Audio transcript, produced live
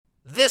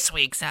This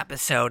week's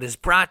episode is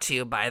brought to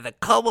you by the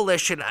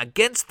Coalition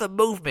Against the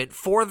Movement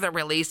for the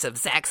release of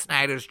Zack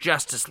Snyder's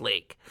Justice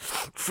League.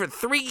 For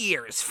 3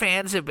 years,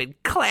 fans have been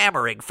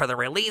clamoring for the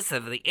release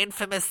of the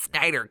infamous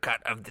Snyder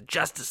Cut of the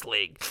Justice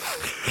League.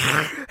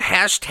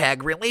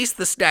 Hashtag Release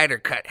the Snyder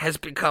Cut has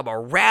become a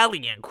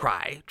rallying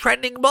cry,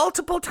 trending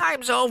multiple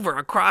times over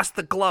across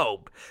the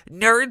globe.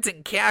 Nerds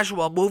and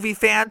casual movie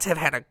fans have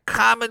had a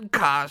common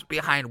cause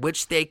behind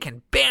which they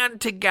can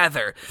band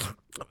together,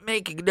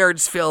 making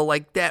nerds feel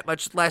like that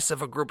much less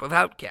of a group of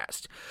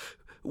outcasts.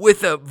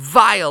 With a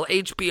vile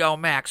HBO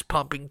Max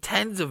pumping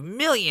tens of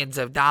millions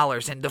of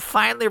dollars into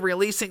finally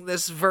releasing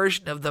this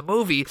version of the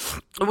movie,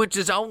 which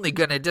is only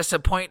going to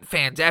disappoint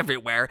fans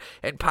everywhere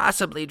and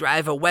possibly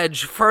drive a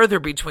wedge further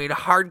between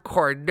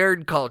hardcore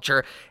nerd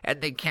culture and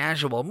the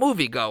casual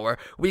moviegoer,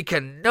 we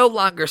can no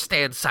longer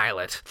stand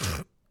silent.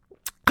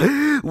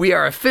 We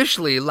are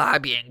officially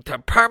lobbying to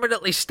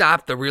permanently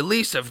stop the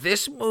release of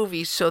this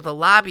movie so the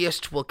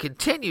lobbyists will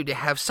continue to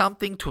have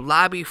something to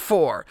lobby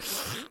for.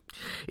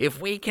 If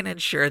we can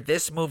ensure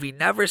this movie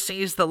never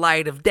sees the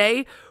light of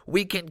day,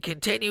 we can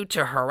continue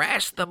to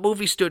harass the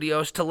movie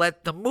studios to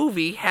let the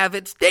movie have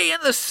its day in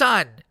the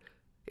sun.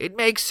 It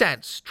makes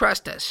sense.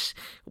 Trust us.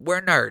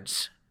 We're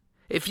nerds.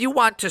 If you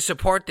want to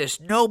support this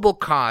noble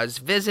cause,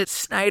 visit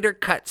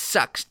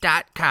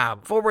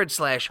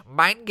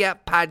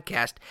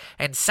SnyderCutSucks.com/MindGapPodcast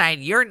and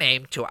sign your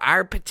name to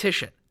our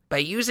petition. By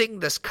using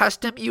this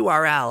custom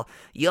URL,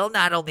 you'll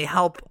not only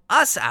help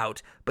us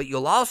out, but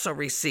you'll also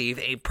receive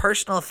a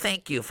personal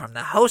thank you from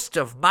the hosts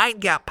of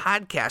Mind Gap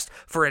Podcast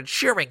for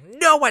ensuring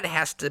no one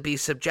has to be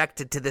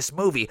subjected to this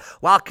movie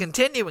while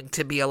continuing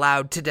to be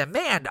allowed to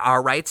demand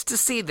our rights to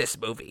see this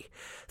movie.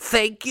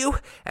 Thank you,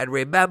 and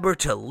remember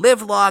to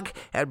live long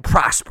and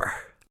prosper.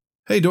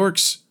 Hey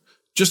dorks,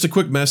 just a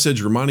quick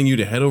message reminding you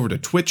to head over to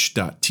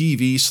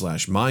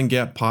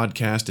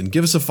twitch.tv/MindGapPodcast and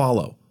give us a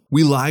follow.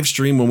 We live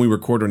stream when we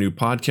record our new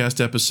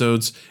podcast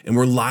episodes, and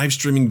we're live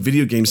streaming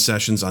video game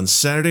sessions on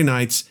Saturday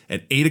nights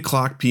at 8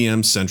 o'clock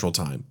p.m. Central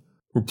Time.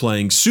 We're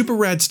playing super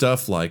rad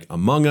stuff like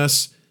Among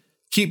Us,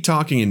 Keep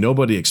Talking and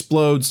Nobody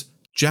Explodes,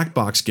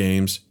 Jackbox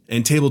games,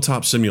 and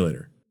Tabletop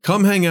Simulator.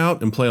 Come hang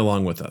out and play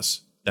along with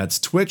us. That's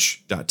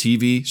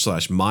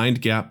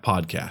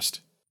twitch.tv/MindGapPodcast.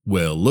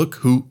 Well, look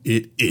who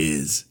it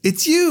is.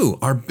 It's you,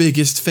 our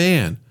biggest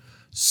fan.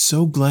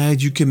 So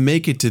glad you can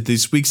make it to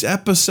this week's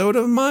episode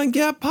of Mind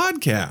Gap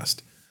Podcast.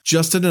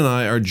 Justin and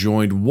I are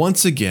joined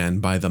once again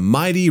by the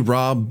mighty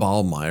Rob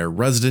Ballmeyer,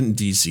 resident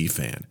DC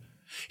fan.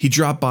 He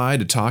dropped by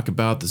to talk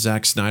about the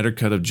Zack Snyder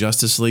Cut of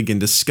Justice League and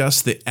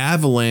discuss the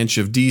avalanche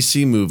of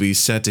DC movies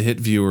set to hit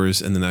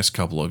viewers in the next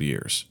couple of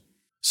years.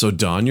 So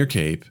don your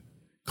cape,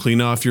 clean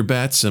off your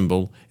bat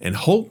symbol, and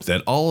hope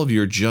that all of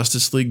your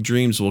Justice League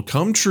dreams will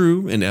come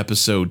true in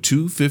episode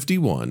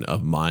 251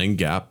 of Mind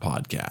Gap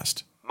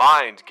Podcast.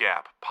 Mind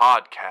Gap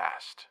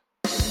Podcast.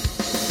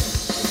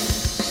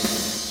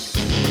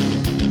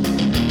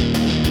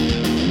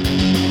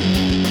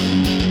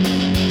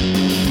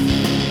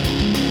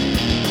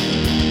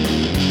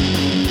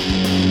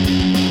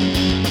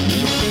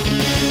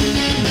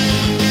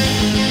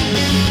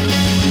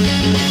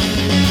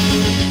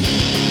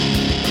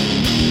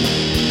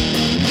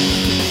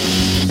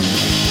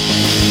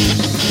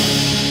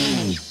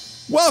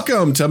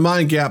 Welcome to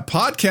Mind Gap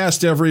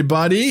Podcast,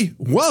 everybody.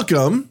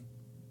 Welcome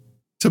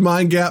to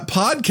Mind Gap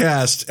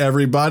Podcast,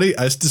 everybody.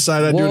 I just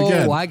decided I'd do it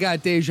again. I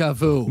got deja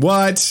vu.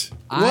 What?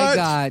 I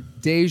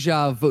got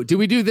deja vu. Do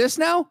we do this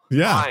now?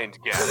 Yeah. Mind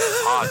Gap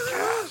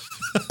Podcast.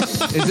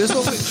 Is this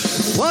what we...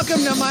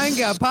 Welcome to Mind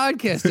Gap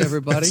Podcast,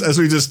 everybody. As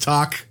we just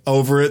talk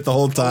over it the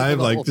whole time,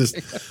 like just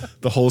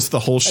the whole shebang.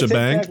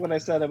 I take back what I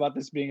said about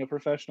this being a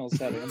professional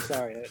setting. I'm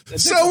sorry.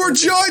 So we're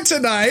joined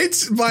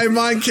tonight by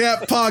Mind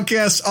Gap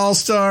Podcast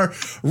All-Star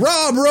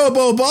Rob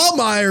Robo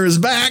Ballmeyer is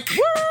back.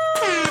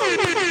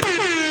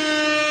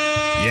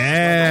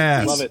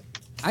 Yes. Love it.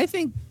 I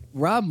think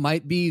Rob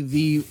might be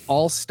the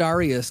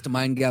all-stariest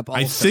Mind Gap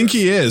All-Star. I think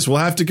he is. We'll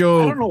have to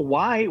go. I don't know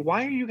why.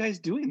 Why are you guys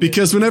doing this?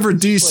 Because whenever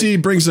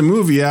DC brings a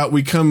movie out,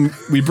 we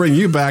bring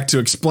you back to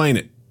explain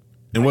it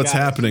and what's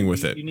happening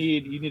with it. You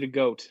need a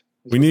goat.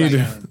 We need,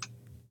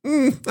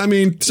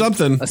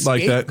 something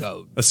like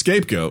that. A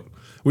scapegoat.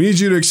 We need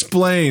you to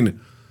explain,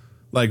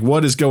 like,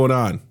 what is going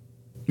on.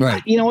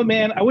 Right. You know what,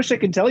 man? I wish I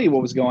could tell you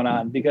what was going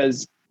on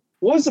because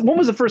when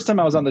was the first time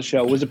I was on the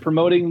show? Was it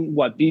promoting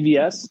what,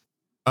 BVS?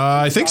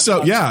 I think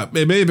so. Yeah,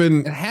 it may have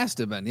been. It has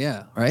to have been.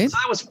 Yeah. Right. So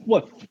that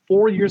was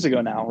 4 years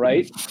ago now,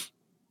 right?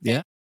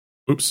 Yeah.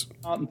 Oops.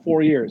 Not in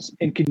 4 years.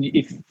 And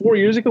if 4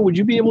 years ago, would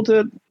you be able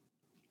to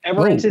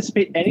ever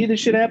anticipate any of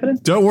this shit happening?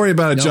 Don't worry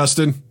about it,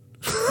 Justin.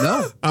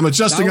 No. I'm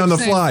adjusting on the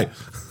fly.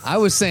 I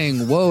was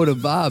saying whoa to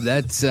Bob.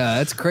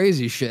 That's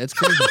crazy shit. That's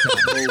crazy.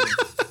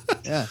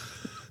 Yeah.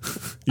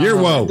 You're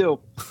whoa. I do.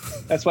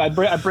 That's why I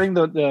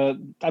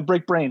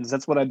break brains.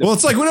 That's what I do. Well,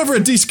 it's like whenever a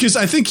DC, because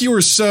I think you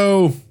were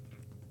so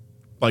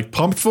like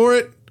pumped for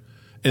it,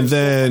 and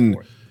then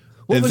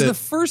it was the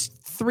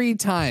first 3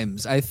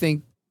 times I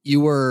think you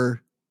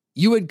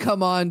would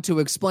come on to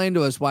explain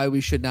to us why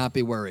we should not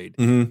be worried.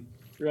 Mm-hmm.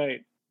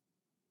 Right.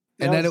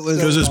 And then it was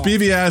Because it's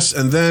BVS,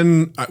 and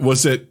then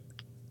was it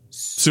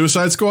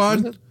Suicide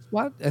Squad?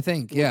 What? I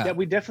think, yeah. Yeah,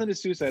 we definitely did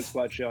Suicide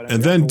Squad show.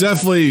 And then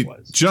definitely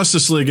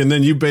Justice League, and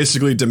then you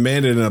basically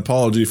demanded an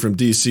apology from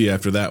DC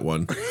after that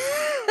one.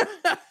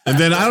 And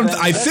then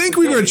I think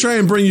we were going to try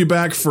and bring you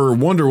back for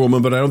Wonder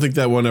Woman, but I don't think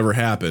that one ever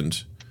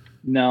happened.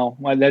 No,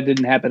 that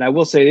didn't happen. I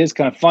will say it is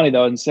kind of funny,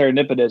 though, and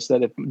serendipitous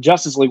that if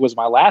Justice League was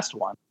my last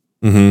one,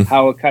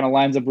 how it kind of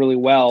lines up really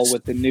well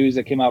with the news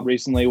that came out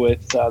recently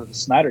with the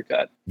Snyder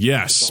Cut.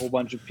 Yes. A whole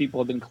bunch of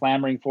people have been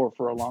clamoring for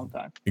a long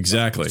time.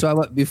 Exactly.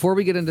 So before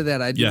we get into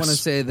that, I do want to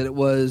say that it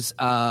was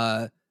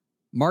March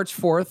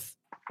 24th,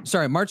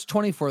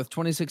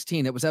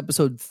 2016. It was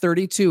episode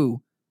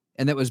 32,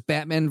 and that was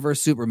Batman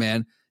vs.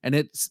 Superman.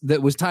 And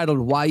that was titled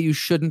 "Why You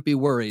Shouldn't Be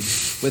Worried"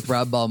 with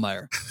Rob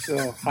Ballmeyer.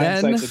 So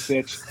hindsight's a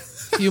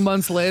bitch. A few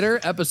months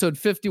later, episode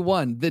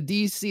 51, the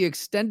DC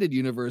Extended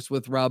Universe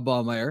with Rob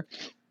Ballmeyer.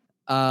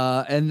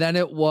 And then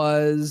it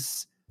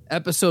was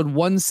episode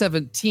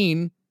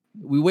 117.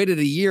 We waited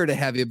a year to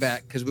have you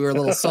back because we were a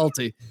little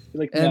salty.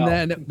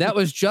 Then that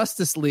was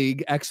Justice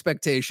League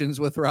Expectations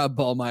with Rob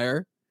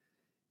Ballmeyer.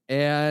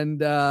 And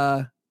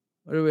what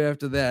do we have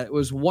after that? It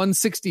was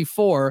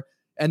 164.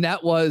 And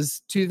that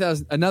was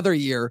 2000, another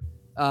year.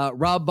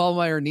 Rob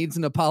Ballmeyer needs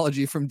an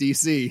apology from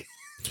DC.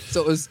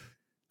 So it was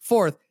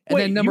fourth. And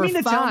then number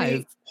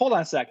 5. Hold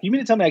on a sec. You mean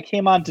to tell me I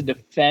came on to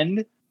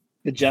defend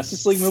the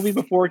Justice League movie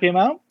before it came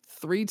out?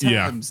 3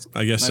 times.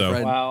 Yeah, I guess so.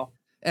 Friend. Wow.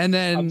 And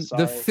then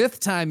the 5th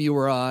time you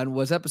were on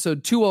was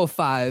episode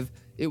 205.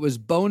 It was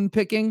Bone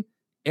Picking,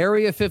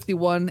 Area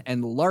 51,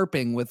 and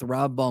LARPing with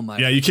Rob Ballmeyer.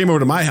 Yeah, you came over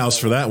to my house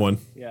for that one.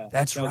 Yeah.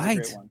 That's that was a right.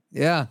 great one.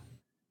 Yeah.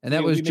 And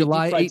that was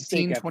July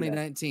 18, 18,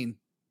 2019.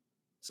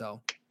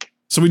 So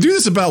we do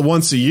this about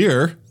once a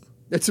year.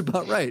 That's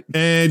about right.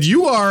 And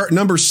you are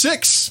number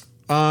 6.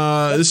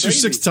 This is your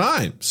 6th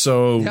time.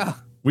 So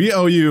we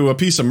owe you a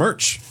piece of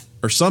merch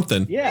or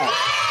something. Yeah.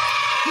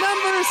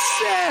 Number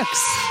 6.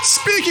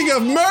 Speaking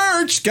of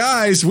merch,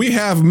 guys, we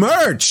have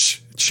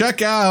merch.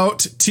 Check out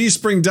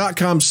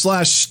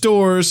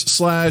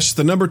teespring.com/stores/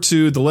 the number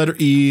 2, the letter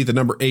E, the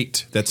number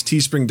 8. That's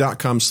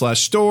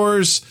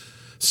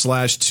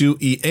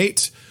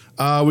teespring.com/stores/2E8.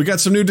 We got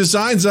some new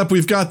designs up.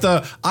 We've got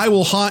the "I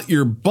Will Haunt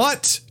Your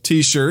Butt"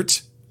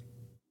 t-shirt.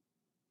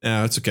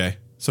 Yeah, it's okay.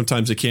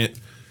 Sometimes I can't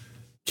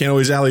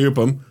always alley-oop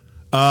them.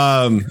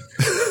 I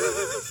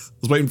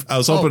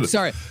was hoping. Oh,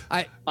 sorry.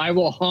 I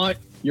will haunt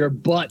your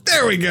butt.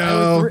 There we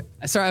go.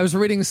 I was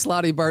reading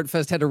Slotty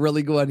Bartfest had a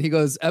really good one. He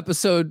goes,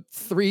 episode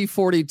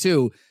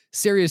 342.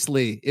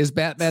 Seriously, is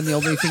Batman the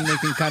only thing they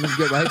can kind of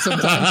get right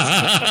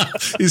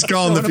sometimes? He's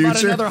calling the future.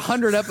 About another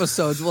 100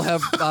 episodes, we'll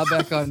have Bob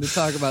back on to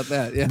talk about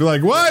that. Yeah. Be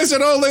like, why is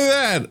it only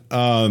that?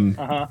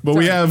 But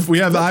we have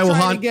the "I Will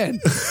Haunt" again.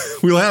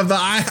 We'll have the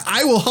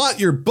I Will Haunt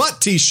Your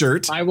Butt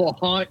t-shirt. I will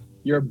haunt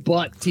your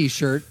butt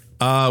t-shirt.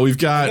 We've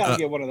got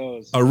get one of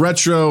those. A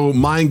retro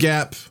Mind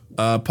Gap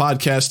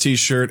podcast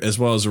t-shirt, as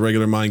well as a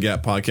regular Mind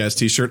Gap podcast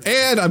t-shirt.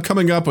 And I'm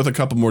coming up with a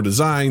couple more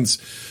designs.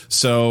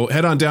 So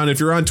head on down. If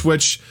you're on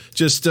Twitch,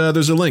 just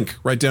there's a link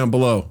right down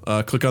below.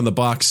 Click on the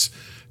box.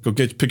 Go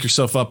pick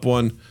yourself up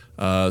one.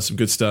 Some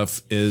good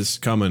stuff is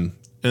coming.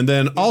 And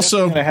then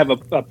also, I have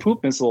a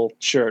poop missile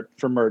shirt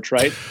for merch,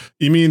 right?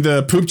 You mean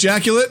the poop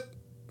jaculate?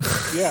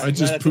 Yeah. I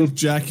just poop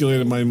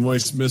jaculated my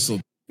moist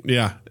missile.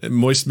 Yeah,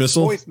 moist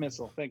missile. Moist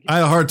missile. Thank you. I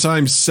had a hard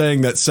time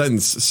saying that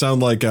sentence. It sound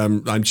like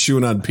I'm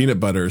chewing on peanut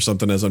butter or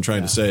something as I'm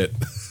trying to say it.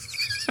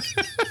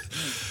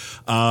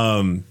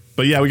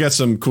 But yeah, we got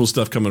some cool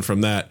stuff coming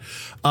from that.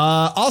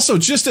 Also,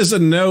 just as a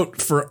note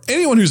for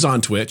anyone who's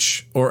on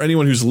Twitch or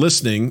anyone who's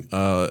listening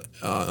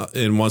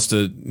and wants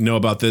to know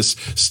about this,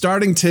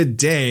 starting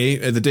today,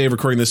 the day of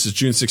recording this is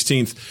June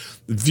 16th,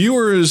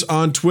 viewers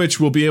on Twitch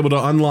will be able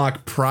to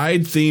unlock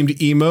Pride-themed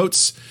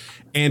emotes,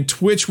 and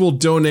Twitch will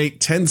donate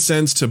 10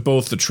 cents to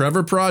both the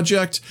Trevor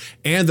Project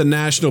and the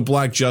National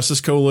Black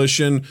Justice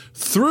Coalition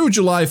through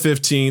July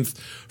 15th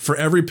for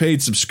every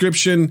paid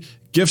subscription,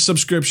 gift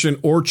subscription,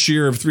 or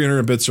cheer of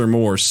 300 bits or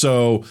more.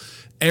 So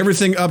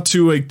everything up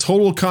to a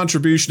total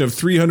contribution of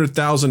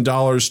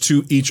 $300,000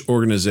 to each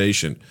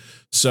organization.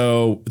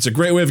 So it's a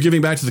great way of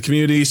giving back to the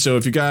community. So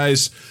if you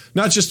guys,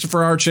 not just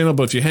for our channel,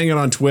 but if you hang out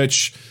on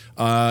Twitch,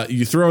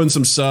 you throw in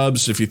some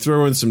subs, if you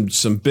throw in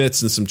some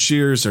bits and some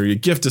cheers, or you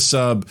gift a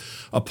sub,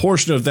 a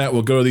portion of that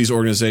will go to these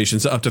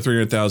organizations, up to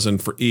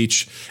 $300,000 for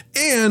each.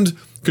 And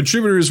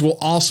contributors will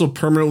also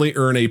permanently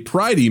earn a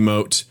Pride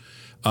emote,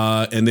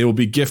 and they will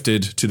be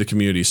gifted to the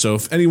community. So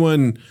if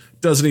anyone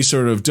does any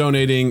sort of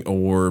donating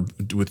or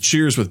with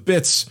cheers with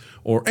bits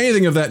or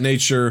anything of that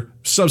nature,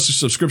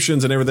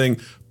 subscriptions and everything,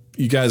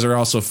 you guys are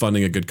also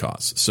funding a good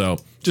cause. So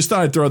just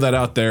thought I'd throw that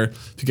out there.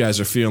 If you guys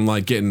are feeling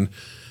like getting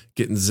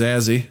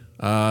zazzy,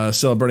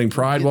 celebrating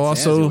Pride while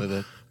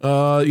also,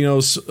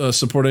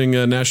 supporting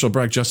National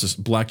Black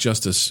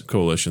Justice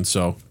Coalition.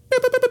 So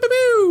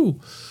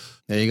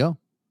there you go.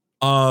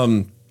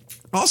 Also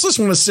just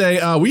want to say,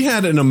 we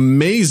had an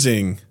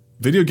amazing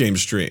video game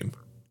stream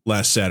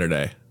last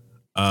Saturday.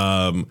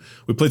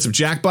 We played some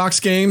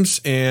Jackbox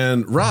games,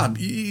 and Rob,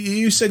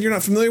 you said you're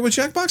not familiar with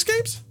Jackbox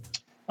games?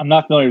 I'm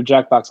not familiar with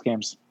Jackbox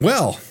games.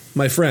 Well,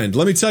 my friend,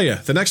 let me tell you,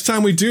 the next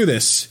time we do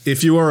this,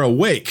 if you are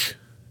awake,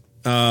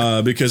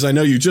 because I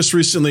know you just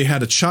recently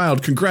had a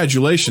child,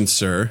 congratulations,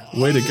 sir.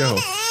 Way to go.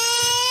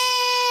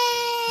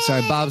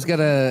 Sorry, Bob's he's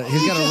gotta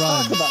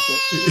run. Talk about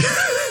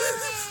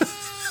it.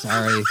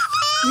 Sorry.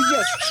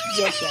 You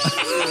just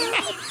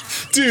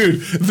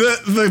Dude,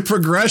 the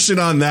progression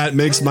on that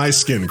makes my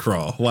skin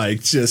crawl.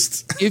 Like,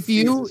 just If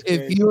you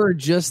are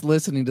just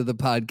listening to the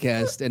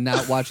podcast and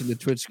not watching the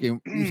Twitch stream,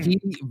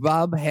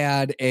 Bob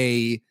had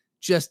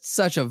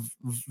such a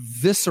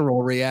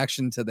visceral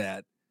reaction to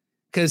that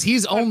because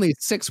he's only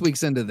 6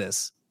 weeks into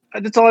this.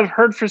 That's all I've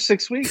heard for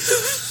 6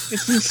 weeks.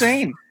 It's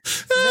insane.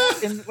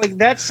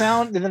 That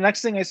sound, and the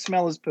next thing I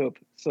smell is poop.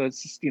 So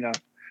it's just,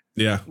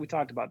 yeah. We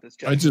talked about this.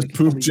 I just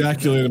poop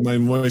ejaculated my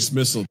moist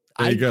missile.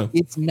 There you go.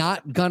 It's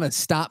not gonna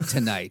stop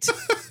tonight.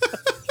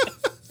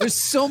 There's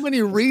so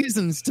many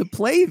reasons to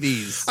play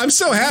these. I'm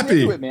so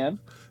happy, man.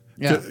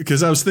 Yeah,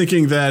 because I was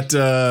thinking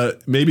that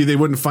maybe they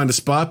wouldn't find a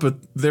spot, but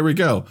there we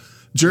go.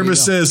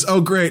 Jervis says,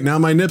 "Oh, great! Now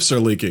my nips are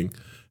leaking."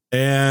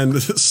 And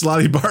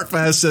Slotty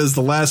Bartfast says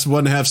the last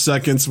 1.5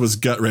 seconds was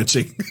gut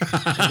wrenching.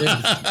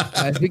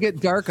 We get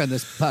dark on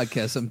this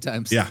podcast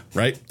sometimes. Yeah,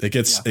 right. It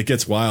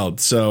gets wild.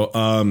 So,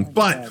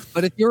 but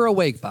if you're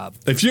awake, Bob,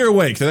 if you're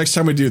awake, the next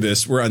time we do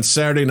this, we're on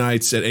Saturday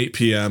nights at 8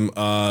 p.m.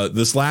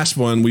 This last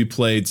one we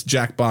played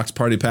Jackbox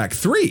Party Pack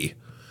 3,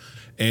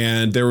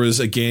 and there was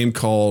a game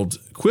called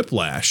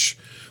Quiplash,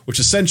 which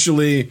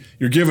essentially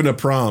you're given a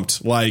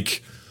prompt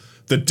like,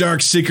 the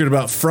dark secret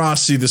about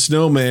Frosty the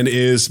Snowman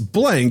is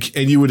blank,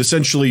 and you would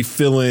essentially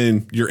fill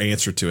in your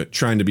answer to it,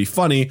 trying to be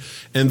funny.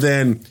 And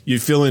then you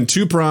fill in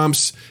 2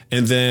 prompts,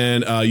 and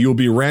then you'll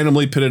be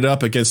randomly pitted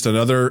up against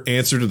another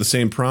answer to the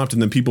same prompt,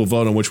 and then people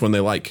vote on which one they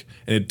like.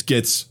 And it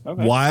gets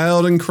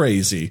wild and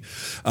crazy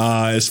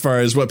as far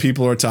as what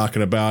people are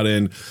talking about.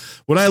 And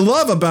what I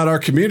love about our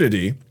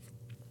community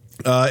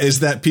is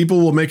that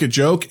people will make a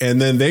joke, and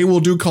then they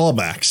will do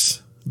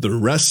callbacks the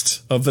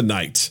rest of the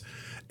night.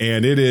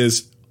 And it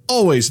is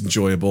always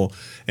enjoyable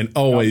and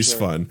always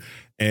fun.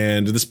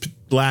 And this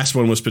last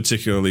one was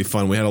particularly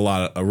fun. We had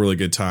a really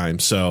good time.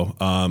 So,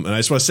 and I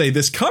just want to say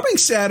this coming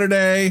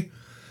Saturday,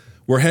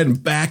 we're heading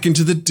back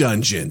into the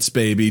dungeons,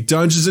 baby.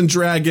 Dungeons and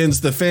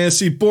Dragons, the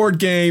fantasy board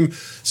game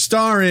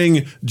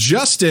starring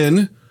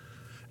Justin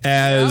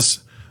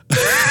as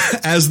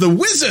the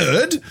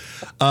wizard,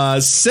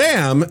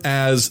 Sam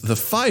as the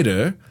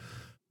fighter,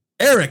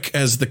 Eric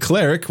as the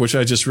cleric, which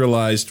I just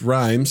realized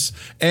rhymes,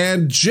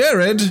 and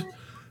Jared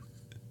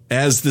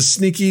as the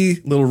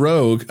sneaky little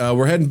rogue.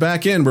 We're heading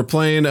back in. We're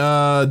playing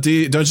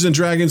Dungeons &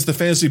 Dragons, the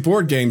fantasy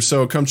board game.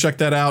 So come check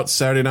that out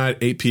Saturday night,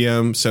 8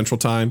 p.m. Central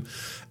Time.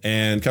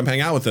 And come hang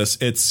out with us.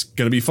 It's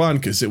going to be fun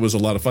because it was a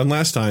lot of fun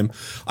last time.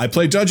 I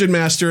play Dungeon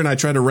Master and I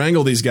try to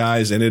wrangle these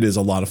guys, and it is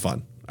a lot of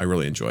fun. I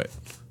really enjoy it.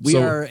 We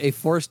are a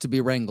force to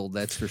be wrangled,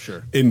 that's for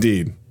sure.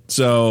 Indeed.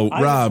 So,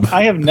 Rob.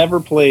 I have never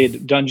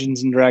played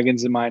Dungeons &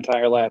 Dragons in my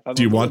entire life.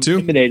 Do you want to?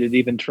 Intimidated to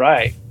even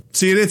try.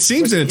 See, it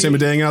seems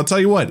intimidating. I'll tell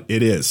you what,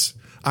 it is.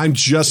 I'm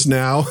just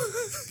now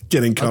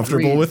getting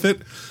comfortable with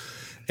it.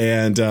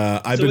 And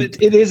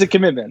it is a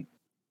commitment.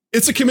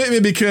 It's a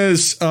commitment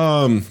because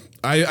I've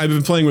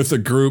been playing with a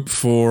group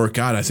for,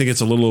 I think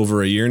it's a little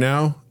over a year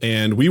now.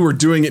 And we were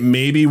doing it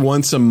maybe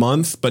once a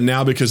month. But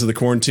now because of the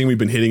quarantine, we've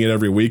been hitting it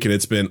every week. And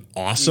it's been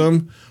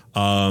awesome.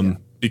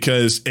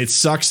 Because it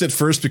sucks at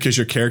first because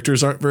your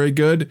characters aren't very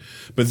good,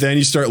 but then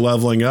you start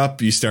leveling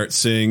up, you start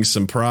seeing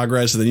some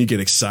progress, and then you get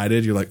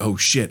excited. You're like, oh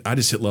shit, I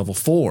just hit level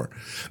 4.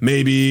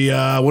 Maybe,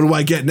 what do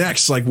I get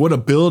next? Like, what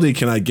ability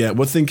can I get?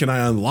 What thing can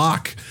I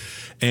unlock?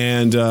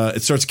 And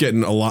it starts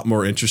getting a lot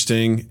more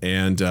interesting.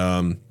 And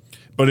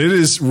but it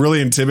is really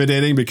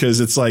intimidating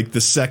because it's like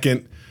the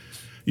second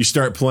you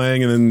start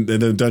playing and then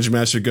the Dungeon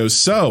Master goes,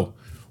 so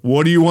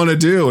what do you want to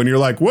do? And you're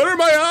like, what are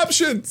my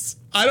options?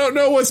 I don't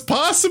know what's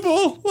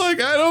possible.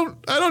 Like, I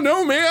don't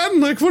know, man.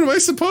 Like, what am I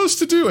supposed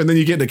to do? And then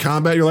you get into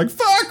combat. You're like,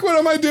 fuck, what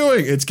am I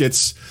doing? It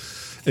gets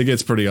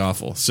pretty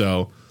awful.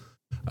 So,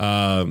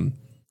 I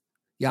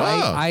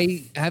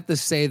have to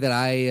say that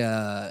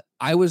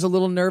I was a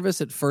little nervous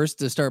at first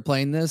to start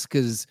playing this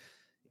because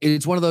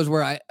it's one of those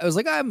where I was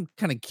like, I'm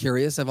kind of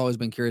curious. I've always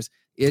been curious.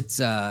 It's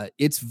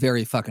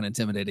very fucking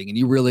intimidating, and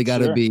you really got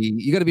to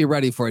be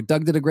ready for it.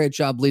 Doug did a great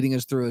job leading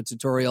us through a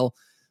tutorial.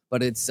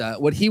 But it's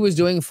what he was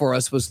doing for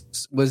us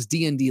was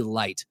D&D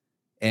light,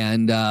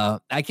 and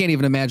I can't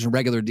even imagine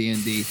regular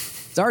D&D.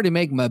 It's already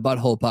making my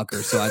butthole pucker,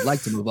 so I'd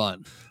like to move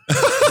on.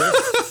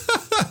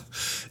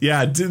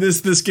 Yeah,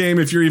 this game,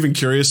 if you're even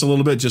curious a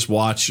little bit, just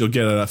watch. You'll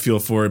get a feel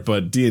for it.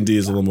 But D&D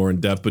is a little more in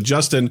depth. But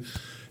Justin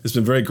has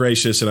been very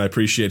gracious, and I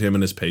appreciate him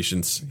and his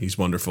patience. He's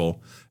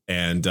wonderful,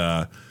 and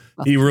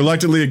he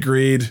reluctantly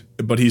agreed,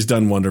 but he's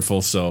done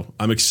wonderful. So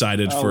I'm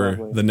excited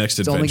for the next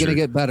adventure. It's only going to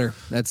get better.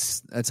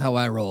 That's how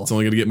I roll. It's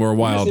only going to get more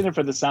wild. You're just in it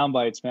for the sound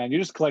bites, man.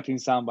 You're just collecting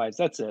sound bites.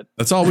 That's it.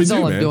 That's all we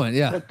do, man. I'm doing.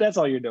 Yeah, that's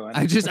all you're doing.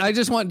 I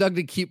just want Doug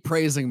to keep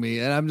praising me,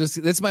 and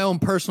that's my own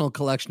personal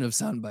collection of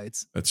sound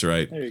bites. That's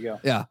right. There you go.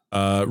 Yeah.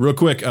 Real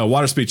quick,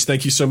 Water Speech.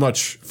 Thank you so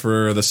much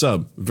for the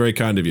sub. Very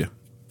kind of you.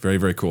 Very,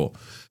 very cool.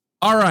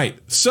 All right.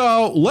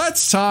 So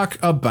let's talk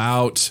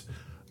about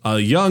a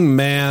young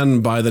man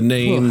by the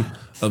name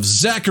of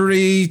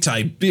Zachary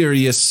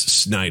Tiberius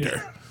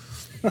Snyder.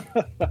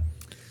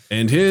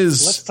 And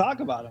let's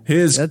talk about him.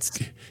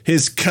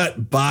 His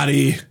cut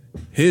body,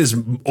 his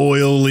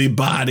oily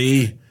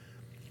body.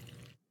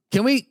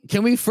 Can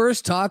we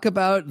first talk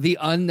about the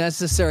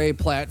unnecessary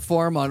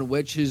platform on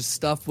which his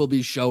stuff will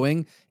be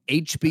showing?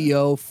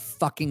 HBO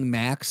fucking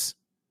Max.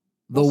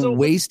 The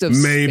waste of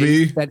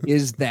space that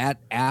is that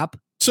app.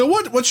 So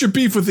what's your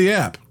beef with the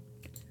app?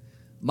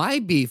 My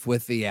beef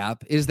with the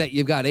app is that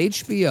you've got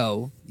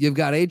HBO, you've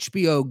got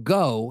HBO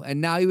Go,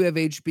 and now you have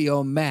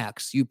HBO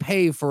Max. You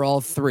pay for all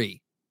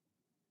three.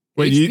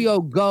 Wait,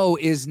 HBO Go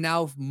is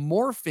now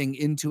morphing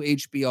into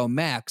HBO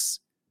Max,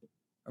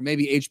 or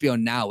maybe HBO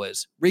Now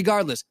is.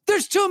 Regardless,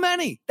 there's too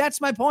many.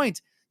 That's my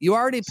point. You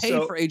already paid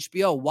for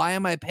HBO. Why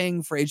am I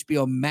paying for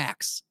HBO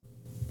Max?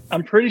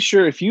 I'm pretty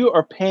sure if you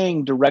are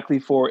paying directly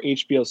for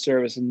HBO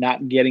service and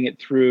not getting it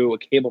through a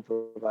cable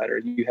provider,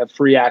 you have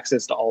free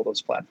access to all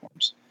those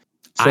platforms.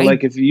 So,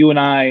 like, if you and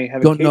I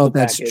have a cable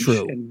package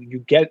and you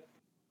get,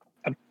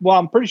 well,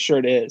 I'm pretty sure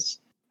it is.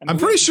 I'm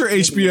pretty sure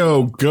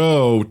HBO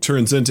Go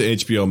turns into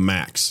HBO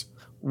Max.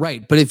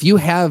 Right, but if you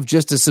have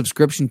just a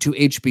subscription to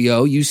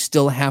HBO, you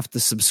still have to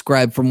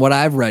subscribe. From what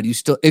I've read, you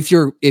still, if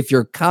you're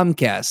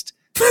Comcast,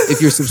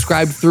 if you're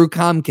subscribed through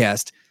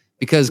Comcast,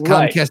 because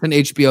Comcast and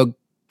HBO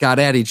got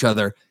at each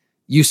other,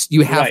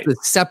 you have to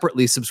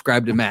separately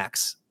subscribe to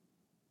Max.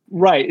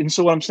 Right. And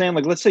so what I'm saying,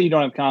 like, let's say you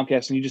don't have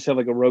Comcast and you just have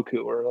like a Roku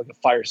or like a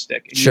Fire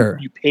Stick. And sure.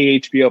 You pay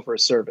HBO for a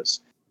service.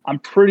 I'm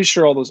pretty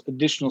sure all those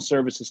additional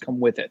services come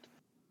with it.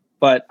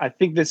 But I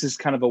think this is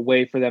kind of a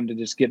way for them to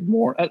just get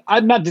more.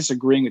 I'm not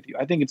disagreeing with you.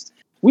 I think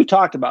we've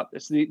talked about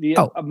this. The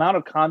amount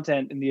of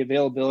content and the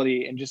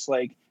availability and just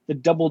like the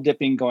double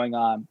dipping going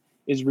on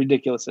is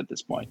ridiculous at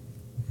this point.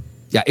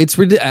 Yeah, it's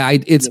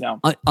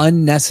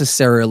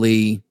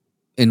unnecessarily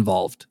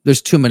involved.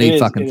 There's too many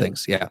fucking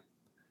things. Yeah.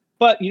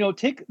 But,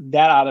 take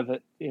that out of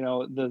it,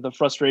 the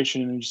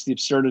frustration and just the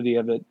absurdity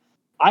of it.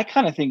 I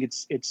kind of think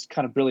it's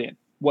kind of brilliant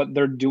what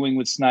they're doing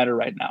with Snyder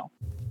right now.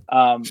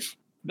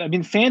 I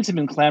mean, fans have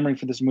been clamoring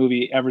for this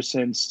movie ever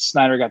since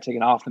Snyder got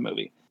taken off the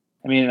movie.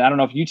 I mean, I don't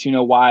know if you two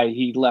know why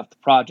he left the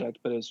project,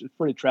 but it was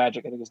pretty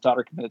tragic. I think his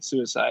daughter committed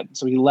suicide,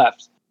 so he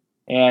left.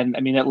 And, I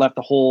mean, it left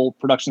the whole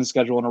production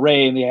schedule in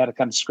array, and they had to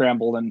kind of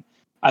scramble. And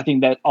I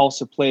think that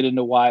also played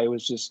into why it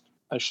was just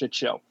a shit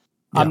show.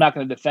 Yeah. I'm not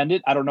going to defend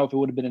it. I don't know if it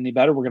would have been any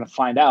better. We're going to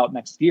find out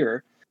next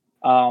year.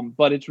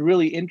 But it's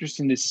really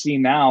interesting to see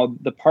now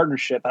the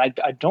partnership. And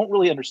I don't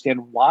really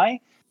understand why.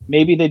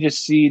 Maybe they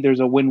just see there's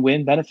a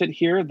win-win benefit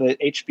here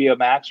that HBO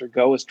Max or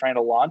Go is trying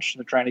to launch.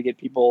 They're trying to get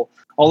people,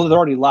 although they're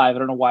already live. I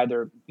don't know why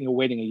they're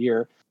waiting a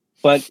year.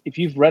 But if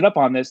you've read up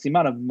on this, the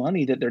amount of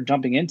money that they're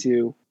dumping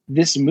into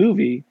this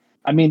movie,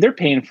 I mean, they're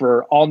paying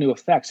for all new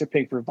effects. They're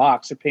paying for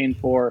Vox. They're paying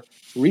for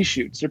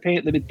reshoots. They're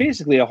paying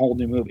basically a whole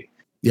new movie.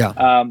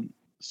 Yeah.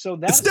 So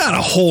that's it's not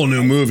a whole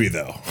new movie,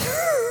 though.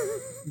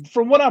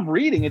 From what I'm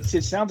reading, it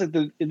sounds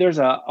like there's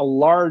a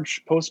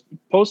large post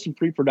and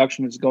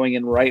pre-production that's going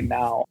in right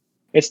now.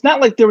 It's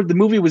not like the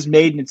movie was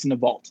made and it's in the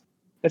vault.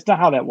 That's not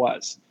how that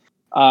was.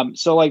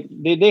 So like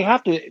they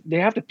have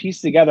to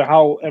piece together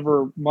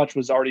however much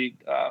was already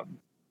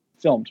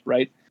filmed,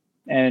 right?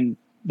 And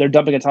they're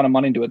dumping a ton of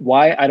money into it.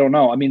 Why? I don't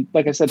know. I mean,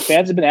 like I said,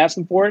 fans have been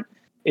asking for it.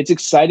 It's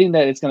exciting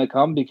that it's going to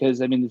come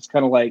because, I mean, it's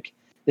kind of like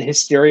the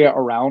hysteria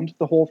around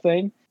the whole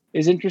thing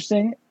is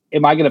interesting.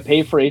 Am I going to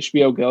pay for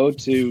HBO Go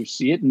to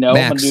see it? No.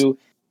 Max. I'm going to do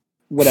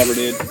whatever,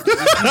 dude. Fuck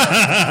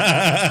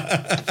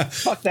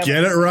that.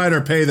 Get it right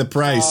or pay the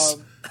price.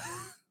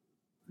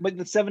 But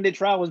the 7-day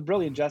trial was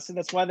brilliant, Justin.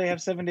 That's why they have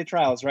 7-day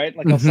trials, right?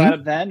 Like I'll sign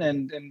up then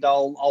and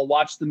I'll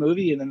watch the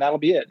movie and then that'll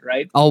be it,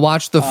 right? I'll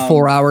watch the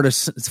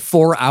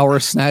 4-hour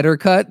Snyder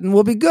cut and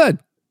we'll be good.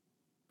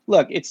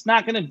 Look, it's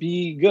not going to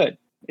be good.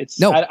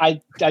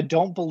 I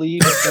don't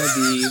believe it's going to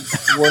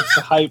be worth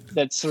the hype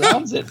that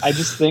surrounds it. I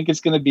just think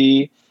it's going to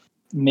be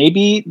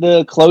maybe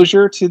the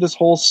closure to this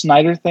whole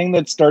Snyder thing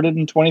that started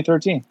in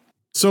 2013.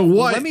 So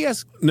what? Let me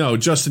ask. No,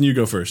 Justin, you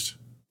go first.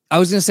 I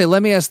was going to say,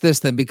 let me ask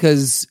this then,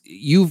 because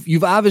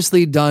you've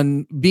obviously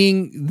done,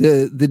 being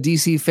the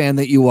DC fan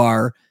that you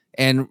are,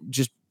 and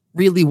just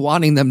really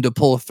wanting them to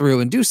pull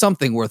through and do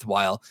something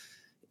worthwhile.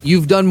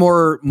 You've done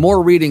more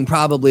reading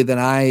probably than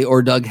I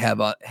or Doug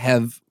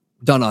have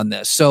done on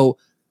this. So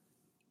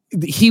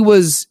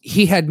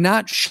he had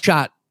not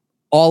shot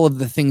all of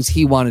the things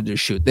he wanted to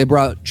shoot. They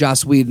brought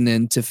Joss Whedon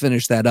in to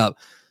finish that up.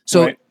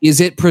 So right. Is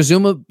it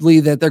presumably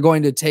that they're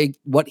going to take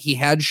what he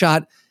had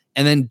shot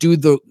and then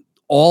do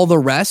all the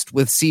rest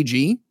with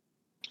CG?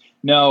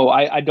 No,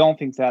 I don't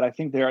think that. I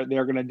think they're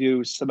going to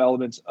do some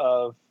elements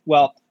of,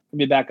 well, let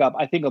me back up.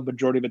 I think a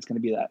majority of it's going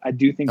to be that. I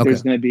do think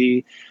there's going to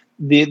be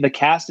the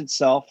cast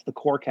itself, the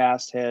core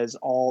cast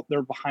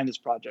they're behind this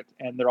project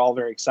and they're all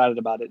very excited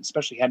about it,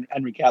 especially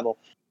Henry Cavill,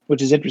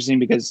 which is interesting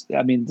because,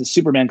 I mean, the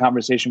Superman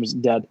conversation was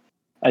dead.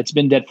 It's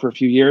been dead for a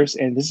few years,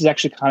 and this has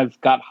actually kind of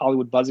got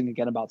Hollywood buzzing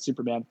again about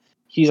Superman.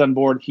 He's on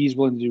board. He's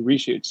willing to do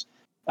reshoots.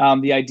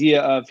 The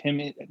idea of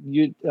him,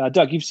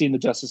 Doug, you've seen the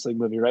Justice League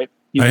movie, right?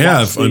 I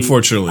have,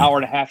 unfortunately. Hour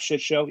and a half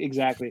shit show,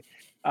 exactly.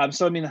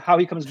 So I mean, how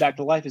he comes back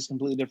to life is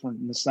completely different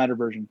in the Snyder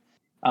version.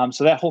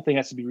 So that whole thing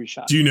has to be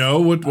reshot. Do you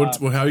know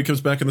how he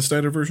comes back in the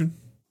Snyder version?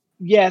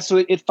 Yeah, so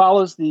it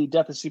follows the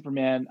Death of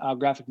Superman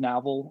graphic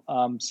novel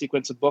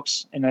sequence of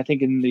books, and I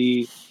think in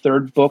the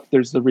third book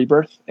there's the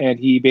rebirth, and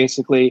he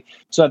basically,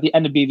 so at the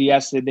end of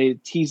BVS they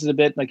tease it a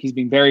bit, like he's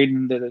being buried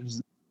in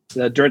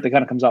the dirt that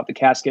kind of comes off the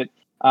casket.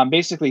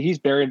 Basically, he's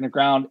buried in the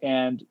ground,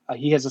 and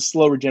he has a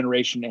slow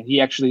regeneration, and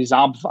he actually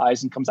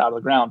zombifies and comes out of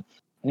the ground,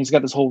 and he's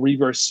got this whole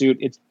rebirth suit.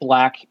 It's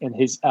black, and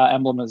his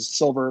emblem is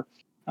silver.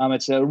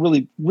 It's a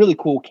really, really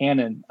cool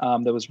canon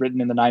that was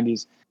written in the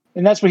 90s.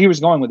 And that's where he was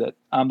going with it.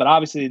 But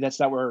obviously, that's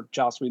not where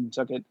Joss Whedon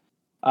took it.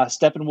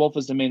 Steppenwolf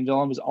as the main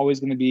villain was always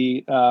going to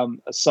be a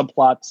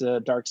subplot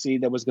to Darkseid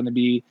that was going to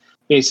be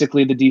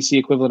basically the DC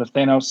equivalent of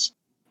Thanos.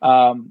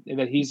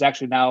 That he's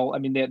actually now, I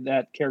mean,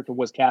 that character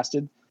was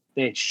casted.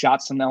 They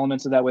shot some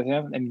elements of that with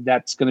him, and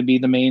that's going to be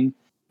the main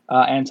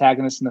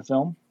antagonist in the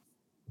film.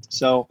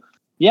 So,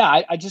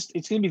 yeah, it's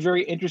going to be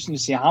very interesting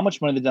to see how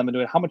much money they've done into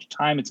it, how much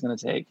time it's going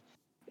to take.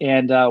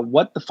 And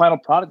what the final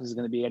product is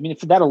going to be. I mean,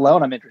 for that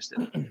alone, I'm interested.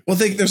 Well,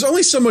 there's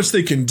only so much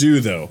they can do,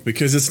 though,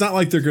 because it's not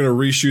like they're going to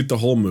reshoot the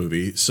whole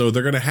movie. So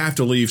they're going to have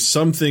to leave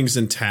some things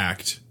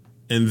intact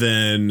and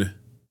then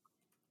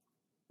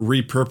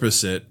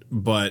repurpose it.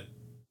 But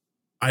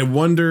I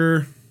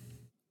wonder.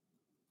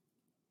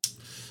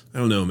 I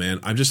don't know, man.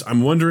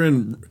 I'm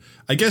wondering.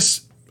 I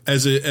guess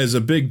as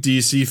a big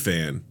DC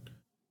fan,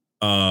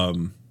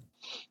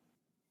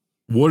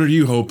 what are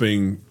you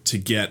hoping to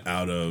get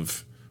out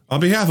of? On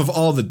behalf of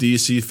all the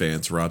DC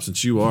fans, Rob,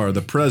 since you are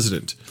the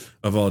president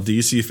of all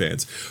DC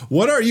fans,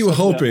 what are you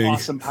hoping?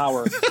 Awesome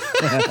power.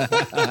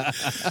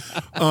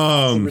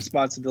 Some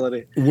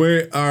responsibility.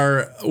 What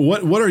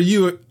are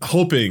you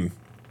hoping?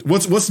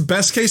 What's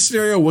best case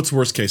scenario? What's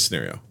worst case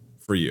scenario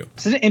for you?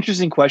 It's an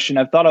interesting question.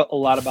 I've thought a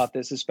lot about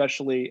this,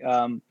 especially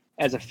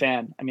as a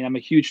fan. I mean, I'm a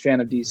huge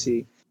fan of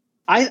DC.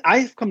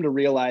 I've come to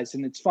realize,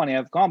 and it's funny,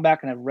 I've gone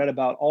back and I've read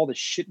about all the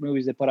shit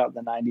movies they put out in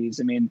the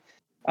 90s. I mean,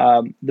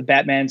 the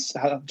Batman's,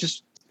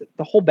 just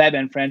the whole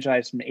Batman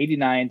franchise from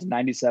 89 to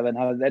 97,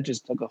 how that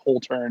just took a whole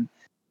turn.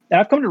 And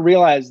I've come to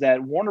realize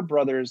that Warner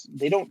Brothers,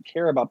 they don't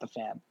care about the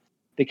fan.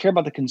 They care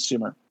about the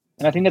consumer.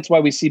 And I think that's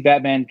why we see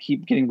Batman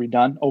keep getting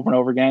redone over and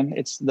over again.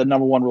 It's the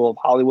number one rule of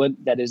Hollywood.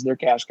 That is their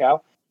cash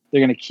cow.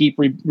 They're going to keep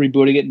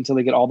rebooting it until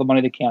they get all the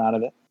money they can out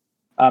of it.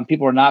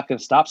 People are not going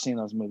to stop seeing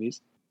those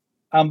movies.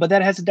 But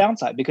that has a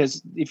downside,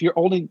 because if you're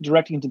only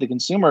directing to the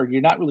consumer,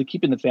 you're not really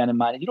keeping the fan in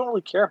mind. And you don't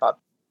really care about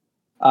it.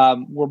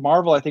 Where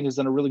Marvel, I think, has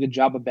done a really good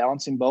job of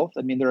balancing both.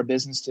 I mean, they're a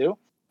business too.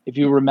 If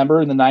you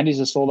remember, in the 90s,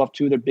 they sold off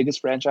two of their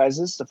biggest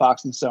franchises to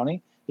Fox and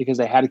Sony because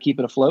they had to keep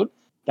it afloat.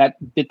 That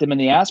bit them in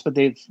the ass, but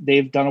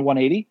they've done a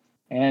 180,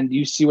 and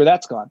you see where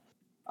that's gone.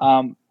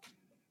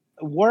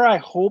 Where I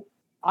hope,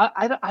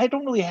 I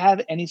don't really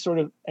have any sort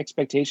of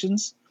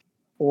expectations,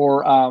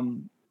 or I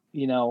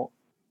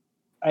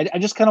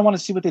just kind of want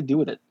to see what they do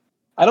with it.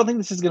 I don't think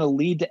this is going to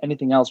lead to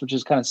anything else, which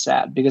is kind of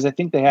sad, because I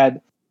think they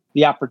had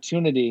the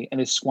opportunity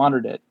and they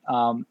squandered it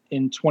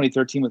in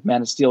 2013 with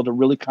Man of Steel to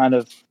really kind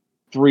of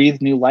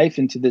breathe new life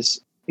into this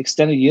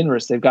extended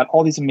universe. They've got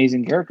all these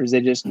amazing characters.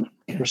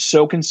 They're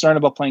so concerned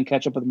about playing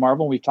catch up with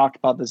Marvel. We've talked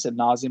about this ad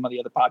nauseum on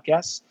the other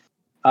podcasts.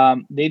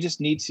 They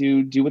just need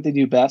to do what they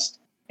do best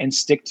and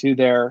stick to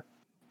their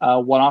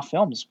one-off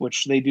films,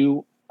 which they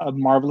do a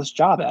marvelous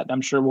job at.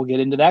 I'm sure we'll get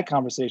into that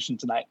conversation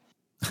tonight.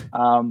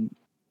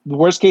 The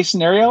worst case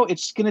scenario,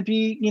 it's going to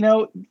be,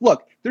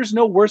 look, there's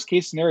no worst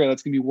case scenario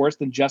that's going to be worse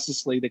than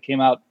Justice League that came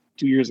out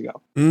 2 years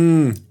ago.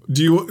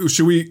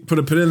 Should we put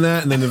a pin in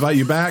that and then invite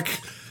you back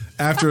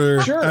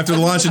after the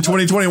launch in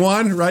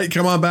 2021, right?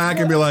 Come on back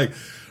and be like,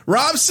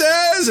 Rob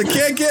says it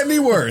can't get any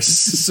worse.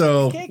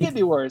 So it can't get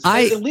any worse.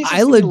 At least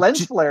it's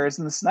lens flares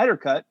in the Snyder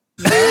cut.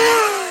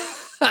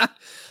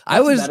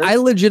 I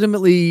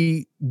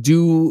legitimately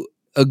do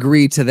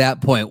agree to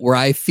that point, where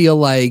I feel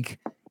like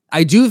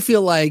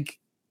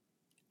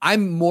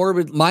I'm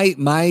morbid.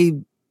 My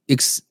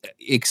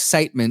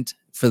excitement,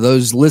 for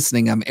those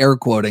listening, I'm air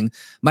quoting,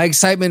 my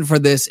excitement for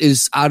this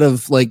is out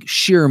of like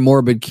sheer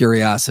morbid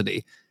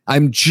curiosity. I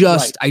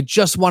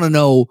just want to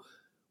know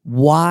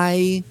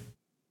why,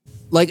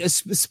 like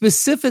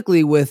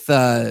specifically with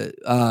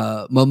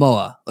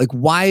Momoa, like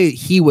why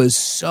he was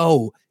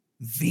so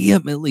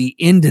vehemently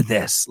into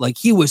this. Like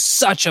he was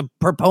such a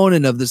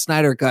proponent of the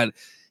Snyder Cut.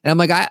 And I'm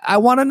like, I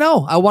want to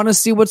know. I want to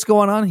see what's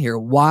going on here.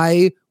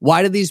 Why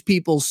do these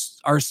people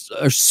are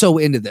so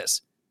into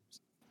this?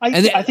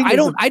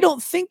 I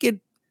don't think it.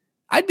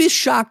 I'd be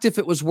shocked if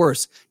it was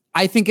worse.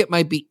 I think it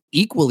might be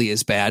equally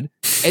as bad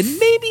and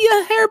maybe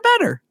a hair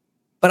better,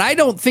 but I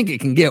don't think it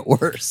can get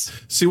worse.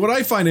 See, what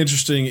I find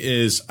interesting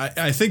is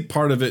I think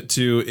part of it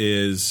too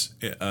is,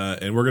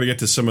 and we're going to get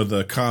to some of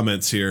the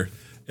comments here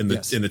in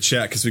the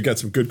chat because we got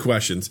some good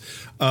questions.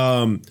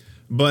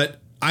 But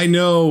I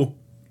know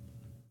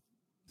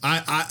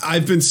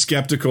I've been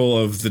skeptical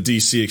of the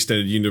DC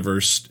extended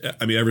universe.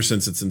 I mean, ever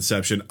since its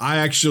inception. I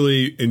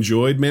actually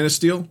enjoyed Man of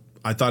Steel.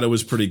 I thought it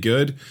was pretty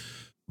good,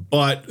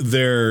 but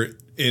they're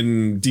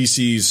in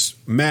DC's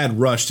mad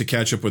rush to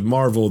catch up with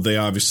Marvel. They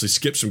obviously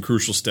skipped some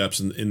crucial steps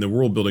in the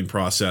world building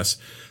process.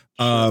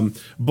 So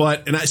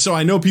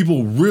I know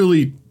people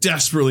really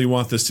desperately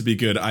want this to be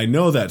good. I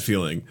know that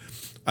feeling.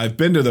 I've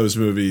been to those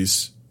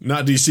movies.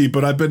 Not DC,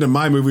 but I've been to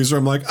my movies where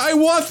I'm like, I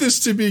want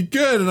this to be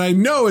good, and I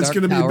know it's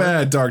going to be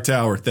bad. Dark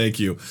Tower, thank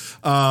you.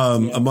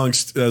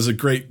 Amongst, as a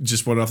great,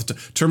 just one off the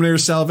Terminator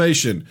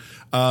Salvation,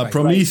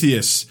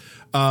 Prometheus.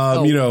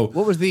 What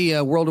was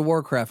the World of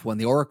Warcraft one,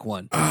 the Orc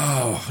one?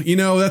 Oh,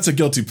 that's a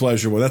guilty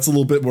pleasure one. That's a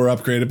little bit more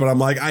upgraded, but I'm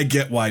like, I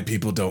get why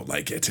people don't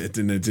like it. It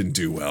didn't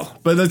do well.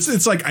 But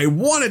it's like, I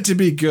want it to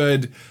be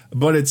good,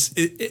 but it's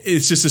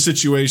just a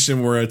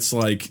situation where it's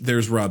like,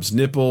 there's Rob's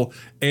nipple,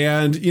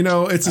 and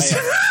it's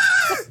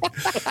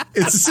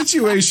it's a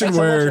situation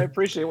where I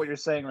appreciate what you're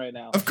saying right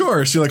now. Of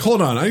course, you're like,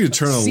 hold on, I need to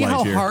turn on the light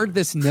here. See how hard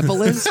this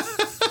nipple is?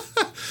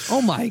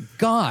 Oh my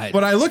God.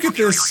 But I look at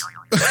this.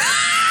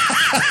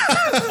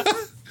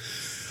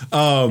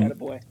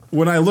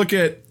 When I look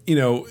at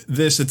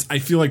this, I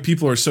feel like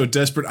people are so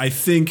desperate. I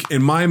think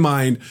in my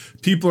mind,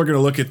 people are going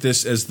to look at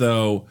this as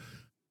though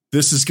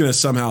this is going to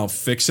somehow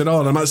fix it all.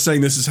 And I'm not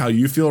saying this is how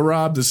you feel,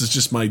 Rob. This is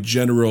just my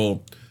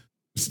general,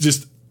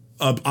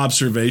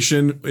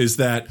 observation is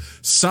that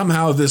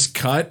somehow this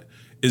cut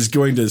is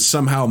going to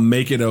somehow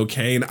make it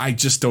okay. And I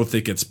just don't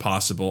think it's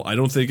possible. I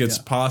don't think it's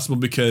possible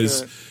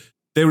because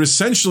they would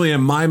essentially, in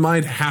my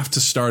mind, have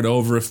to start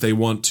over if they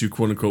want to,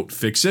 quote unquote,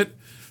 fix it,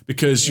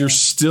 because you're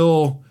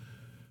still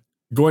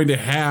going to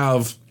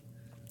have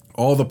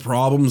all the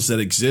problems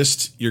that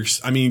exist.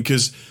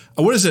 Because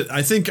what is it?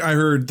 I think I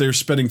heard they're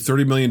spending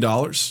 $30 million,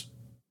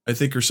 I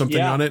think, or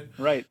something on it.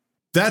 Right.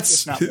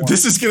 This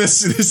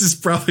is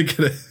probably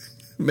going to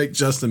make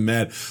Justin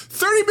mad.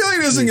 $30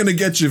 million isn't going to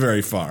get you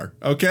very far.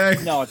 Okay.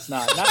 No, it's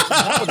not.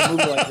 Not with a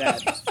movie like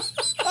that.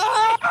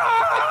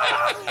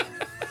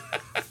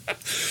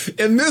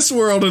 In this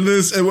world, and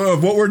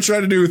what we're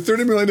trying to do,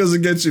 $30 million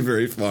doesn't get you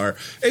very far.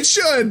 It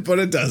should, but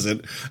it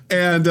doesn't.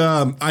 And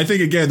I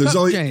think again,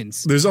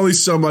 there's only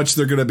so much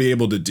they're going to be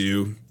able to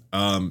do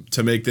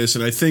to make this.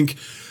 And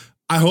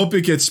I hope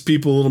it gets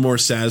people a little more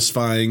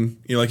satisfying.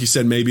 Like you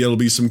said, maybe it'll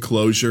be some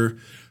closure.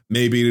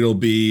 Maybe it'll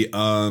be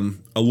a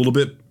little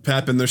bit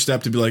pep in their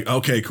step to be like,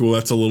 okay, cool,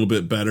 that's a little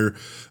bit better.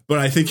 But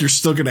I think you're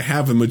still going to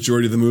have the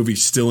majority of the movie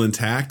still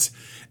intact.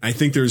 I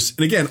think and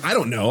again, I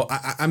don't know.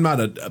 I'm not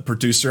a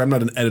producer. I'm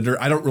not an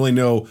editor. I don't really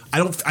know.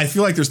 I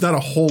feel like there's not a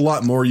whole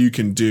lot more you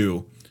can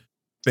do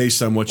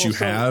based on what you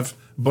have,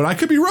 but I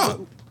could be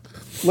wrong.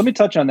 Let me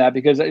touch on that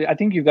because I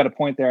think you've got a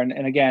point there.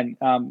 And again,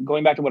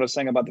 going back to what I was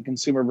saying about the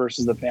consumer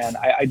versus the fan,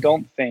 I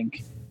don't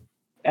think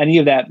any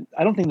of that.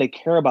 I don't think they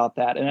care about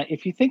that. And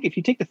if you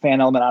take the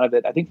fan element out of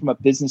it, I think from a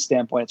business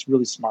standpoint, it's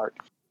really smart.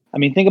 I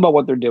mean, think about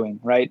what they're doing,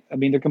 right? I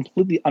mean, they're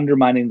completely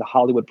undermining the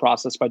Hollywood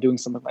process by doing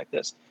something like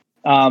this.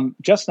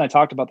 Justin and I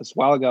talked about this a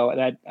while ago,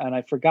 and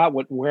I forgot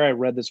where I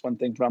read this one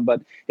thing from,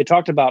 but it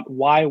talked about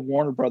why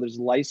Warner Brothers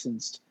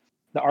licensed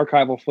the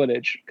archival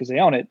footage because they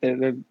own it.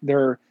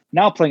 They're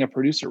now playing a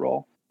producer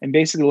role and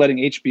basically letting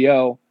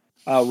HBO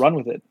run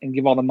with it and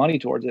give all the money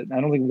towards it. And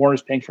I don't think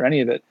Warner's paying for any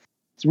of it.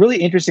 It's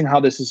really interesting how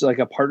this is like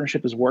a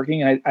partnership is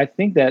working. And I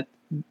think that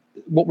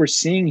what we're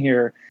seeing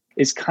here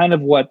is kind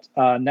of what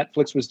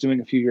Netflix was doing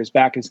a few years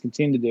back and is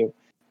continuing to do.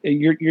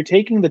 You're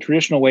taking the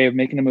traditional way of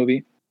making a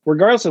movie,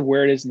 regardless of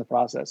where it is in the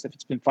process, if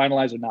it's been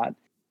finalized or not,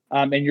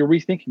 and you're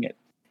rethinking it.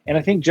 And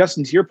I think,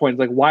 Justin, to your point,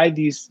 like why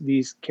these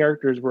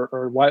characters were,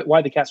 or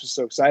why the cast was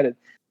so excited,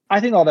 I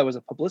think all that was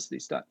a publicity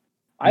stunt.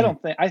 I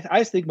don't think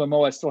I think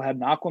Momoa still had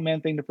an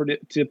Aquaman thing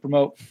to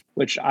promote,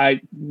 which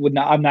I'm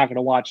not going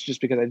to watch just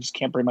because I just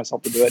can't bring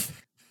myself to do it.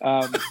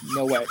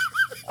 No way.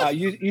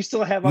 You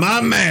still have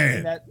my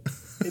man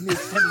in the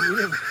extended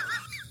universe.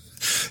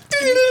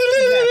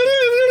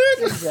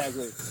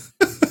 Exactly.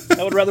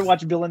 I would rather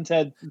watch Bill and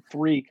Ted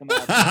 3 come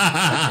out.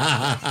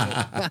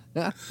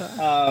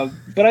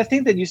 But I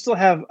think that you still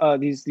have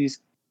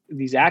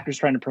these actors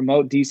trying to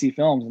promote DC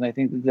films, and I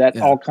think that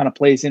all kind of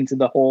plays into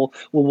the whole,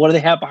 well, what do they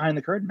have behind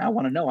the curtain? I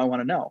want to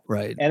know.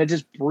 Right. And it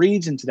just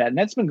breeds into that. And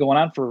that's been going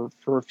on for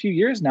a few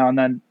years now, and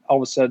then all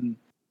of a sudden,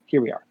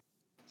 here we are.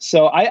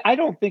 So I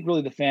don't think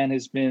really the fan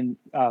has been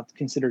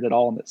considered at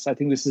all in this. I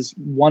think this is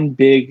one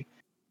big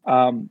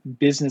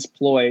business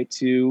ploy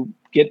to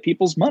get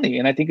people's money,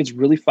 and I think it's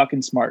really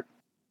fucking smart.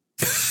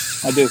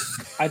 I do.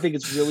 I think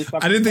it's really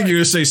fucking I didn't think smart. you were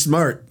going to say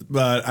smart,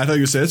 but I thought you were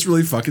going to say it's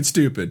really fucking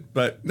stupid.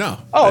 But no.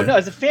 Oh, no,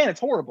 as a fan, it's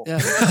horrible. Yeah.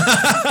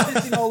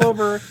 It's all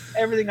over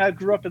everything I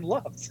grew up and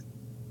loved,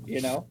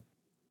 So.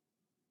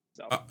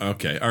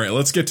 Okay. All right.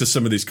 Let's get to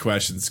some of these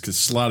questions because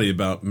Slotty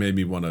about made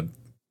me want to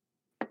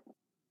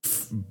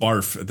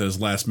barf at this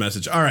last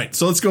message. All right.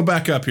 So let's go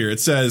back up here. It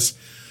says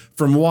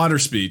from Water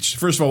Speech.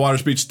 First of all, Water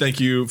Speech, thank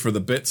you for the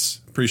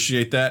bits.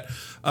 Appreciate that.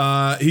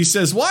 He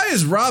says, why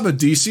is Rob a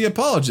DC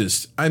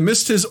apologist? I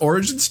missed his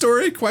origin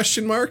story? ?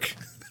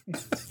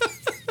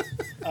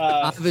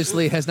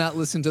 Obviously has not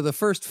listened to the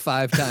first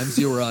 5 times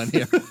you were on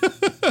here.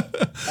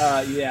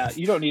 Yeah,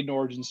 you don't need an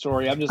origin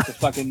story. I'm just a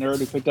fucking nerd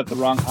who picked up the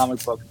wrong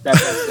comic book.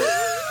 That's it.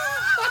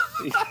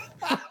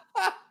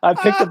 I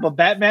picked up a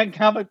Batman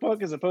comic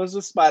book as opposed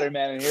to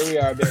Spider-Man, and here we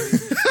are, baby.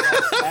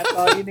 That's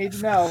all you need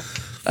to know.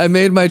 I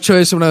made my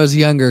choice when I was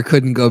younger,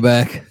 couldn't go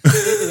back.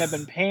 And I've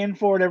been paying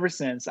for it ever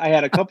since. I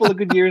had a couple of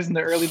good years in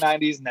the early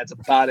 90s, and that's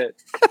about it.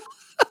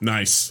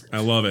 Nice. I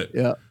love it.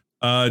 Yeah.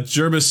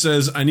 Jervis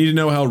says, I need to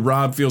know how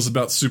Rob feels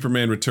about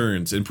Superman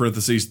Returns, in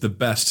parentheses, the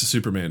best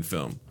Superman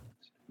film.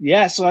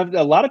 Yeah, so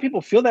a lot of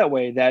people feel that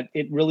way, that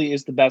it really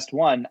is the best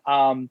one.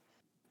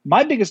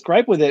 My biggest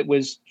gripe with it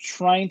was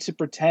trying to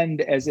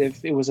pretend as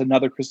if it was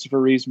another Christopher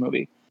Reeves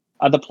movie.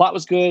 The plot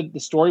was good. The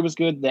story was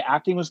good. The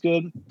acting was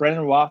good.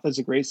 Brandon Routh is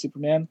a great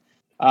Superman.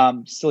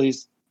 Still,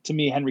 to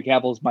me, Henry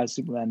Cavill is my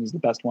Superman. He's the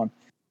best one.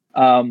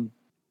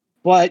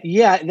 But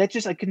yeah,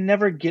 I could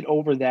never get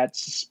over that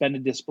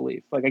suspended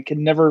disbelief. Like, I could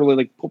never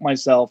really put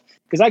myself,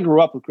 because I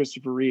grew up with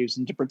Christopher Reeves,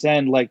 and to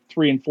pretend like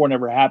 3 and 4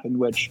 never happened,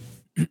 which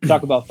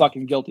talk about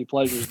fucking guilty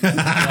pleasures. 3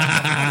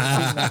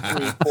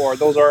 and 4,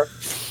 those are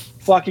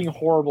fucking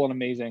horrible and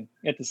amazing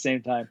at the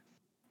same time.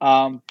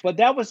 But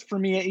that was, for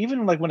me,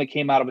 even like when it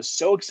came out, I was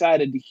so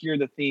excited to hear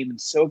the theme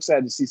and so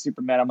excited to see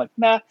Superman. I'm like,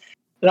 nah.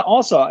 And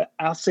also,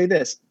 I'll say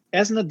this,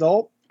 as an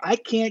adult, I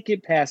can't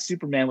get past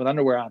Superman with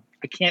underwear on.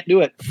 I can't do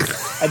it.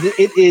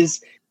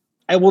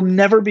 I will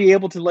never be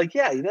able to, like,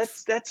 yeah,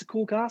 that's a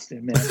cool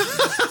costume, man.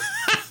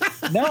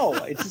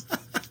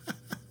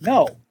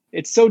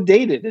 It's so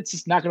dated. It's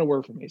just not going to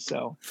work for me.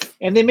 So,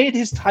 and they made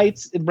his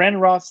tights and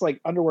Brandon Roth's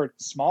like underwear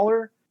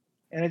smaller,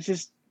 and it's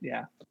just,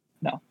 yeah,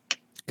 no.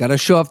 Got to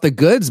show off the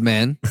goods,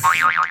 man. There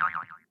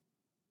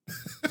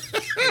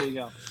you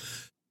go.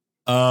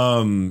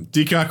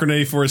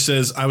 DCochran84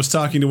 says, I was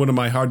talking to one of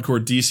my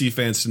hardcore DC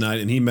fans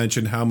tonight, and he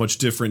mentioned how much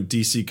different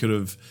DC could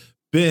have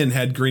been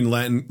had Green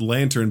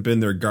Lantern been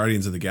their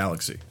Guardians of the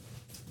Galaxy.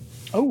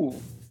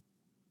 Oh,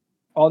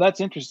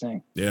 that's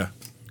interesting. Yeah.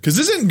 Because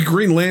isn't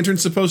Green Lantern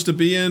supposed to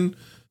be in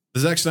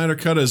the Zack Snyder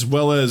cut as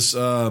well as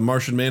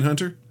Martian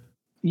Manhunter?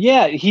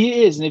 Yeah,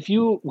 he is. And if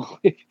you...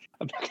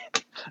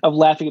 I'm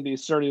laughing at the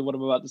absurdity of what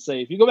I'm about to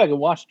say. If you go back and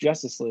watch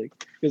Justice League,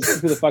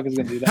 because who the fuck is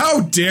going to do that?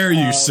 How dare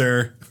you,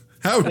 sir?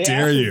 How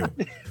dare you?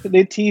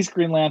 They teased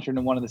Green Lantern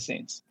in one of the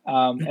scenes.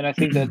 And I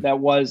think that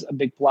was a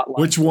big plot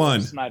line. Which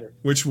one? Snyder.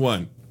 Which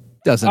one?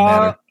 Doesn't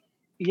matter.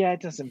 Yeah,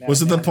 it doesn't matter.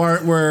 Was it the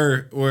part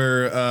where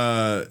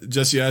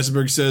Jesse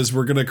Eisenberg says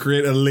we're going to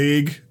create a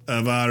league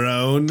of our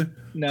own?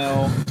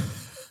 No,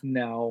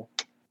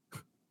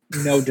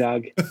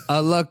 Doug.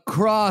 A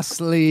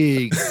lacrosse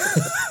league.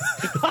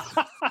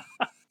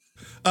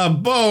 A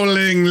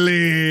bowling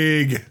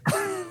league.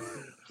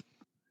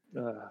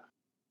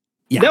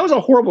 Yeah. That was a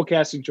horrible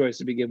casting choice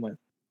to begin with.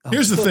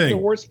 Here's the thing. The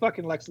worst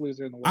fucking Lex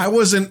Luthor in the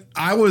world.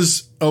 I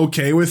was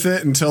okay with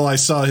it until I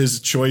saw his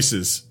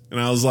choices. And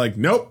I was like,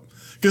 nope.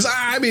 Because,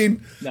 I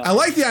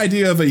like the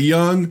idea of a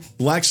young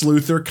Lex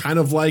Luthor, kind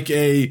of like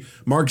a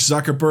Mark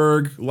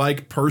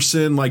Zuckerberg-like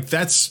person. Like,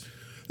 that's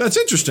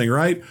interesting,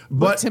 right?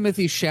 But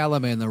Timothy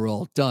Chalamet in the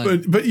role.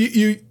 Done. But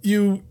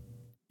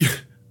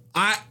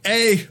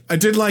I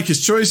didn't like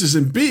his choices,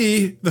 and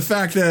B, the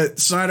fact that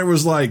Snyder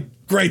was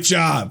like, great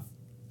job.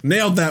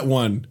 Nailed that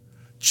one.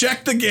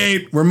 Check the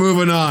gate. We're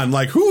moving on.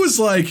 Like, who was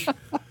like,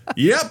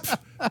 yep.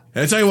 And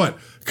I tell you what,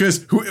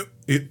 because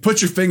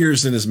put your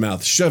fingers in his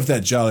mouth, shove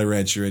that Jolly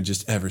Rancher in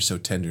just ever so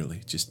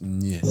tenderly. Just,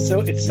 yeah.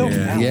 So it's so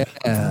Yeah.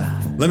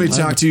 Let me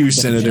talk to you,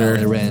 Senator.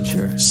 Jolly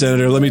Rancher.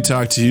 Senator, let me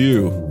talk to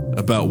you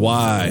about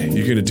why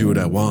you're going to do what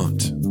I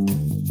want.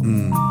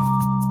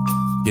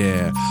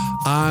 Yeah.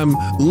 I'm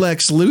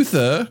Lex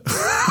Luthor.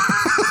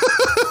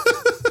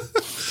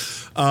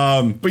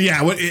 But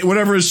yeah,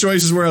 whatever his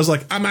choices were, I was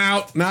like, I'm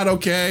out, not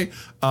okay.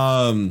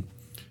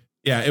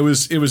 Yeah, it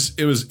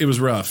was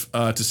rough,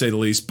 to say the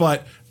least.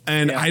 But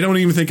I don't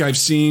even think I've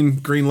seen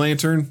Green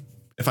Lantern.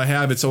 If I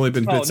have, it's only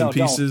been bits and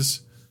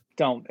pieces.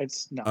 Don't.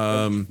 It's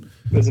no.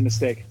 It was a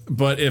mistake.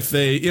 But if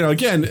they,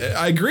 again,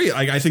 I agree.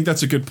 I think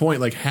that's a good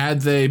point. Like,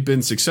 had they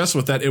been successful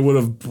with that, it would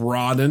have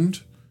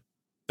broadened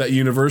that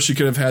universe. You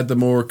could have had the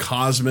more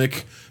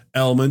cosmic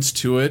elements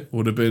to it.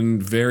 Would have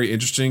been very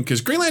interesting,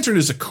 because Green Lantern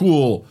is a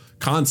cool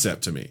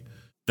concept to me.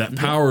 That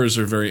powers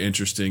are very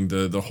interesting.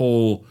 The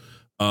whole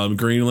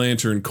Green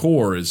Lantern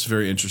core is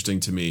very interesting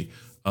to me.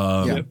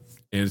 And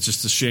it's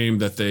just a shame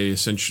that they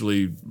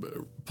essentially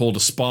pulled a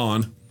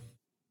Spawn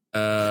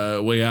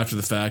way after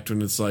the fact,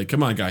 when it's like,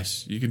 come on,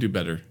 guys, you can do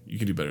better. You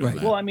can do better than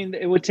that. Well,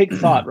 it would take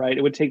thought, right?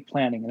 It would take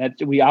planning. And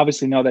that, we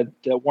obviously know that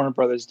Warner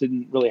Brothers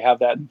didn't really have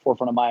that in the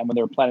forefront of mind when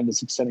they were planning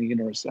this extended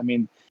universe.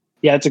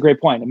 Yeah, that's a great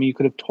point. You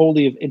could have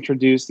totally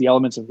introduced the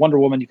elements of Wonder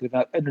Woman. You could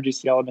have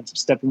introduced the elements of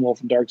Steppenwolf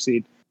and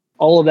Darkseid.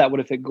 All of that would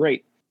have fit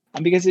great.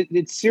 Because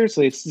it's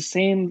seriously, it's the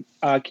same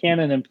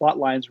canon and plot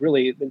lines,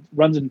 really. It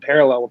runs in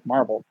parallel with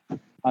Marvel.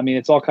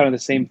 It's all kind of the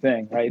same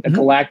thing, right? A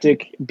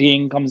galactic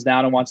being comes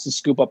down and wants to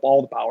scoop up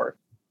all the power.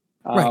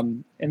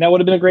 And that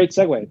would have been a great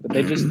segue, but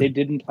they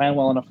didn't plan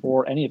well enough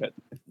for any of it.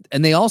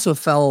 and they also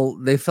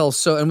fell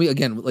so, and we,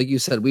 again, like you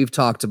said, we've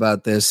talked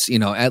about this,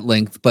 at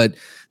length, but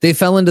they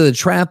fell into the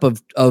trap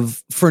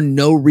of for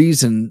no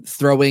reason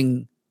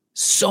throwing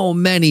so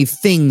many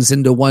things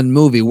into one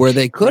movie where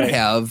they could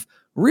have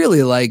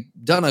really like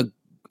done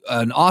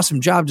an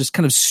awesome job just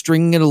kind of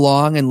stringing it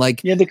along and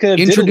like they could have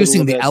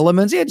introducing the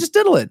elements. Yeah, just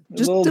diddle it.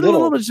 Just diddle it a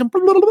little bit.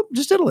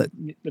 Just diddle it.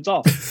 That's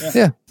all.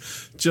 Yeah.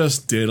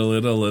 Just diddle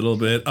it a little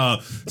bit.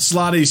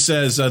 Slotty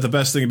says the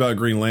best thing about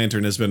Green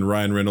Lantern has been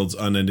Ryan Reynolds'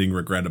 unending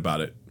regret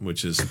about it,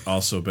 which has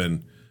also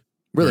been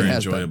really very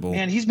enjoyable.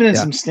 Man, he's been in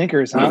some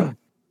stinkers, huh?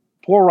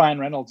 Poor Ryan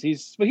Reynolds. I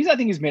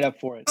think he's made up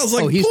for it. I was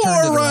like,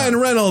 poor Ryan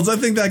Reynolds. I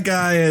think that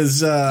guy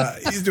is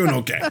he's doing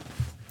okay.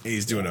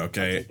 He's doing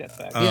okay.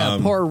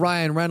 Poor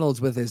Ryan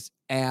Reynolds with his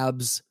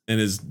abs and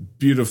his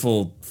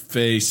beautiful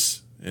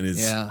face and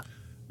his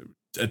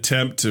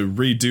attempt to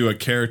redo a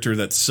character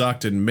that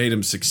sucked and made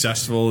him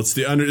successful. It's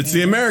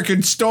the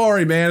American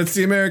story, man. It's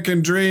the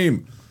American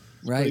dream.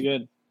 Right. Pretty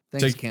good.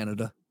 Thanks,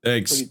 Canada.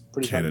 Thanks,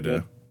 pretty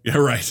Canada. Yeah,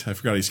 right. I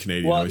forgot he's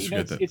Canadian. Well, I always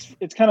forget that.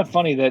 It's kind of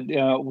funny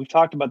that we've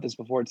talked about this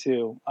before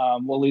too.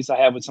 Well, at least I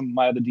have with some of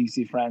my other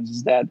DC friends.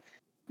 Is that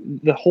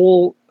the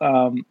whole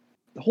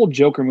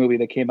Joker movie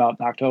that came out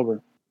in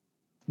October?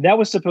 That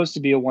was supposed to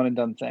be a one and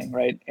done thing,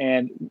 right?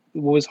 And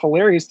what was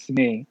hilarious to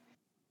me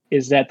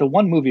is that the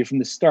one movie from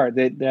the start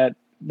that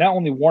not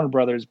only Warner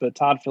Brothers but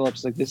Todd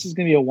Phillips, like, this is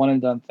going to be a one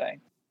and done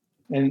thing,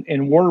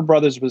 and Warner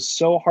Brothers was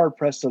so hard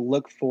pressed to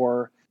look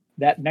for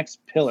that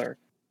next pillar,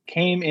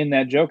 came in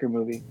that Joker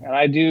movie. And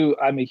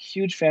I'm a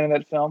huge fan of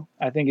that film.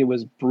 I think it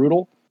was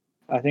brutal.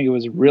 I think it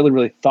was really,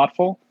 really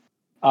thoughtful.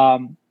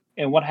 And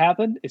what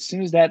happened as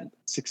soon as that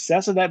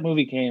success of that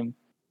movie came,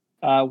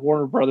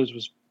 Warner Brothers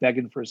was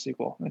begging for a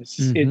sequel.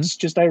 It's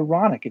just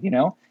ironic,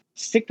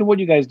 stick to what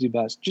you guys do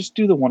best. Just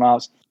do the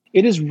one-offs.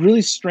 It is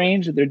really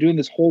strange that they're doing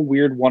this whole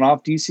weird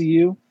one-off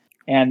DCU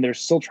and they're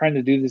still trying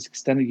to do this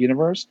extended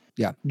universe.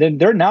 Yeah. Then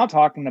they're now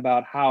talking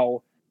about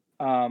how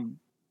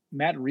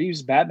Matt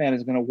Reeves' Batman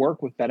is going to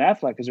work with Ben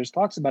Affleck, because there's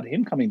talks about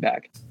him coming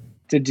back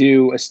to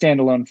do a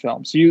standalone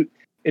film. So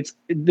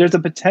there's a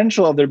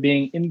potential of there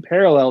being in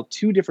parallel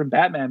 2 different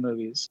Batman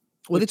movies.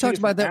 Well, they talked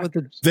about that with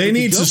the. They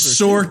need to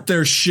sort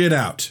their shit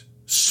out.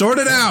 Sort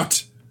it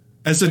out.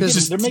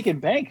 They're making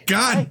bank.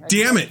 God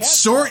damn it!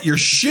 Sort your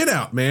shit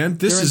out, man.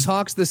 They're in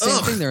talks. The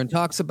same thing. They're in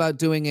talks about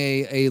doing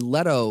a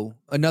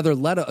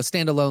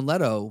standalone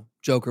Leto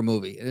Joker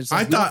movie. And it's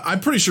like, I'm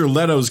pretty sure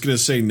Leto's going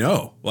to say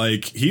no.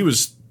 Like, he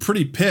was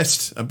pretty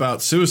pissed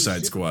about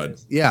Suicide Squad.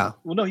 Pissed. Yeah.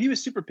 Well, no, he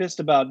was super pissed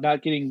about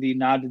not getting the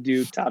nod to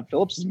do Todd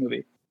Phillips'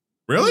 movie.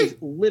 Really? He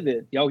was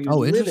livid. He was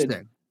livid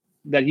interesting.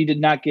 That he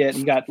did not get.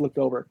 He got looked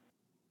over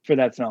for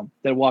that film.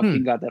 That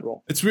Joaquin got that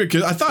role. It's weird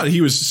because I thought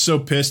he was so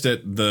pissed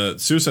at the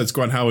Suicide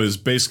Squad how his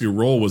basically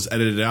role was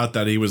edited out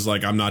that he was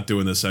like, I'm not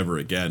doing this ever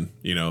again,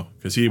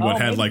 because he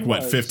had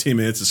 15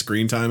 minutes of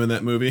screen time in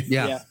that movie.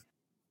 Yeah.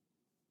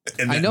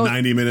 In that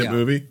 90-minute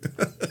movie.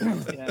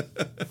 Yeah.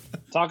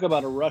 Talk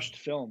about a rushed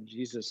film,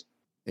 Jesus.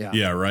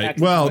 Yeah, right.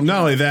 Well,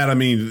 not only that, I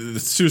mean, the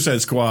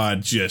Suicide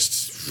Squad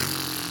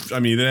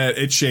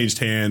it changed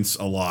hands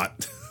a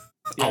lot.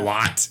 Yeah, a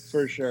lot.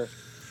 For sure.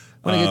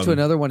 I want to get to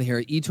another one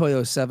here.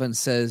 eToy07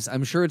 says,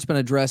 I'm sure it's been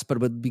addressed, but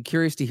would be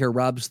curious to hear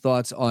Rob's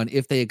thoughts on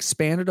if they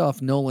expanded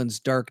off Nolan's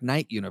Dark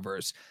Knight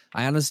universe.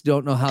 I honestly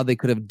don't know how they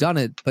could have done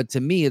it, but to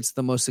me, it's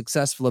the most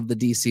successful of the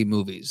DC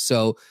movies.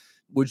 So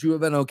would you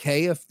have been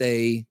okay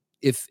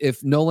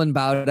if Nolan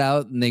bowed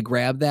out and they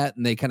grabbed that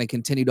and they kind of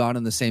continued on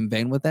in the same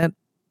vein with that?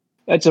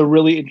 That's a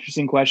really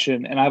interesting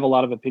question, and I have a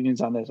lot of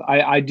opinions on this.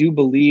 I do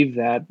believe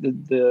that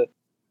the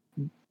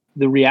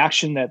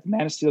reaction that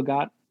Man of Steel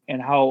got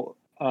and how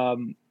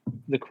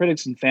the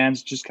critics and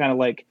fans just kind of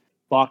like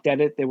balked at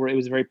it. It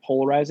was very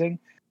polarizing.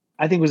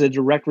 I think it was a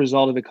direct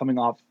result of it coming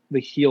off the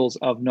heels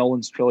of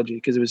Nolan's trilogy,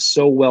 because it was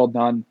so well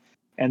done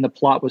and the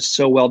plot was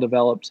so well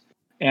developed.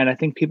 And I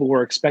think people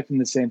were expecting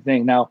the same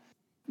thing. Now,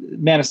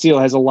 Man of Steel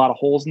has a lot of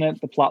holes in it.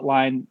 The plot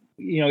line,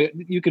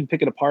 you can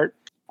pick it apart.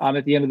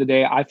 At the end of the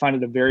day, I find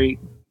it a very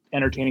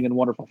entertaining and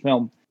wonderful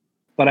film.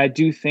 But I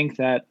do think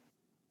that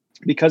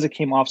because it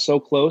came off so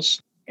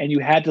close and you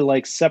had to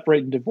like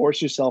separate and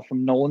divorce yourself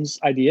from Nolan's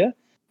idea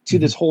to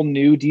this whole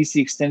new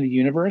DC extended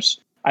universe,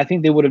 I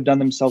think they would have done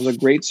themselves a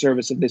great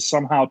service if they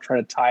somehow try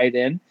to tie it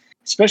in,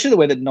 especially the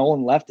way that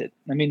Nolan left it.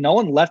 I mean,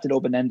 Nolan left it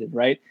open-ended,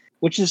 right?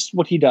 Which is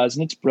what he does,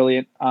 and it's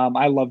brilliant.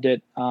 I loved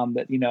it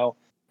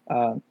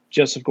that,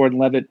 Joseph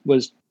Gordon-Levitt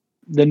was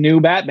the new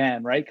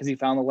Batman, right? Because he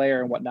found the lair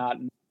and whatnot.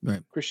 And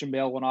right. Christian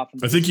Bale went off.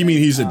 I think you mean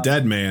he's a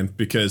dead man,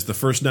 because the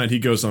first night he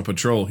goes on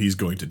patrol, he's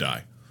going to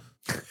die.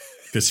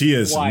 Because he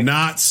is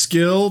not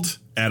skilled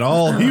at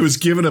all. He was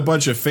given a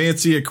bunch of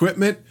fancy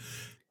equipment.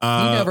 He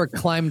never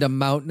climbed a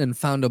mountain and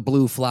found a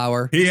blue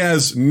flower. He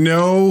has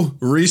no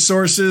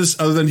resources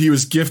other than he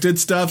was gifted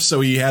stuff,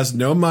 so he has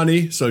no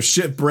money, so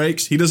shit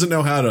breaks. He doesn't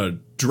know how to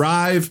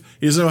drive.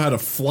 He doesn't know how to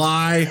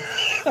fly.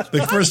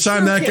 The first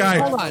time that guy...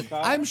 Hold on.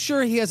 I'm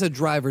sure he has a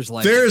driver's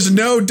license. There's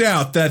no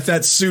doubt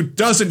that suit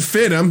doesn't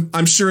fit him.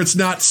 I'm sure it's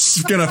not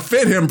going to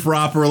fit him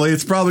properly.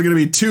 It's probably going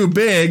to be too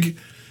big.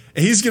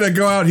 And he's going to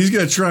go out. He's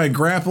going to try and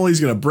grapple. He's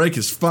going to break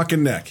his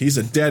fucking neck. He's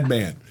a dead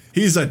man.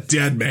 He's a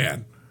dead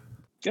man.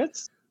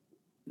 That's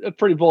a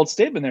pretty bold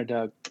statement there,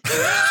 Doug.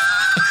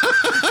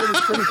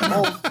 pretty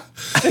bold.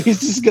 He's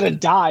just going to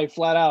die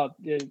flat out.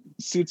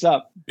 Suits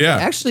up. Yeah.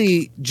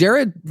 Actually,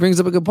 Jared brings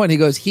up a good point. He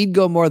goes, he'd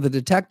go more the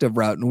detective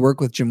route and work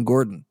with Jim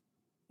Gordon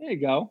There you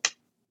go.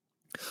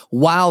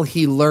 while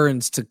he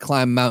learns to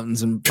climb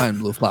mountains and find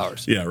blue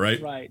flowers. Yeah,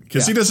 right? Right.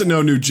 Because he doesn't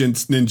know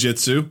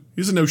ninjutsu.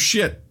 He doesn't know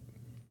shit.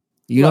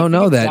 You don't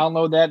know that.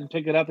 Download that and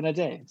pick it up in a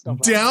day. It's no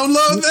problem.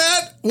 Download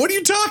that? What are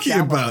you talking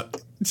about?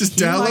 Just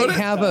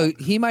download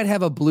it? He might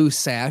have a blue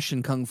sash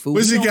in Kung Fu.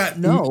 What's We he don't got?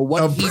 know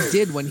what A- he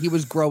did when he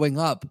was growing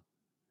up.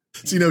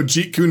 Does he know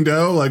Jeet Kune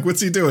Do? Like,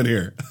 what's he doing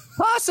here?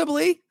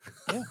 Possibly.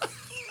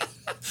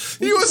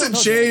 He wasn't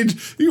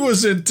changed. He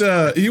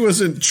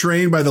wasn't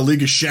trained by the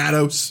League of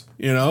Shadows,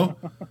 you know?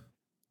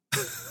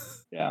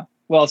 Yeah.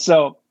 Well,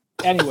 so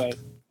anyway,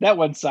 that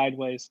went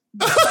sideways.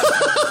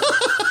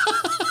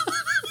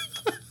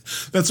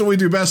 That's what we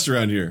do best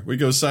around here. We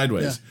go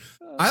sideways.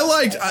 I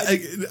liked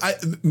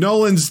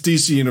Nolan's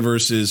DC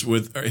universes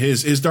with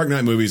his Dark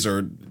Knight movies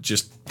are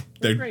just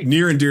they're great.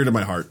 near and dear to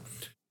my heart.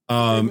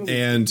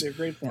 And They're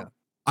great fun.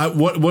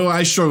 what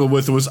I struggled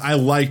with was I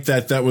liked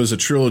that was a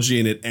trilogy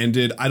and it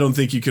ended. I don't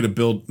think you could have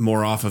built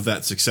more off of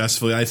that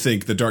successfully. I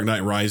think The Dark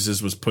Knight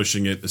Rises was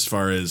pushing it as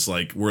far as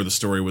like where the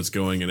story was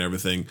going and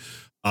everything.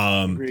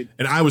 Agreed.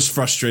 And I was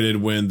frustrated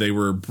when they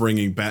were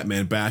bringing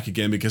Batman back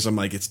again because I'm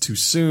like, it's too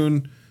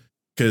soon.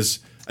 Because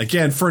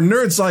again, for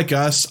nerds like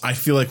us, I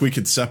feel like we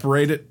could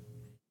separate it,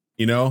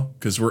 you know,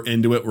 because we're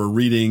into it. We're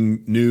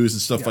reading news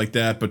and stuff like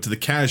that. But to the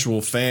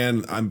casual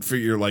fan, I'm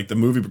figure like the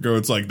movie goes,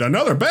 it's like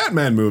another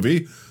Batman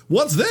movie.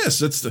 What's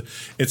this?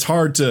 It's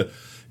hard to.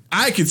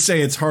 I could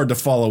say it's hard to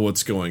follow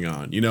what's going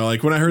on. You know,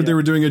 like when I heard they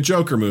were doing a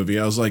Joker movie,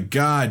 I was like,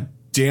 God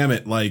damn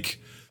it! Like,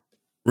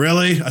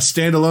 really, a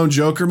standalone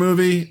Joker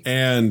movie?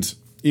 And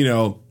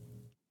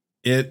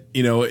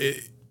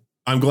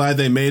I'm glad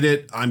they made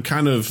it. I'm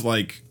kind of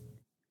like.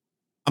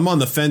 I'm on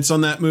the fence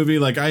on that movie.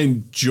 Like I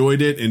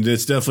enjoyed it, and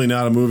it's definitely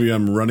not a movie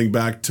I'm running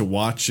back to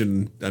watch,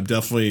 and I'm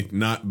definitely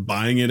not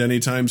buying it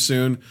anytime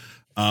soon.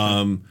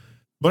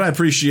 But I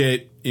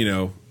appreciate,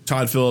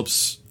 Todd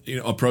Phillips,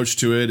 approach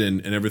to it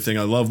and everything.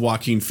 I love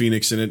Joaquin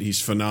Phoenix in it.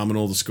 He's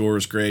phenomenal. The score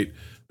is great.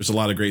 There's a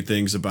lot of great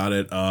things about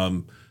it.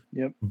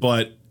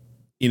 But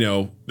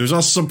there's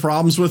also some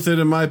problems with it,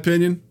 in my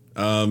opinion.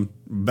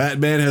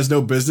 Batman has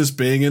no business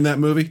being in that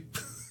movie.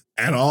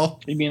 At all.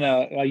 You mean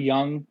a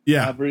young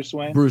Bruce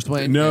Wayne? Bruce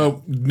Wayne.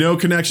 No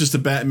connections to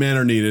Batman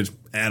are needed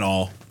at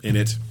all in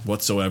it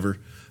whatsoever.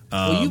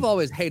 Well, you've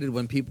always hated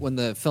when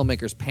the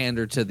filmmakers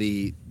pander to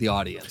the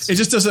audience. It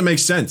just doesn't make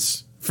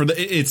sense.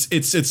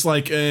 It's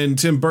like in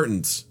Tim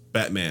Burton's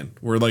Batman,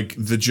 where like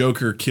the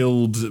Joker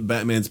killed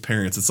Batman's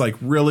parents. It's like,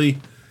 really?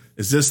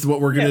 Is this what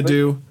we're gonna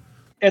do?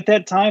 At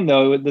that time,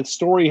 though, the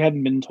story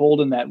hadn't been told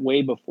in that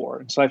way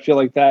before, so I feel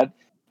like that.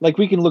 Like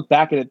we can look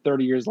back at it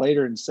 30 years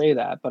later and say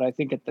that, but I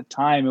think at the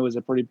time it was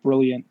a pretty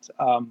brilliant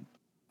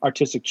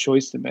artistic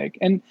choice to make.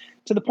 And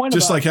to the point,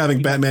 just like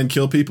having Batman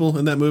kill people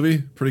in that movie,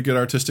 pretty good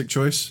artistic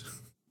choice.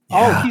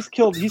 Oh, he's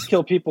killed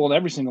people in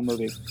every single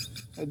movie.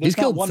 He's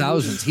killed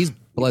thousands. He's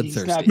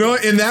bloodthirsty. No,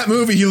 in that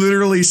movie, he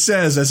literally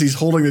says, as he's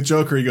holding the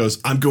Joker, he goes,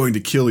 "I'm going to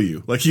kill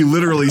you." Like he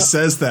literally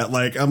says that.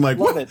 Like I'm like,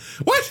 Love what? it.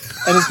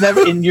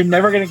 What? And you're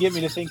never going to get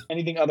me to think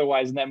anything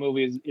otherwise. And that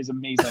movie is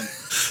amazing.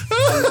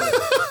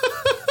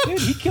 Dude,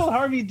 he killed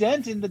Harvey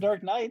Dent in The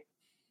Dark Knight.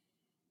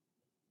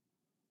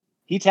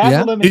 He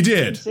tackled him. And he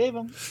did. Save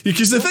him.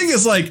 Because the thing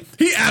is, like,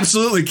 he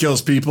absolutely kills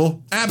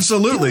people.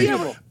 Absolutely.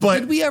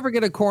 But did we ever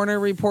get a coroner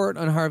report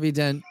on Harvey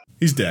Dent?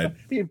 he's dead.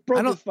 He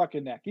broke his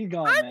fucking neck. He's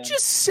gone, man. I'm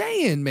just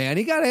saying, man.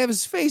 He got to have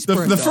his face The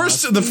burned off.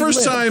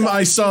 first time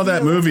I saw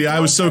that movie, I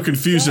was so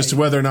confused as to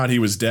whether or not he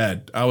was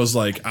dead. I was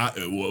like,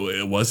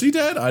 was he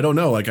dead? I don't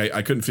know. Like,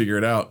 I couldn't figure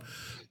it out.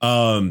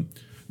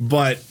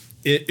 But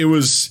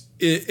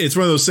it's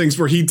one of those things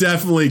where he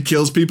definitely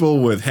kills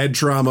people with head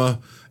trauma,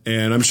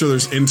 and I'm sure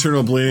there's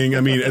internal bleeding. I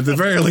mean, at the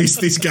very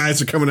least, these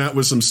guys are coming out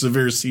with some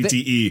severe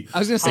CTE. I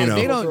was going to say,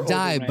 they don't Older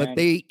die, man. but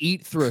they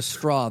eat through a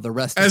straw the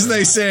rest of As their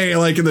they life. say,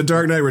 like in the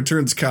Dark Knight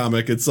Returns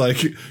comic, it's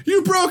like,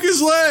 you broke his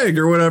leg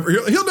or whatever.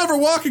 He'll never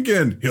walk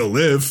again. He'll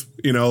live.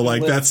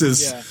 Like that's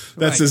his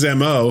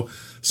MO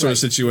sort of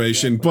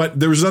situation. Exactly. But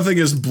there was nothing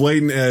as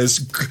blatant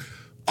as,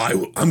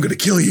 I'm going to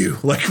kill you.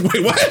 Like,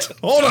 wait, what?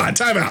 Hold on.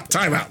 Time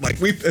out.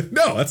 Like,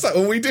 no, that's not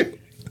what we do.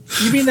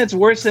 You mean that's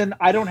worse than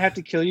I don't have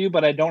to kill you,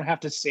 but I don't have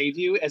to save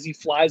you as he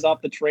flies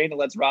off the train and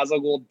lets Ra's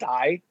al Ghul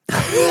die?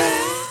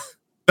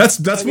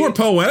 That's more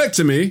poetic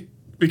to me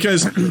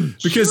because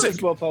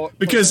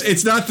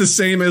it's not the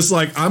same as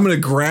like, I'm going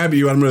to grab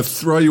you and I'm going to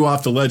throw you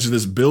off the ledge of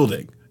this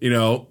building,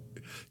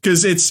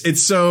 because it's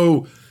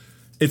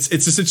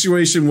a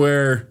situation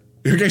where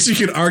I guess you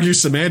could argue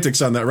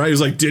semantics on that, right?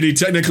 He's like, did he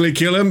technically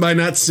kill him by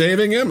not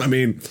saving him? I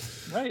mean,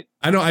 right.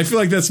 I know. I feel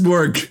like that's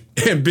more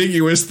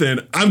ambiguous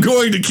than I'm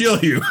going to kill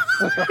you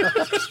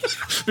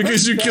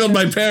because you killed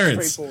my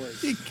parents,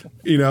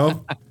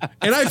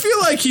 And I feel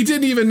like he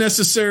didn't even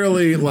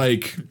necessarily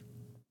like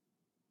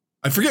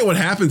I forget what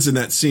happens in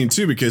that scene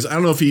too, because I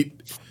don't know if he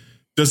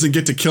doesn't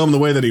get to kill him the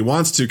way that he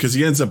wants to, because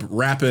he ends up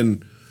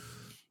wrapping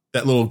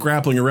that little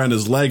grappling around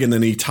his leg, and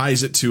then he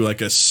ties it to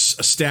like a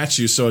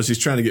statue. So as he's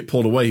trying to get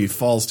pulled away, he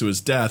falls to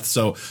his death.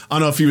 So I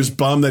don't know if he was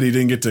bummed that he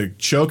didn't get to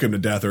choke him to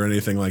death or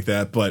anything like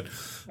that, but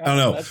I don't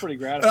know. That's pretty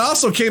gratifying. It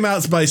also came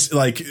out by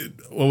like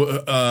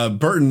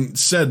Burton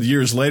said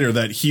years later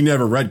that he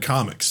never read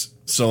comics.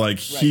 So like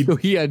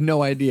he had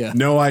no idea.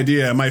 No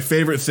idea. My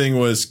favorite thing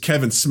was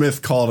Kevin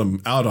Smith called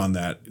him out on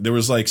that. There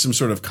was like some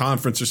sort of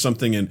conference or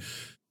something, and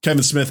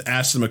Kevin Smith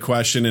asked him a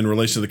question in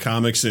relation to the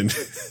comics, and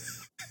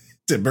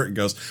Tim Burton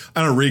goes,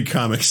 "I don't read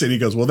comics," and he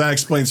goes, "Well, that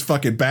explains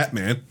fucking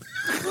Batman."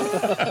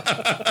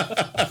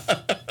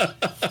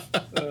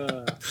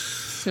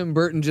 Tim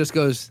Burton just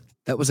goes,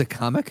 "That was a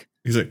comic?"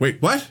 He's like,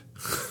 "Wait, what?"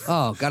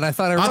 Oh God, I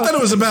thought it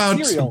was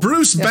about Serial.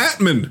 Bruce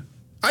Batman.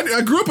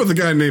 I grew up with a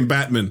guy named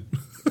Batman.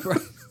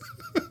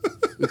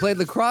 We played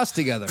lacrosse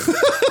together.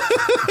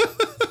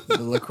 The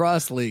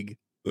lacrosse league.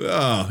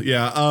 Oh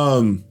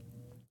yeah.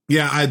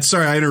 Yeah.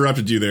 Sorry I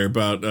interrupted you there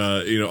about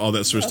all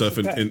that sort of stuff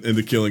and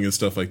the killing and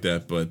stuff like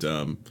that. But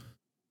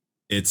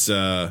it's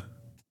I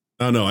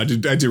don't know. I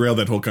derailed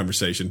that whole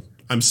conversation.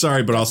 I'm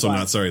sorry, but also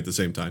not sorry at the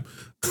same time.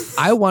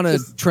 I want to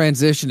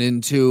transition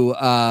into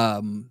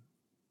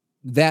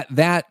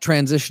that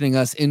transitioning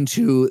us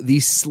into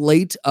the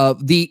slate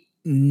of the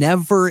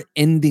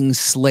never-ending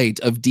slate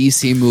of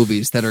DC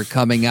movies that are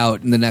coming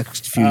out in the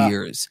next few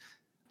years.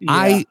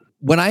 Yeah.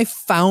 When I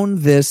found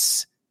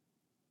this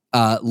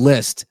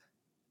list,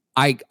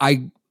 I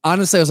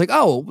honestly I was like,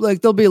 oh,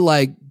 like there'll be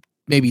like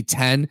maybe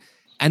 10,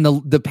 and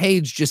the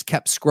page just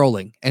kept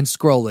scrolling and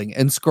scrolling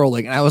and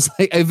scrolling, and I was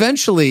like,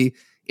 eventually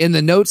in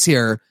the notes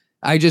here,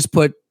 I just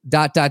put ...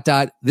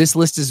 This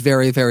list is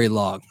very, very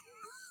long.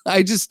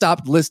 I just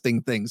stopped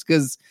listing things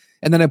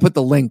and then I put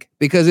the link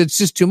because it's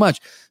just too much.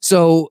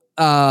 So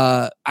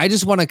I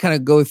just want to kind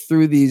of go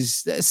through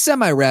these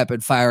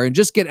semi-rapid fire and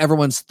just get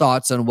everyone's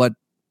thoughts on what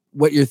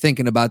you're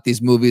thinking about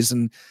these movies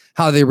and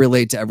how they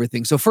relate to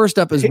everything. So first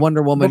up is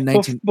Wonder Woman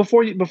 19.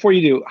 Before you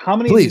do, how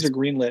many of these are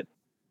greenlit?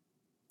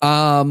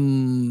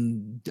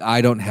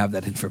 I don't have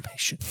that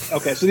information.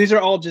 Okay, so these are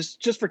all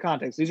just for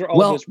context. These are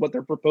all just what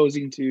they're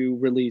proposing to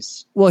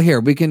release. Well, here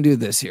we can do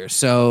this here.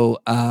 So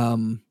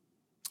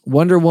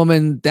Wonder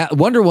Woman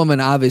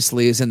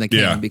obviously is in the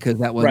canon because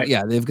that one,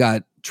 they've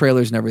got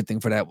trailers and everything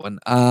for that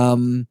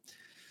one.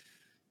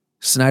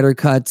 Snyder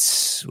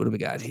cuts. What do we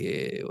got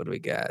here?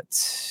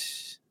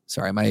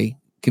 Sorry, my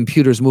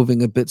computer's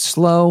moving a bit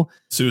slow.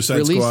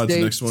 Suicide Squad's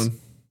the next one.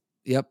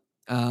 Yep.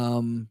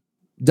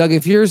 Doug,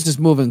 if yours is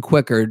moving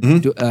quicker,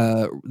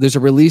 there's a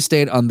release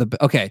date on the.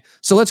 Okay,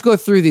 so let's go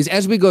through these.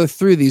 As we go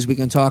through these, we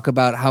can talk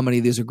about how many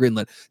of these are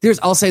greenlit.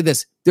 I'll say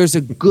this: there's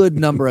a good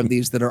number of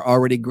these that are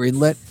already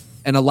greenlit,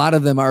 and a lot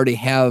of them already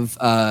have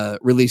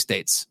release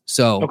dates.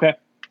 So, okay.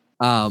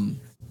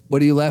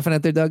 What are you laughing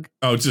at there, Doug?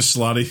 Oh, just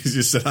Slotty. He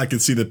just said I can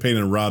see the pain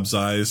in Rob's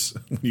eyes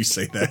when you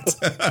say that.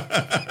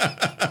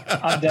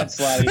 I'm dead,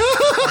 Slotty.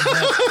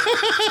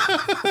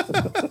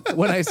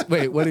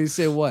 What do you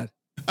say? What?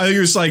 I think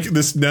it was like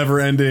this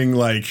never-ending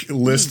like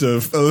list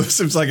of.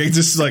 It's like it's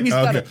just like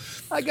okay.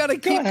 I gotta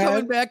keep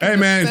coming back. Hey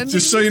man,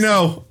 just so you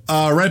know,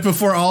 right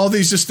before all of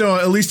these, just know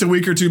at least a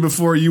week or two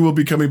before you will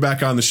be coming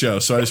back on the show.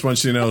 So I just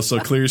want you to know. So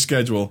clear your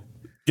schedule.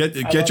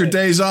 Get your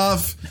days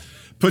off.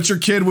 Put your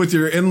kid with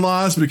your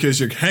in-laws because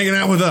you're hanging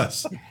out with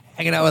us.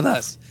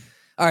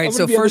 All right.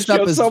 So first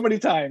up is so many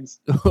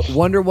times.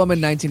 Wonder Woman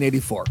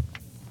 1984.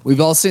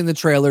 We've all seen the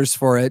trailers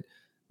for it.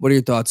 What are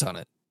your thoughts on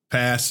it?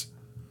 Pass.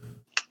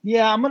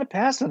 Yeah, I'm gonna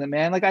pass on it,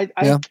 man. Like I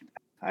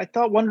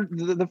thought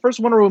the first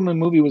Wonder Woman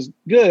movie was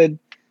good,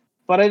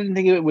 but I didn't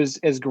think it was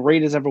as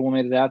great as everyone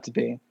made it out to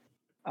be.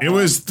 It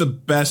was the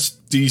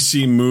best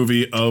DC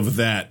movie of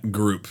that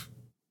group.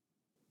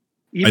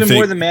 Even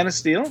more than Man of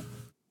Steel?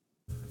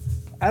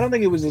 I don't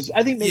think it was as...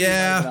 I think maybe...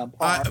 Yeah,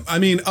 I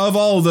mean, of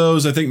all of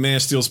those, I think Man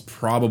of Steel's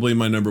probably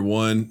my number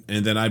one,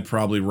 and then I'd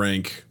probably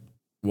rank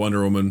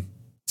Wonder Woman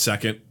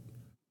second.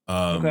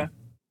 Okay.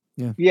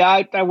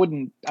 Yeah, I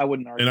wouldn't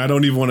argue. And I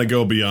don't even want to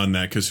go beyond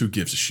that because who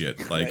gives a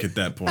shit? Like at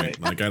that point,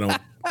 like I don't.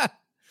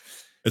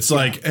 It's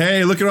like,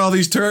 hey, look at all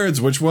these turds.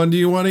 Which one do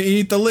you want to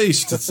eat the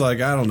least? It's like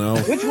I don't know.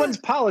 Which one's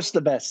polished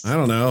the best? I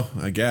don't know.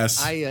 I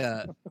guess.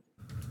 I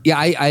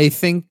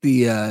think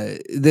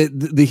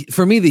the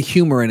for me the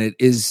humor in it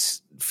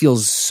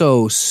feels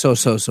so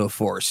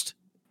forced.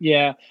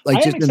 Yeah, like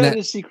I am excited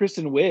to see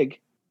Kristen Wiig.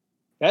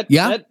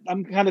 That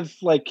I'm kind of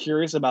like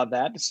curious about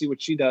that to see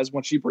what she does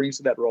when she brings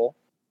to that role.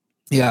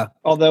 Yeah.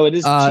 Although it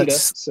is Cheetah,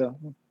 so.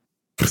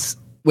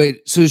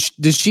 Wait, so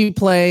does she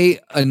play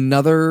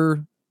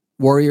another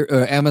warrior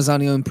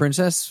Amazonian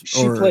princess?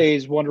 She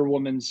plays Wonder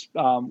Woman's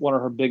one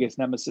of her biggest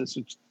nemesis,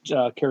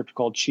 a character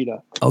called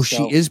Cheetah. Oh, so,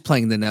 she is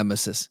playing the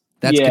nemesis.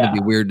 That's going to be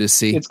weird to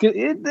see. It's going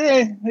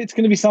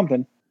to be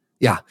something.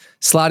 Yeah.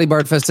 Slotty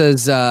Bartfest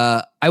says,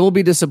 I will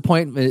be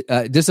disappointed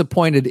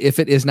if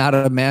it is not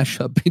a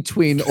mashup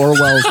between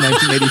Orwell's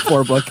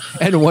 1984 book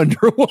and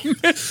Wonder Woman.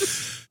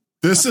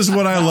 This is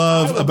what I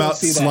love about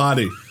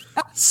Slotty.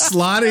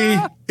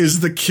 Slotty is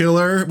the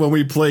killer when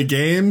we play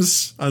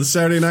games on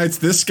Saturday nights.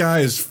 This guy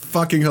is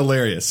fucking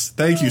hilarious.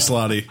 Thank you,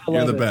 Slotty.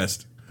 You're the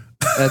best.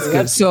 That's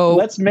good. So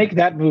Let's make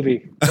that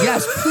movie.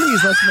 yes,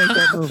 please let's make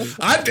that movie.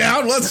 I'm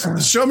down.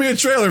 Let's show me a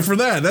trailer for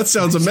that. That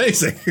sounds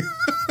amazing.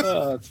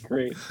 Oh, that's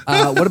great.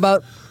 What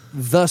about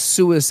The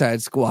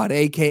Suicide Squad,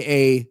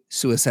 aka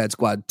Suicide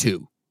Squad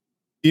 2?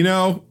 You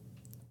know,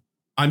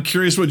 I'm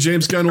curious what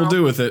James Gunn will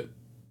do with it.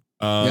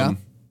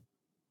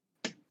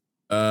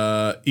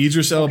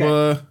 Idris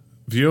Elba,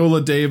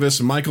 Viola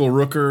Davis, Michael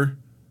Rooker,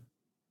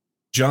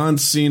 John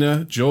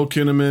Cena, Joel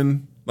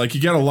Kinnaman. Like,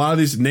 you got a lot of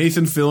these.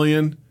 Nathan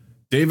Fillion,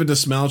 David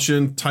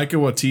Desmalchin, Taika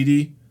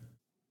Waititi.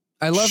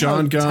 I love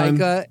Sean how Gunn.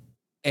 Taika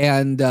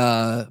and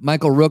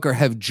Michael Rooker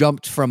have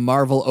jumped from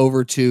Marvel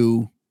over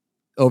to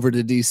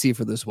DC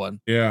for this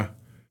one. Yeah.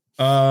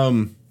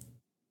 I'll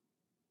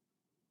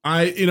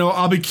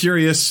be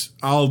curious.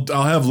 I'll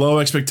have low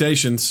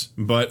expectations,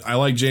 but I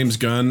like James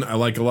Gunn. I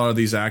like a lot of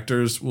these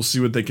actors. We'll see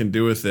what they can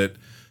do with it.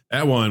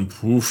 That one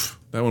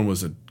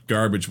was a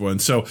garbage one.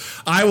 So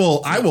I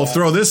will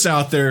throw this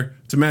out there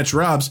to match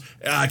Rob's.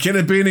 Can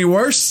it be any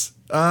worse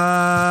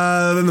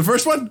than the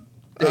first one?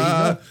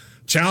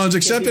 Challenge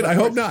accepted. I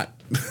hope not.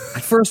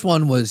 The first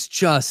one was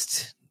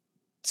just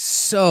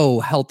so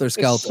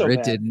helter-skelter. so It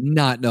bad. did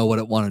not know what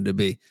it wanted to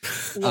be.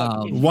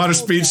 Water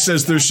Speech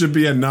says there should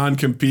be a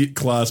non-compete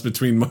clause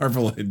between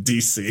Marvel and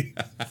DC.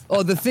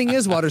 Oh, the thing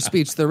is, Water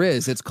Speech, there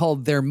is. It's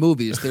called their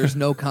movies. There's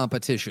no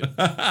competition.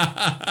 What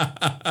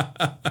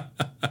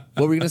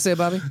were you going to say,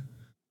 Bobby?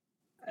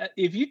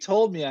 If you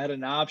told me I had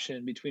an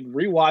option between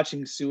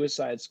rewatching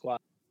Suicide Squad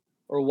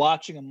or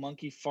watching a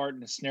monkey fart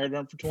in a snare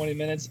drum for 20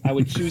 minutes, I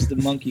would choose the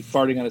monkey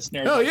farting on a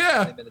snare drum Oh,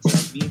 yeah. for 20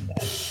 minutes. I mean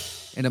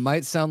that. And it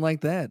might sound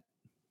like that.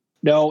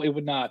 No, it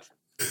would not.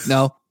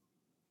 No.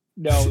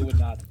 No, it would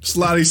not.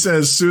 Slotty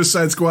says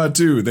Suicide Squad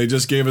 2. They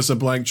just gave us a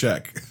blank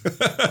check.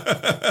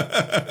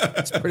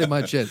 That's pretty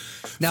much it.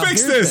 Now,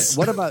 Fix here's this.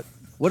 the-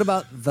 what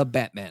about the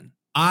Batman?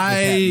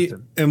 I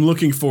Pattinson. am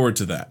looking forward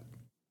to that.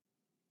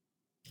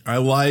 I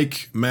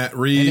like Matt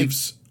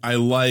Reeves. I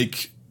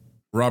like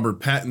Robert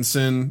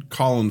Pattinson,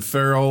 Colin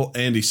Farrell,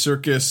 Andy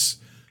Serkis,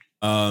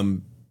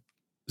 Zoe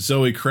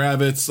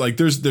Kravitz. Like,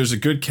 there's a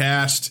good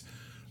cast.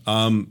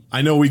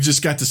 I know we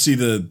just got to see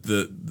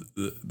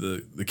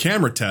the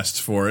camera tests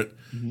for it,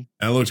 and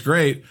it looks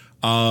great.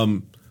 They've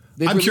I'm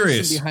released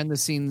curious. some behind the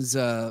scenes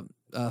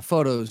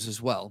photos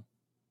as well.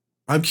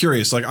 I'm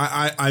curious. Like,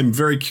 I'm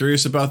very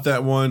curious about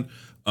that one.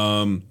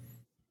 I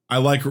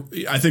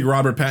think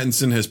Robert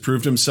Pattinson has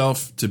proved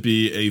himself to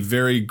be a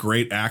very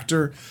great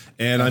actor,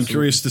 and I'm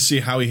curious to see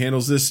how he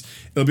handles this.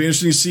 It'll be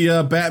interesting to see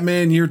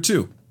Batman Year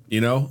 2,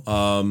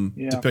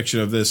 depiction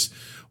of this.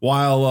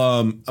 While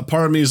a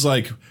part of me is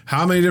like,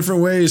 how many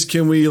different ways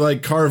can we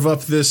like carve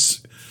up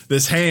this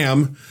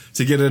ham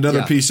to get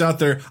another piece out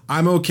there?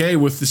 I'm okay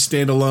with the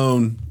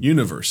standalone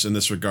universe in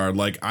this regard.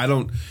 Like,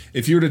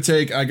 if you were to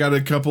take, I got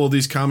a couple of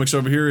these comics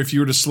over here. If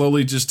you were to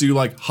slowly just do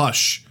like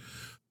Hush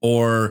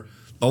or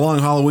The Long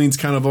Halloween's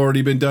kind of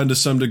already been done to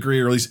some degree,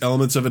 or at least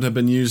elements of it have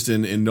been used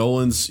in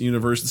Nolan's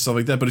universe and stuff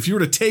like that. But if you were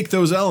to take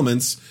those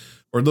elements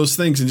or those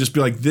things and just be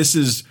like, this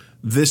is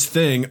this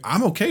thing,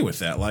 I'm okay with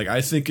that. Like,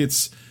 I think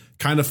it's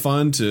kind of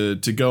fun to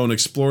go and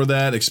explore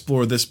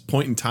this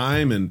point in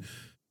time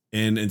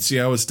and see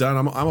how it's done.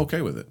 I'm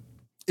okay with it.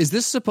 Is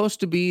this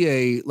supposed to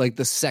be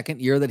the second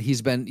year that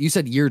he's been? You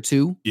said year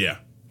 2. Yeah.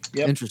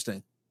 Yep.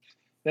 Interesting.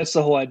 That's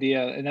the whole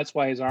idea, and that's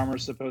why his armor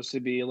is supposed to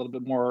be a little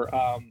bit more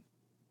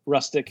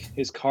rustic.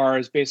 His car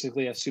is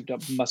basically a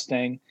souped-up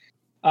Mustang.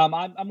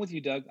 I'm with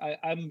you, Doug.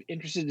 I'm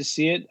interested to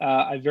see it.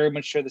 I very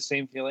much share the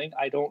same feeling.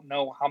 I don't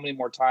know how many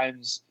more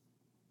times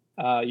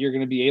you're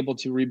going to be able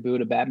to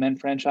reboot a Batman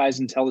franchise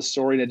and tell the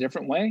story in a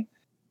different way.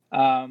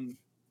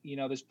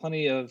 There's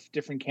plenty of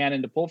different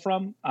canon to pull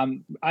from.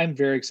 I'm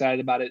very excited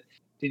about it.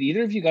 Did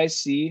either of you guys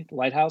see the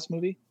Lighthouse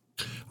movie?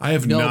 I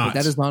have No, not. but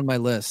that is on my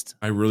list.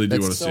 I really do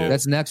want to see it.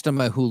 That's next on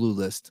my Hulu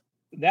list.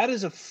 That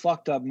is a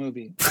fucked up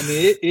movie. I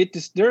mean, it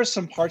just, there are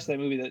some parts of that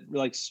movie that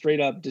like straight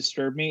up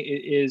disturb me.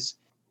 It is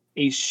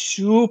a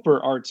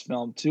super arts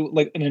film to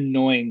like an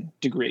annoying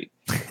degree.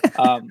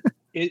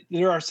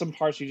 There are some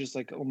parts you're just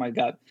like, oh my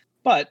God.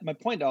 But my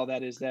point to all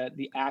that is that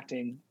the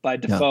acting by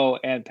Dafoe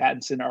and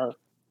Pattinson are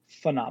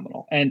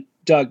phenomenal. And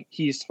Doug,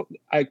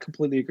 I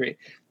completely agree.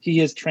 He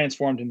has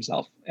transformed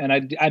himself,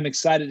 and I'm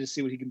excited to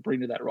see what he can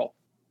bring to that role.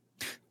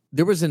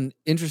 There was an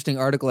interesting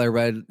article I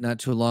read not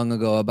too long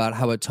ago about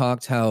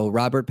how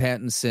Robert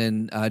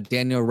Pattinson,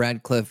 Daniel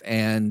Radcliffe,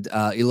 and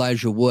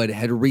Elijah Wood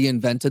had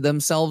reinvented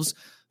themselves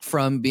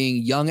from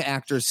being young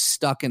actors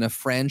stuck in a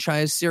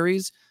franchise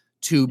series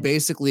to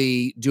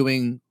basically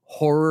doing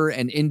horror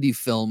and indie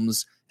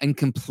films and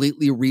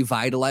completely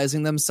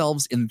revitalizing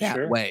themselves in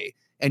that way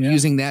and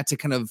using that to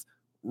kind of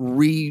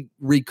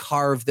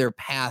recarve their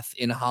path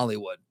in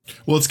Hollywood.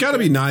 Well, it's got to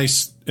be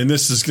nice, and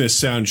this is going to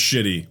sound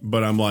shitty,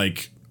 but I'm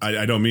like,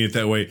 I don't mean it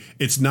that way.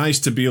 It's nice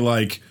to be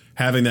like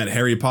having that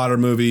Harry Potter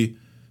movie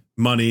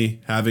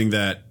money, having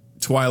that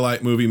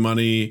Twilight movie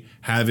money,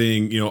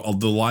 having,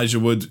 the Elijah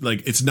Wood,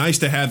 like, it's nice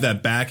to have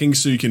that backing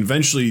so you can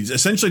essentially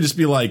just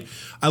be like,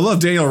 I love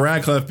Daniel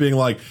Radcliffe being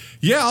like,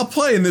 yeah, I'll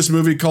play in this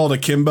movie called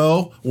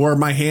Akimbo where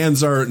my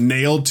hands are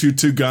nailed to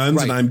two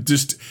guns and I'm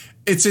just,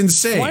 it's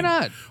insane. Why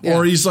not? Yeah.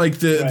 Or he's like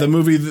the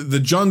movie, the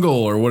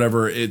Jungle or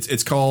whatever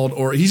it's called,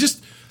 or he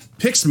just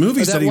picks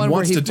movies that he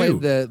wants to do.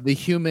 The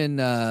human,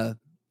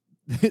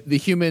 the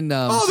human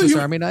Swiss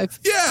Army knife.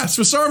 Yeah,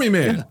 Swiss Army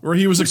Man, where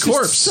he was a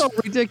corpse. So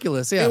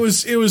ridiculous. Yeah, it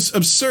was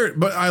absurd,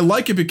 but I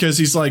like it because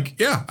he's like,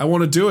 yeah, I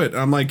want to do it.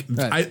 I'm like,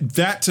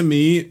 that to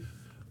me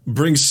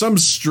brings some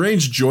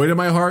strange joy to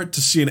my heart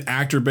to see an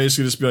actor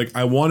basically just be like,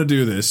 I want to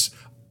do this.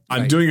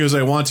 I'm doing it because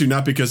I want to,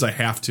 not because I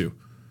have to.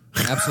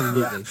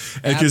 Absolutely,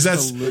 because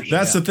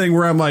that's the thing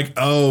where I'm like,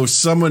 oh,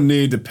 someone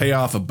need to pay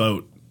off a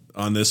boat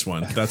on this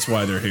one. That's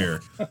why they're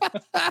here.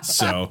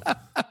 So.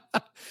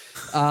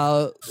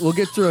 We'll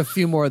get through a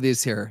few more of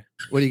these here.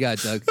 What do you got,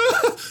 Doug?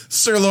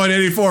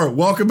 Sirloin84,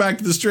 welcome back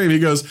to the stream. He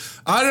goes,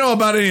 I don't know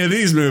about any of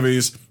these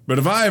movies, but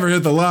if I ever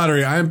hit the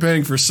lottery, I'm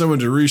paying for someone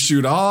to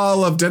reshoot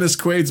all of Dennis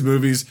Quaid's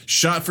movies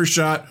shot for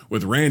shot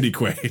with Randy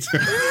Quaid.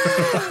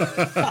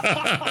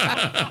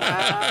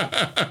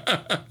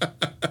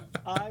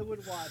 I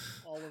would watch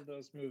all of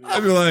those movies.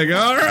 I'd be like,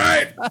 all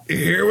right,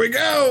 here we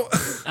go.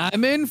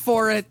 I'm in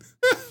for it.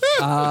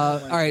 All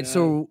right,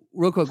 so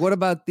real quick, what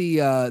about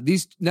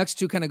these next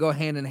two kind of go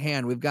hand in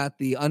hand? We've got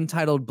the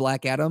untitled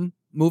Black Adam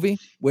movie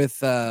with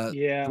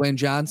Dwayne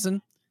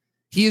Johnson.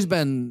 He's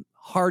been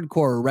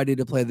hardcore ready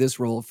to play this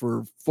role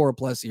for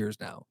 4+ years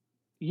now.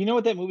 You know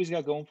what that movie's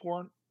got going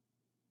for it?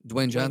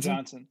 Dwayne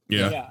Johnson?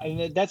 Yeah. I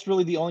mean, that's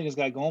really the only thing it's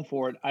got going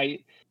for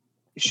it.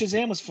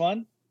 Shazam was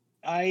fun.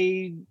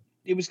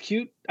 It was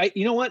cute.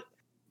 You know what?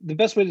 The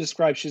best way to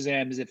describe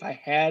Shazam is if I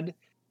had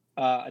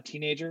a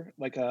teenager,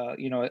 like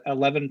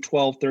 11,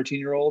 12,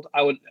 13-year-old,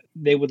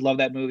 they would love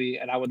that movie,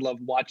 and I would love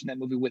watching that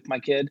movie with my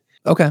kid.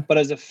 Okay. But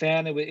as a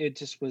fan, it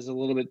just was a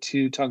little bit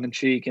too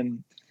tongue-in-cheek,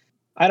 and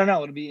I don't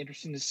know. It'll be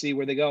interesting to see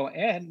where they go.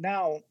 And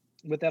now,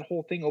 with that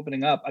whole thing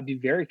opening up, I'd be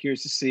very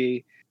curious to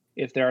see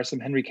if there are some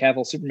Henry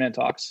Cavill Superman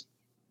talks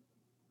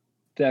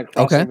that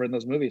cross over in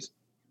those movies.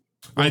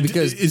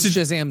 Because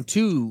Shazam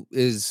 2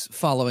 is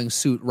following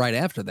suit right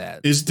after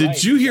that.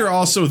 Did you hear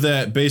also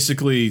that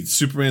basically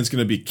Superman's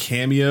going to be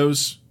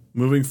cameos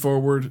moving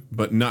forward,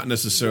 but not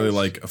necessarily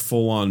like a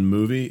full-on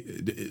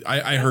movie?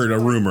 I heard a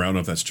rumor. I don't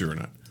know if that's true or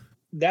not.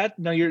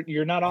 No,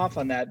 you're not off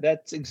on that.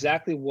 That's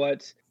exactly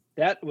what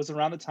that was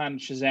around the time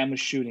Shazam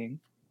was shooting,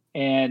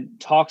 and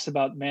talks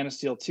about Man of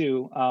Steel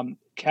 2.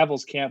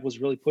 Cavill's camp was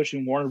really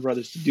pushing Warner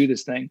Brothers to do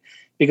this thing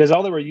because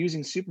all they were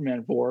using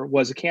Superman for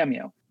was a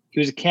cameo. He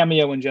was a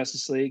cameo in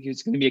Justice League. He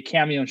was going to be a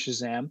cameo in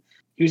Shazam.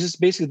 He was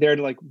just basically there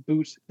to like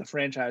boot the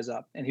franchise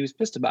up, and he was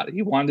pissed about it.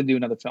 He wanted to do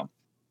another film,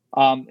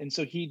 and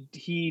so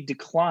he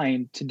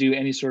declined to do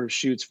any sort of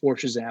shoots for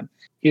Shazam.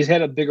 He's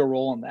had a bigger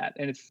role in that.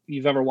 And if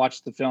you've ever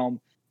watched the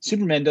film,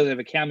 Superman does have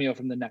a cameo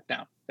from the neck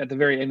down at the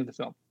very end of the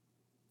film.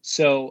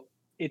 So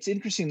it's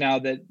interesting now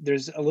that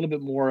there's a little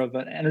bit more of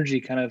an energy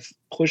kind of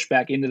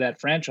pushback into that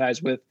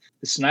franchise with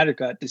the Snyder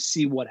Cut to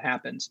see what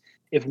happens.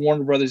 If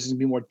Warner Brothers is going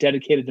to be more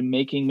dedicated to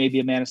making maybe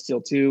a Man of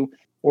Steel 2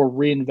 or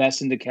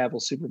reinvest into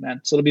Cavill Superman.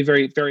 So it'll be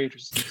very, very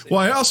interesting to see. Well,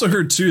 I also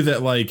heard too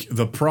that like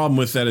the problem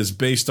with that is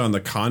based on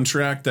the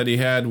contract that he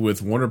had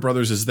with Warner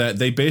Brothers is that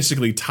they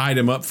basically tied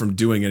him up from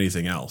doing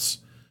anything else.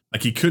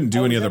 Like he couldn't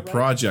do any other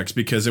projects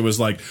because it was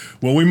like,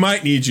 well, we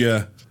might need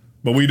you,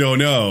 but we don't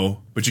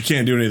know, but you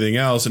can't do anything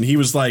else. And he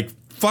was like,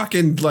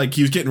 fucking, like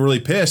he was getting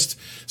really pissed.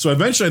 So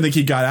eventually I think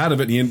he got out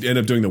of it and he ended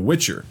up doing The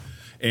Witcher.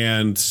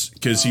 And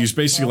because he was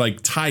basically like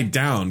tied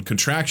down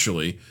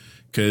contractually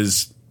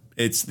because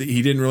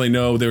he didn't really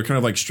know. They were kind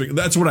of like strict.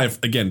 That's what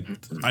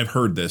I've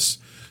heard this.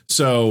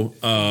 So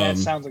that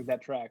sounds like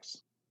that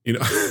tracks. You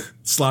know,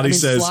 Slotty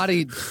says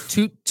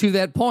to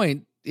that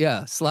point.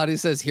 Yeah. Slotty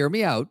says, hear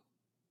me out.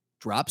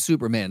 Drop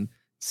Superman,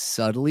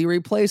 subtly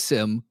replace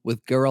him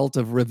with Geralt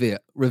of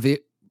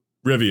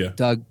Rivia.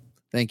 Doug,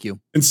 thank you.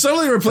 And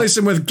subtly replace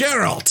him with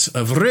Geralt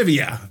of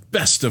Rivia.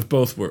 Best of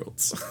both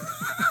worlds.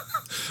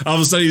 All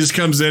of a sudden he just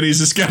comes in. He's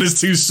just got his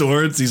two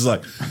swords. He's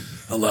like,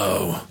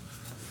 hello,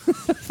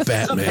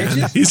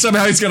 Batman. He's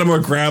got a more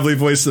gravelly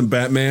voice than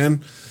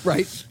Batman.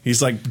 Right.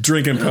 He's like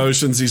drinking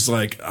potions. He's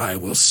like, I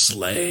will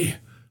slay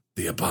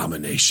the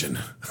abomination.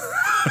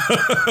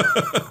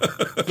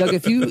 Doug,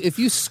 if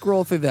you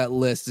scroll through that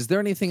list, is there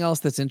anything else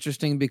that's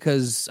interesting?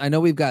 Because I know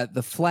we've got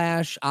The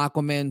Flash,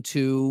 Aquaman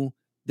 2.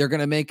 They're going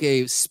to make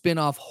a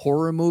spin-off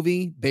horror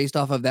movie based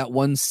off of that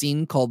one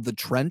scene called The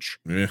Trench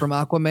from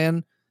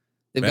Aquaman.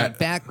 They've got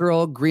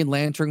Batgirl, Green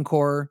Lantern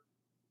Corps.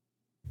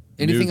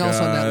 Anything else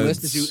on that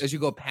list as you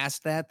go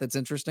past that's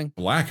interesting?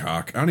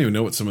 Blackhawk. I don't even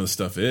know what some of the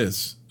stuff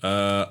is.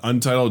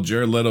 Untitled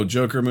Jared Leto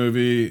Joker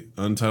movie.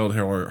 Untitled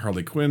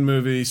Harley Quinn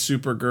movie.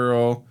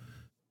 Supergirl.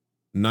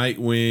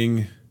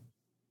 Nightwing.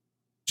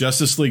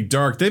 Justice League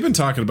Dark. They've been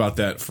talking about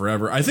that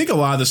forever. I think a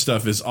lot of this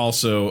stuff is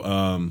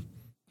also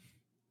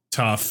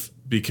tough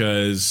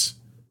because,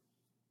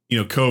 you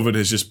know, COVID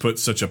has just put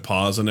such a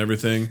pause on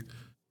everything.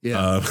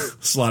 Yeah.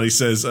 Slotty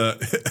says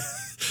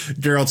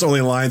Geralt's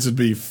only lines would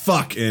be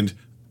 "fuck" and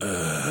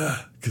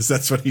because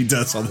that's what he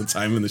does all the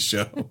time in the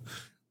show.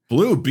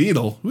 Blue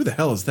Beetle, who the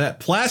hell is that?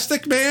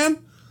 Plastic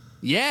Man?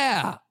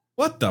 Yeah.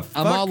 What the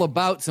fuck? I'm all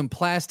about some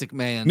Plastic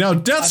Man. Now,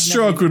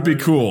 Deathstroke would be heard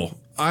of cool.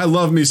 I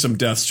love me some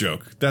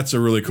Deathstroke. That's a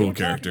really cool We were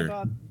talking character.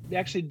 about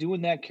actually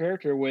doing that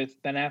character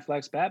with Ben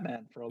Affleck's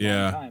Batman for a long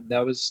Yeah. time.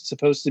 That was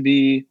supposed to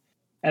be,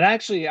 and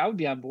actually, I would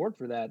be on board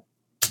for that.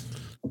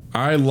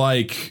 I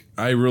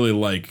really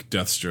like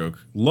Deathstroke.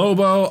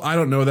 Lobo, I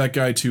don't know that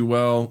guy too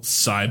well.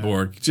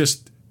 Cyborg,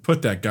 just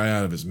put that guy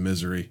out of his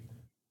misery.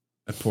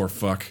 That poor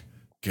fuck.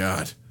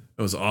 God,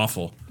 that was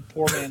awful.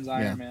 Poor man's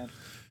Iron Man.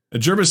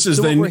 And Jervis says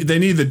So they we're-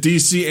 need the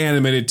DC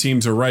animated team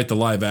to write the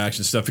live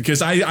action stuff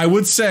because I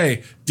would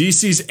say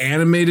DC's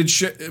animated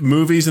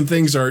movies and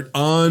things are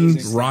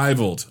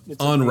unrivaled.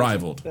 It's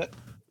Unrivaled. amazing.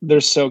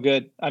 They're so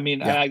good. I mean,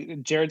 Yeah.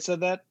 Jared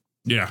said that.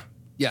 Yeah.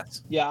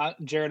 Yes. Yeah,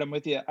 Jared, I'm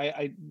with you.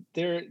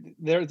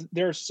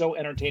 They're so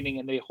entertaining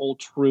and they hold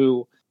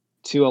true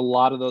to a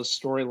lot of those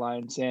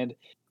storylines. And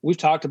we've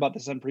talked about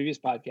this on previous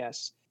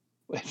podcasts.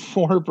 If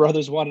Warner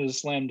Brothers wanted a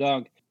slam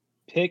dunk,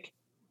 pick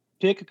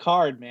a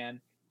card,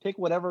 man. Pick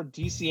whatever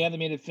DC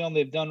animated film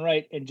they've done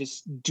right and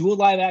just do a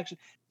live action.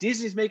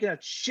 Disney's making a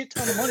shit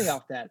ton of money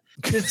off that.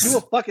 Just do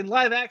a fucking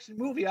live action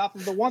movie off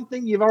of the one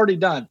thing you've already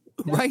done.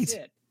 That's Right.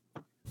 it.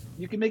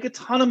 You can make a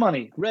ton of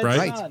money. Red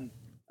Right. Sun.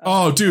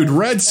 Oh, dude,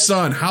 Red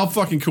Sun. How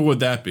fucking cool would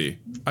that be?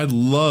 I'd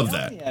love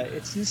that. Yeah,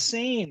 it's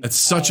insane. That's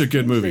such a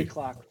good Doomsday movie.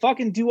 Clock.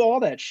 Fucking do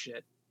all that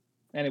shit.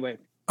 Anyway,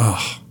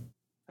 Oh,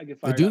 I get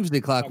The fired Doomsday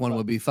up. Clock Talk one about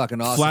would be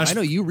fucking awesome. Flash- I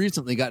know you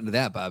recently got into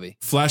that, Bobby.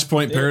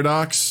 Flashpoint Yeah.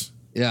 Paradox.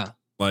 Yeah.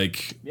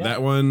 Like Yeah.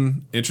 that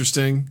one,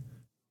 interesting.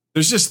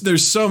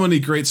 There's so many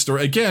great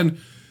stories. Again,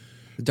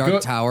 The Dark Go-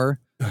 Tower.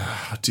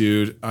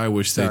 dude, I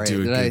wish they'd Sorry, do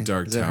a did good I-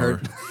 Dark does it Tower.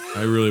 hurt?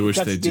 I really wish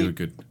That's they'd do a deep.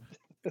 good.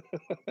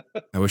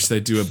 I wish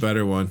they'd do a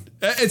better one.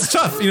 It's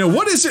tough. You know,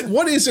 what is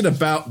it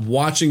about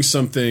watching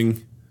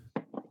something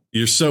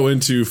you're so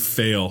into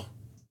fail?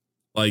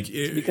 Like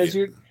because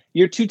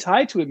you're too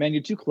tied to it, man.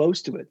 You're too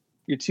close to it.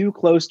 You're too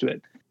close to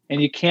it,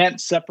 and you can't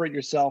separate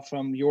yourself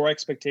from your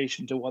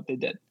expectation to what they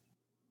did.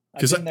 I've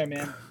 'Cause been there,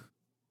 man.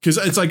 because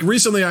it's like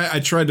recently I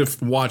tried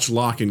to watch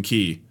Lock and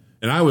Key,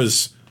 and I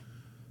was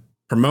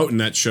promoting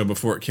that show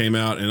before it came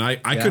out, and I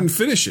couldn't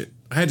finish it.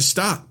 I had to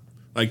stop.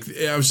 Like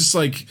I was just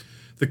like,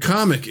 the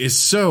comic is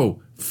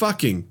so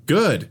fucking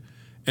good,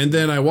 and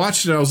then I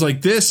watched it. I was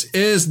like, this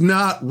is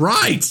not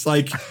right.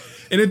 Like,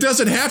 and it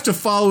doesn't have to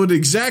follow it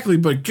exactly,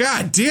 but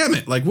god damn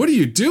it, like what are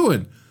you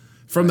doing?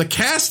 From the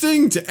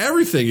casting to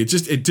everything, it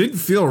didn't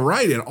feel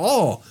right at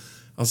all.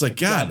 I was like,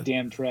 God,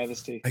 Damn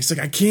travesty. I was like,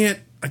 I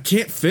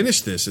can't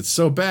finish this. It's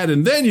so bad.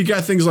 And then you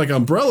got things like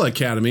Umbrella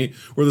Academy,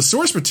 where the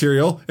source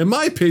material, in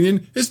my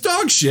opinion, is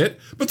dog shit,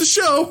 but the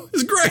show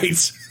is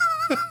great.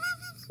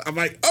 I'm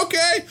like,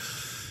 okay.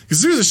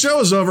 As soon as the show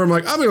is over, I'm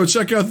like, I'm gonna go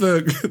check out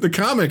the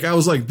comic. I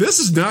was like, this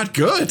is not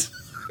good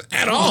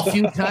at all. A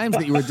few times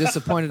that you were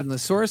disappointed in the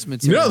source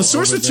material. No, the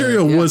source over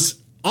material yeah.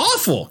 was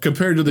awful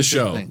compared to the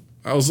show. Interesting.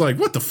 I was like,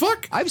 what the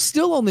fuck? I've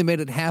still only made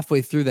it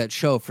halfway through that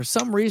show. For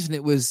some reason,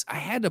 I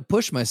had to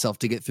push myself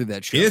to get through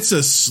that show. It's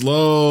a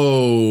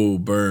slow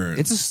burn.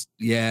 it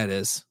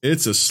is.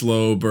 It's a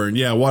slow burn.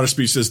 Yeah, Water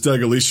Speech says,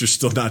 Doug, at least you're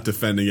still not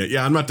defending it.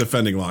 Yeah, I'm not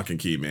defending Lock and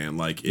Key, man.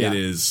 Like, Yeah.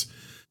 it's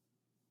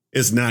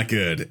not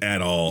good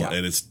at all, Yeah.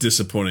 and it's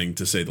disappointing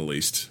to say the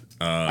least.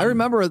 I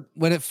remember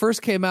when it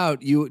first came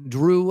out,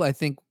 Drew, I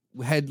think,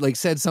 had like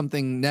said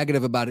something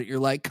negative about it. You're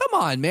like, come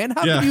on, man,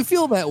 how Yeah. can you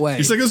feel that way?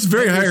 He's like, this is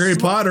very Harry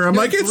Potter. I'm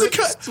like, it's a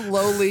cut.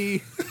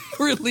 Slowly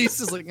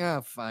releases like,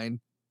 fine.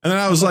 And then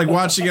I was like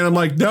watching it. I'm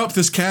like, nope,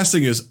 this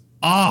casting is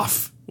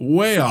off,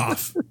 way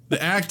off.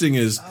 The acting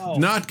is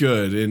not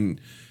good,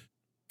 and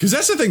because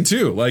that's the thing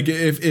too. Like,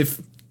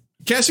 if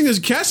casting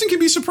can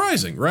be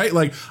surprising, right?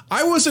 Like,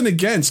 I wasn't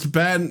against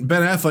Ben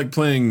Affleck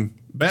playing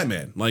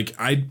Batman. Like,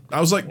 I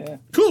was like,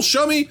 cool,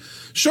 show me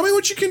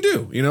what you can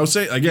do. You know,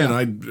 say again,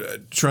 I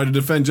try to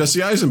defend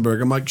Jesse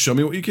Eisenberg. I'm like, show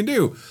me what you can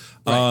do.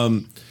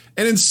 Right.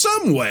 And in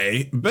some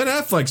way, Ben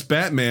Affleck's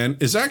Batman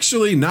is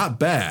actually not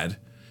bad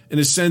in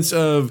a sense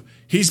of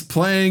he's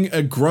playing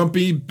a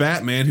grumpy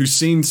Batman who's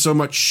seen so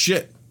much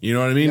shit. You know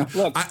what I mean?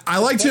 Yeah, look, I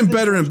liked him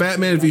better in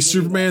Batman v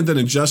Superman than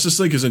in Justice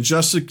League, because in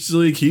Justice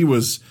League he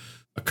was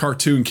a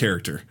cartoon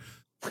character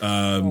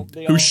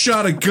who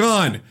shot a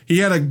gun. He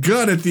had a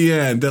gun at the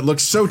end that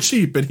looked so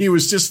cheap, and he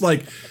was just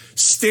like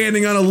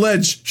standing on a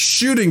ledge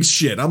shooting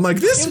shit. I'm like,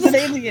 this It was an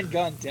alien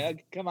gun, Doug.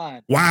 Come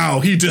on.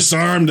 wow, he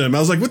disarmed him. I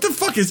was like, what the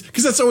fuck is,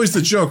 because that's always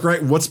the joke,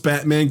 right? What's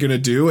Batman gonna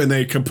do? And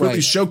they completely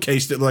Right.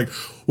 showcased it like,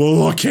 well,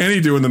 what can he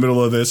do in the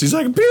middle of this? He's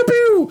like, pew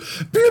pew,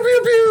 pew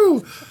pew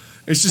pew.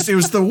 It's just, it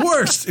was the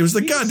worst. It was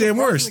the He's a goddamn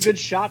surprisingly worst. Good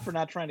shot for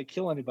not trying to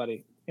kill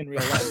anybody in real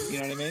life. You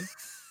know what I mean?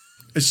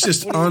 It's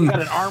just What, you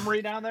got an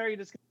armory down there? You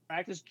just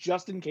practice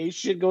just in case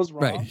shit goes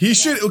wrong. Right. He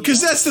should,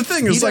 because that's the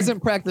thing. He It's like,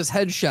 doesn't practice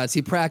headshots.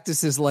 He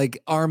practices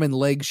like arm and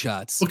leg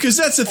shots. because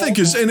that's the thing.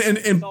 Because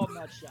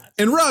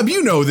and Rob,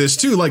 you know this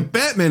too. Like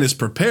Batman is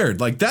prepared.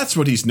 Like that's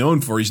what he's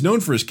known for. He's known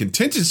for his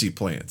contingency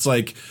plans.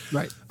 Like,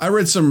 Right. I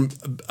read some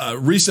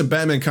recent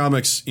Batman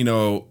comics, you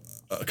know,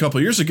 a couple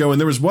of years ago, and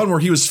there was one where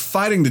he was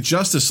fighting the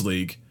Justice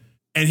League,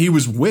 and he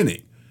was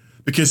winning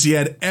because he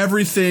had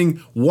everything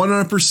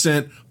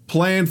 100%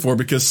 planned for.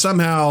 Because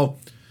somehow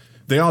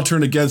they all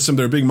turned against him.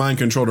 They're being mind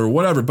controlled or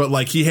whatever. But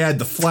like he had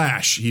the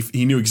Flash.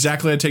 He knew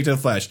exactly how to take down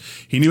Flash.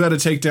 He knew how to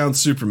take down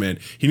Superman.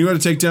 He knew how to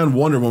take down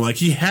Wonder Woman. Like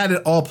he had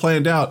it all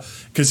planned out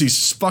because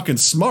he's fucking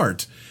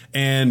smart.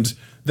 And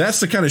that's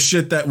the kind of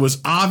shit that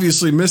was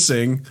obviously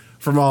missing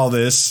from all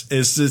this.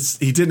 Is this,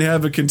 he didn't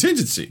have a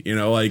contingency. You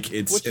know, like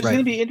it's Which is going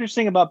to be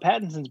interesting about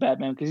Pattinson's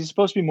Batman because he's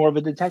supposed to be more of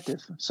a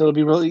detective. So it'll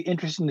be really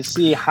interesting to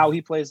see how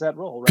he plays that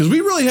role. Right? because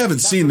we really haven't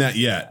seen that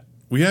yet.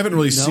 We haven't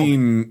really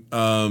seen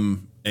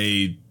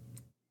a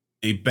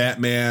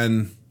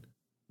Batman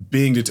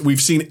being.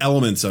 We've seen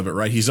elements of it,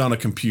 right? He's on a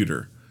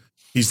computer.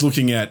 He's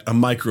looking at a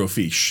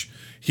microfiche.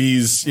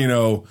 He's, you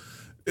know,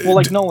 well,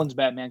 like Nolan's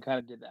Batman kind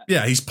of did that.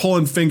 yeah, he's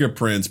pulling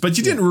fingerprints, but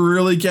you didn't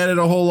really get it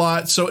a whole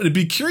lot. So it'd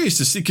be curious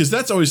to see, because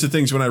that's always the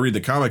things when I read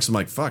the comics. I'm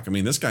like, fuck. I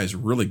mean, this guy's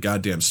really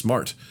goddamn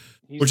smart.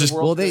 He's Which the is-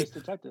 world's Well, greatest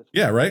detective.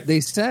 Yeah, right.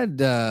 They said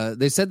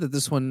that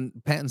this one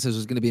Pattinson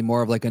was going to be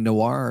more of like a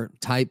noir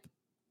type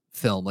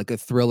film, like a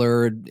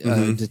thriller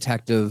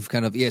detective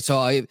kind of. Yeah,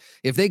 so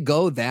if they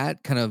go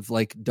that kind of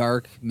like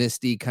dark,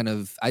 misty kind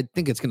of, I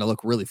think it's going to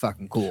look really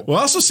fucking cool. Well,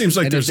 it also seems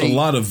like And there's if they- a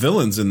lot of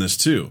villains in this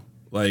too.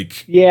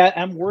 Like, Yeah,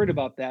 I'm worried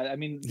about that. I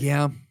mean,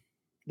 Yeah,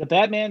 the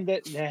Batman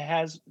that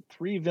has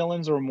 3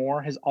 villains or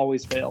more has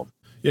always failed.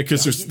 yeah,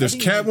 because there's I think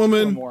it's 4 or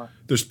Catwoman, more.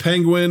 there's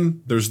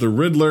Penguin, there's the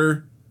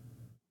Riddler,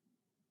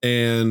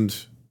 and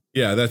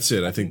yeah, that's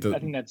it. I think I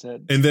think that's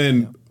it. and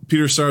then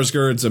Peter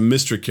Sarsgaard's a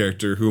mystery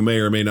character who may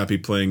or may not be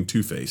playing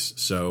Two-Face.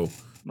 So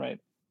Right.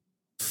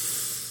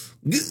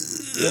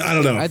 I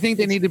don't know. I think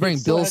they need to bring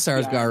still Bill has to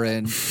be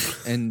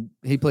Skarsgård in, and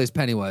he plays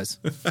Pennywise.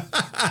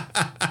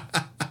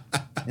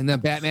 And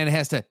then Batman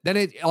has to.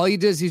 Then all he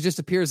does, he just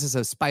appears as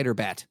a spider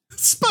bat.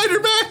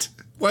 Spider-Bat?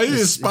 Why is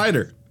he a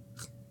spider?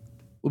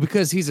 Well,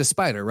 because he's a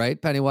spider, right?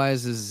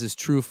 Pennywise is his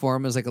true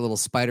form is like a little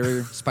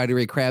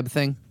spidery crab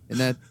thing.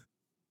 Isn't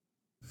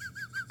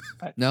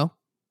that? No.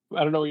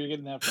 I don't know where you're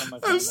getting that from. My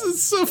friend.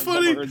 It's so I've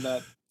funny. never heard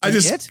that. I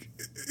just, It?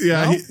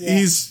 yeah, No?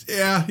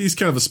 he's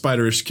kind of a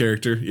spiderish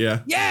character.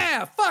 Yeah.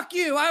 Yeah, fuck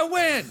you. I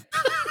win.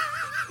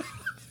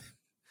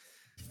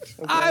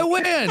 I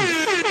win.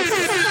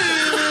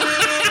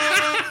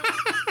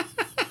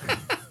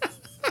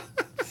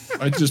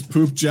 I just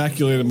poop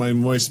ejaculated my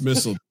moist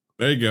missile.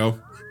 There you go.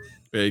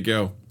 There you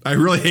go. I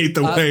really hate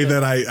the way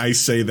that I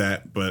say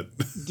that, but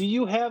Do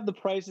you have the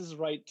Prices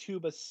Right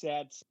tuba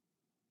sets?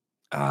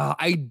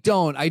 I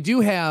don't. I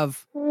do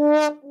have,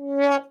 but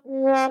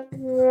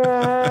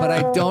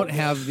I don't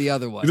have the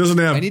other one. it doesn't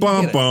I have need to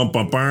bum get it. bum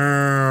bum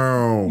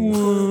bum.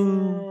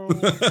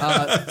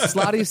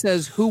 Slotty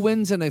says, "Who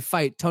wins in a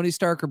fight, Tony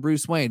Stark or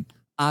Bruce Wayne?"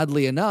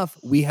 Oddly enough,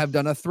 we have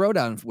done a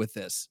throwdown with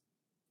this.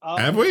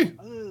 Have we?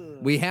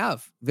 We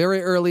have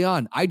very early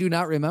on. I do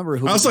not remember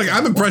who. I was like,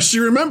 I'm impressed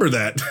you remember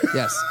that.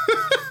 Yes,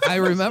 I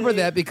remember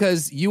that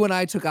because you and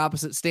I took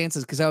opposite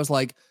stances. Because I was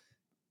like,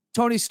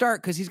 Tony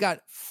Stark, because he's got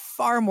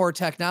far more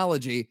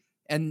technology,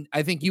 and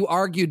I think you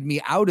argued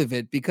me out of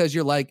it because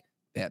you're like,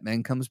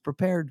 Batman comes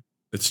prepared.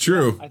 It's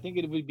true. I think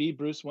it would be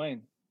Bruce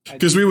Wayne.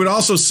 Because we would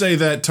also say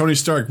that Tony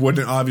Stark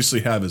wouldn't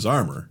obviously have his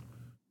armor,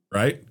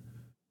 right?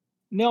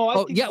 No, I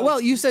Oh think yeah, like- well,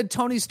 you said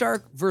Tony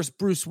Stark versus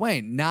Bruce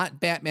Wayne, not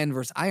Batman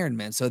versus Iron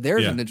Man. So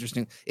there's Yeah. an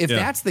interesting. If Yeah.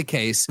 that's the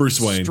case, Bruce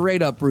Wayne.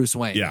 straight up Bruce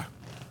Wayne. Yeah.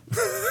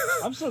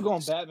 I'm still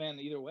going Batman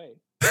either way.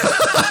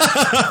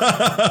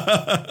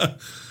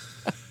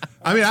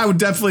 I mean, I would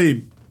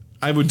definitely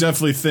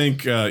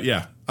think,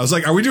 yeah. I was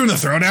like, are we doing the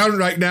throwdown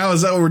right now?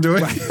 Is that what we're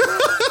doing?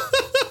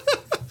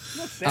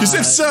 Because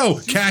if so,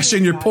 cash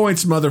in your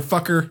points,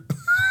 motherfucker.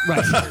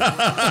 Right.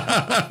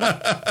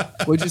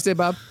 What'd you say,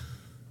 Bob?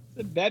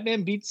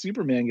 Batman beats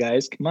Superman,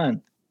 guys. Come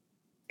on.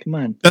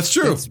 That's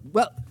true.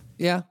 Well,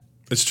 yeah.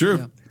 It's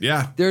true.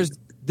 Yeah.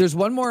 There's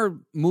one more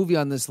movie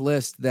on this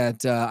list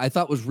that I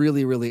thought was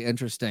really, really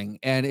interesting,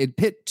 and it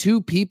pit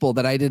 2 people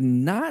that I did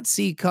not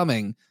see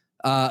coming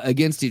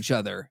against each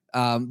other.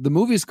 The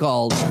movie's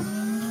called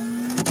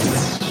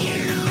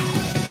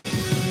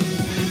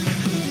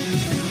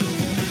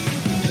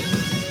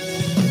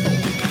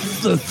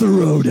The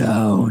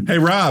Throwdown. Hey,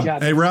 Rob.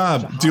 God, Hey,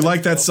 Rob. such a Do you hot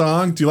like that show.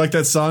 song? Do you like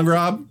that song,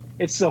 Rob?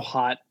 It's so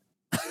hot.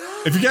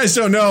 If you guys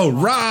don't know,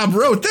 Rob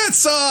wrote that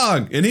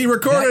song and he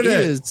recorded That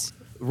it. is,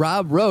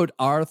 Rob wrote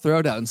our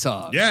Throwdown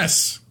song.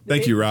 Yes.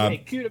 Thank you, Rob. Hey,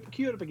 cue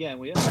it up again,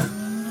 will you?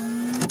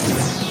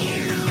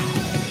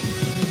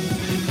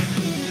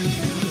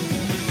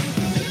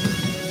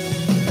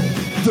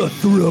 The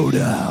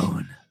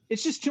Throwdown.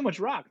 It's just too much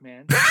rock,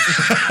 man.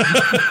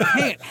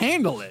 Can't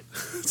handle it.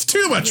 It's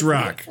too much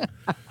rock.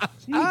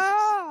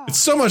 Ah! It's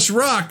so much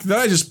rock that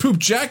I just poop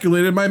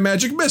jaculated my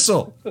magic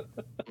missile.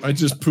 I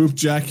just poop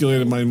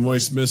jaculated my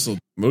moist missile.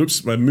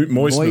 Oops, my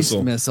moist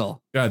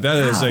missile. God, that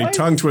is a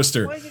tongue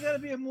twister. Why is it gotta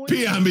be a moist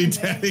Pee on me,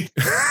 missile, man? daddy.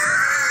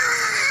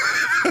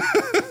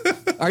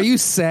 Are you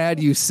sad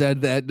you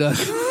said that, Doug?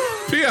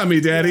 Pee on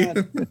me, daddy.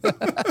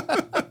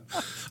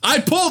 I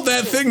pulled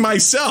that thing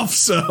myself,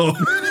 so.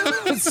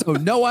 So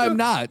no, I'm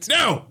not.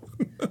 No.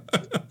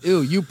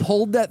 Ew, you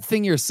pulled that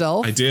thing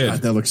yourself? I did.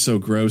 God, that looks so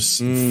gross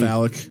and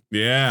phallic.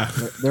 Yeah.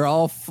 They're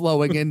all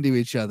flowing into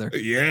each other.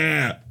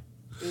 Yeah.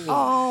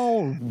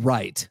 All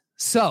right.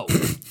 So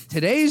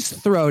today's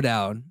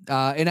throwdown,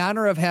 in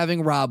honor of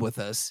having Rob with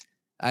us,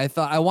 I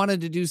thought I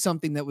wanted to do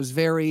something that was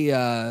very,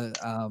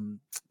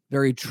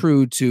 very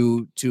true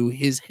to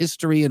his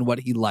history and what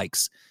he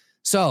likes.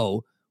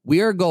 So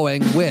we are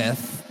going with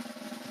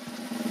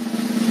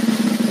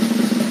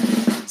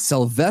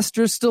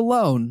Sylvester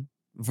Stallone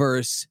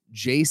versus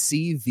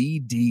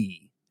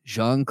JCVD,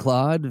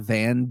 Jean-Claude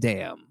Van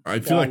Damme. I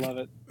feel I love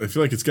it.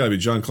 it's got to be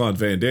Jean-Claude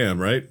Van Damme,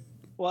 right?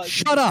 Well,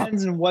 Shut it up.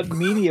 depends on what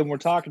medium we're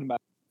talking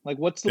about. Like,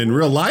 what's the In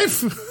real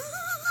life? Is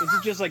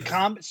it just like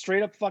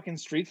straight up fucking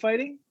street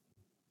fighting?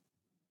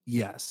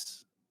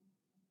 Yes.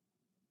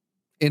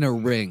 In a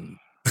ring.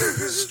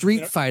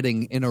 Street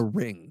fighting in a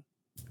ring.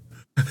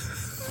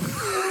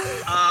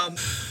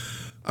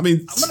 I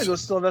mean, I'm gonna go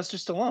Sylvester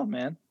Stallone,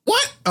 man.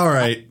 what? All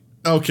right.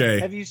 Okay.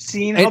 Have you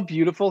seen how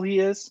beautiful he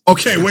is?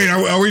 Okay, wait,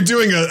 are we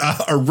doing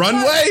a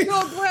runway?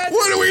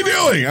 What are we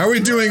doing? Are we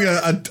doing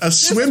a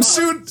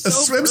swimsuit? A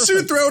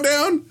swimsuit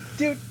throwdown?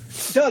 Dude,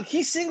 Doug,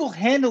 he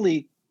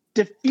single-handedly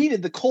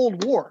defeated the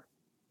Cold War.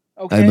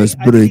 Okay, I must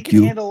think break he can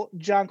you. handle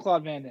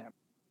Jean-Claude Van Damme.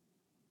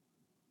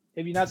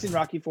 Have you not seen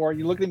Rocky IV?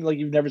 You look at me like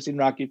you've never seen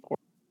Rocky IV.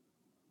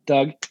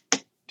 Doug,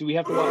 do we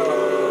have to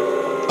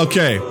watch?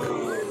 Okay.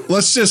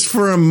 Let's just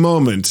for a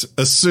moment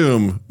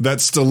assume that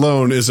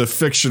Stallone is a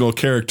fictional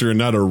character and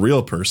not a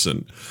real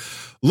person.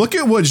 Look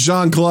at what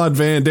Jean-Claude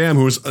Van Damme,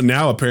 who is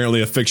now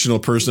apparently a fictional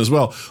person as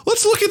well.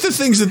 Let's look at the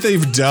things that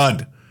they've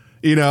done,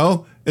 you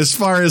know, as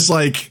far as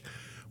like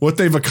what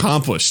they've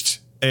accomplished.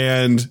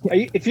 And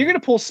If you're gonna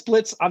pull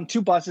splits on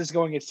two buses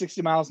going at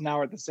 60 miles an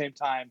hour at the same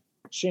time,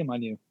 shame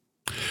on you.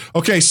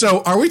 okay,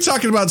 so are we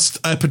talking about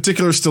a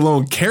particular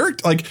Stallone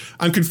character? Like,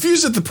 I'm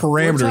confused at the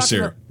parameters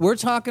here. We're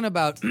talking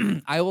about,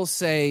 I will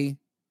say,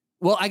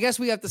 well, I guess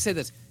we have to say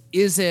this.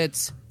 Is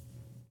it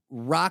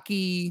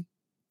Rocky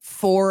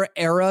IV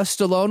era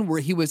Stallone where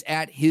he was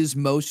at his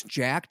most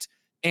jacked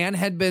and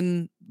had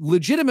been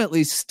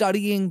legitimately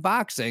studying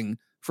boxing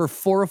for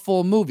 4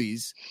 full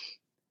movies?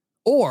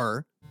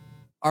 Or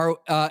are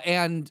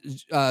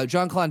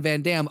Jean-Claude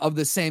Van Damme of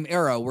the same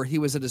era where he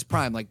was at his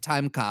prime, like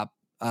Time Cop?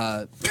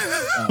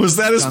 Was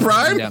that his Jean-Claude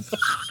prime? Van Damme.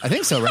 I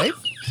think so, right?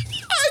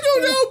 I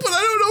don't know, but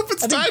I don't know if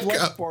it's I think Time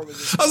Cop. Bloodsport was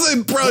his- I was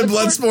like, probably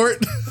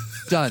Bloodsport.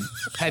 Done.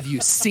 Have you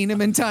seen him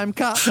in Time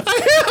Cop?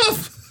 I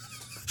have.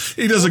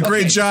 He does a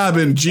great job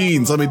in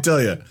jeans, let me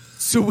tell you.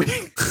 So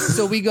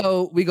we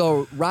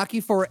go Rocky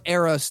IV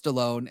era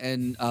Stallone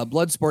and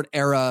Bloodsport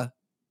era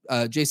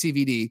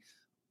JCVD,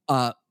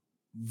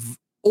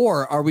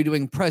 or are we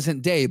doing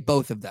present day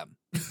both of them?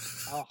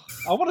 Oh,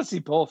 I want to see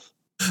both.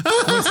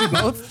 Want to see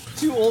both?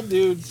 Two old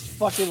dudes,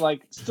 fucking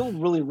like still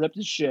really ripped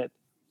as shit.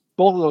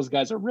 Both of those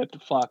guys are ripped to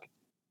fuck.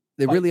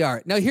 They really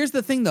are. Now here's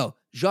the thing though.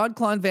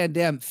 Jean-Claude Van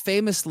Damme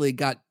famously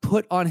got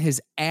put on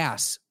his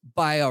ass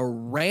by a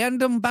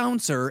random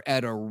bouncer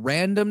at a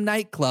random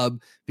nightclub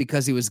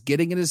because he was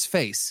getting in his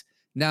face.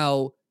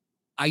 Now,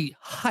 I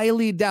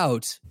highly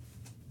doubt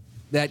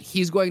that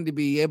he's going to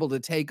be able to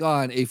take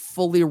on a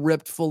fully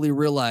ripped, fully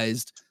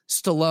realized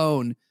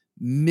Stallone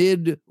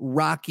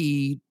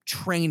mid-Rocky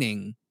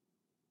training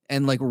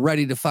and like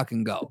ready to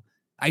fucking go.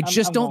 I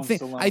just I'm don't going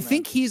think. Stallone, I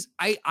think man. he's.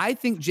 I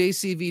think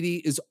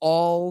JCVD is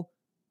all.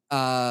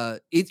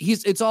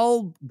 It's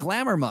all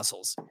glamour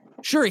muscles.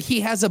 Sure, he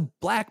has a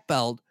black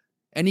belt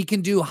and he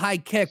can do high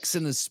kicks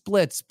and the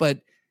splits, but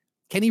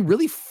can he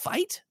really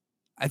fight?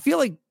 I feel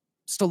like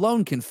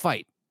Stallone can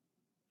fight.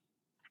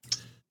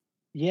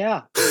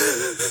 Yeah,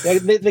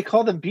 they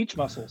call them beach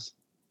muscles.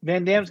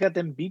 Van Damme's got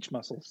them beach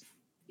muscles.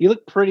 He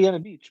looked pretty on the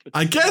beach. But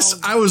I guess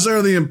I was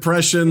under the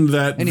impression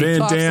that And he Van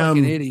talks Damme...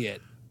 like an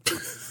idiot.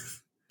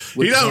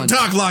 He don't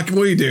talk like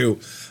we do.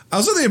 I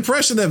was under the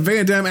impression that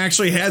Van Damme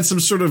actually had some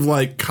sort of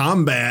like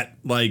combat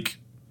like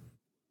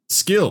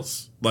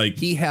skills. Like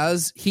He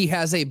has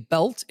a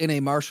belt in a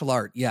martial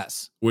art.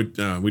 Yes, we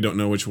don't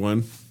know which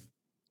one.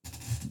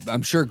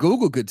 I'm sure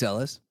Google could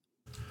tell us.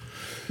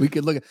 We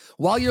could look at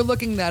while you're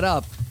looking that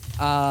up.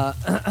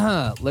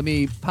 Let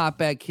me pop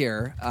back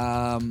here.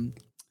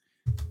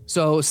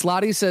 So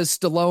Slotty says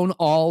Stallone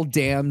all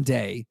damn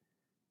day.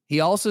 He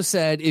also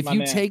said if My you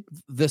man. take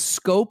the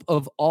scope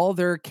of all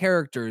their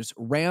characters,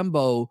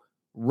 Rambo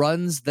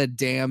runs the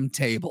damn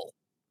table.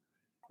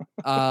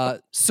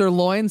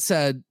 Sirloin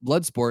said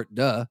Bloodsport,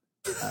 duh,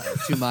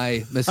 to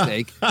my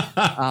mistake.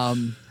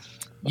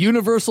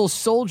 Universal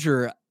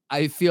Soldier,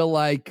 I feel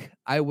like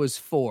I was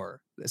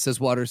 4. It says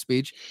Water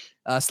Speech.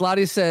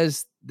 Slotty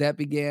says that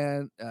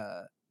began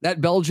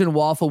That Belgian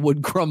waffle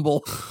would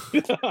crumble.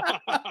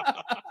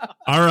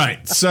 All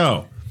right.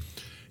 So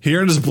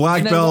here in his black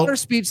And then belt, Water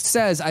Speech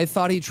says, I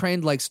thought he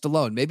trained like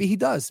Stallone. Maybe he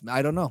does.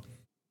 I don't know.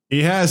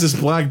 he has his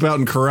black belt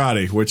in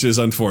karate, which is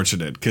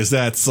unfortunate because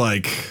that's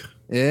like,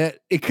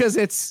 Because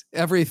it's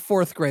every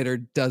fourth grader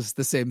does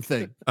the same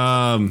thing.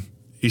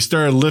 he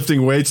started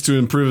lifting weights to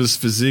improve his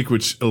physique,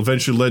 which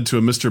eventually led to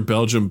a Mr.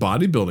 Belgium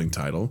bodybuilding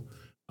title.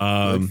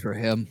 Good for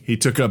him. He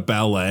took up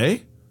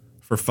ballet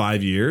for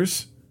 5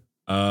 years.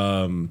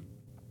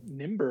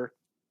 Nimber.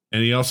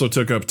 And he also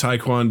took up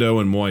Taekwondo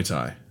and Muay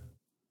Thai.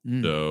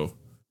 Mm. So,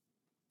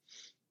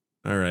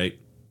 all right.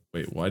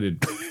 Wait, why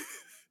did...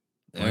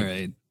 All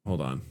right.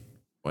 Hold on.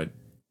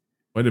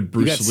 Why did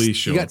Bruce Lee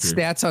show up? You got here?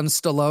 stats on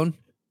Stallone?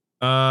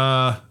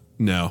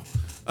 No.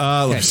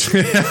 Let's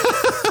see.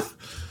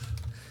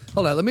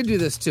 Hold on, let me do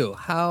this too.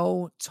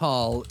 How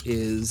tall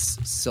is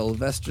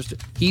Sylvester?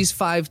 He's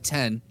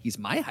 5'10". He's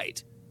my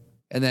height.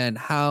 And then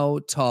how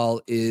tall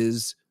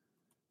is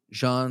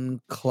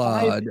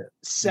Jean-Claude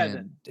 5'7".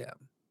 Van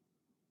Damme?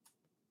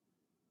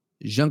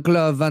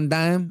 Jean-Claude Van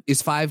Damme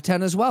is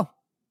 5'10" as well.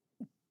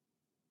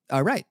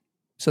 All right.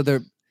 So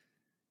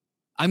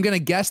I'm gonna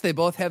guess they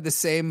both have the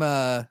same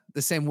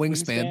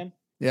wingspan.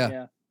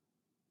 Yeah.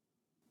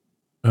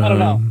 I don't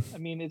know. I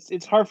mean,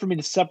 it's hard for me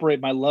to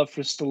separate my love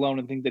for Stallone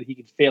and think that he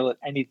could fail at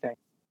anything.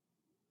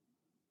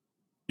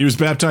 He was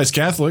baptized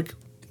Catholic.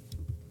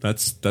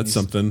 That's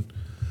something.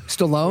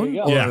 Stallone? There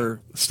you go. Yeah,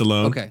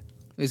 Stallone. Okay.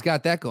 He's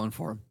got that going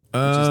for him. Which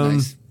is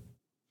nice.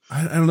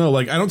 I don't know.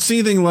 Like, I don't see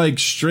anything like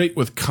straight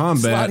with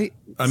combat.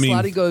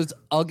 Slotty goes,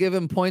 I'll give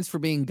him points for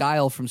being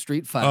Guile from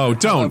Street Fighter. Oh,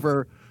 don't.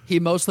 However, he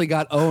mostly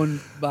got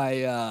owned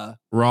by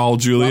Raul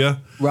Julia.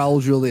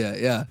 Raul Julia,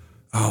 yeah.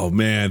 Oh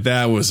man,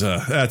 that's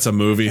a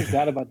movie. I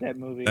forgot about that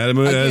movie.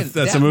 Again,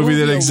 That's a movie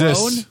that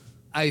exists. Alone,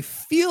 I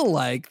feel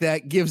like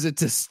that gives it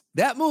to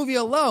that movie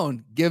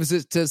alone gives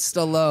it to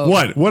Stallone.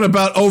 What? What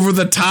about Over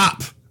the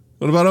Top?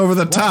 What about Over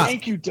the Top?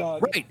 Thank you,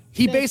 Doug. Right.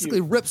 He Thank basically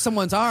you. ripped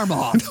someone's arm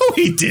off. No,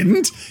 he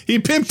didn't. He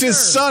pimped his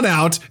son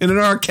out in an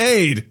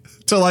arcade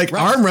to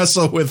arm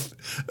wrestle with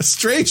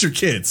stranger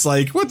kids.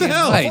 Like, what the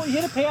hell? right. Oh, you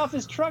had to pay off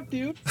his truck,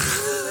 dude.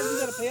 You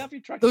got to pay off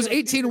your truck. Those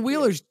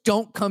 18-wheelers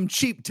don't come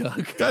cheap,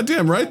 Doug.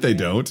 Goddamn right they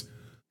don't.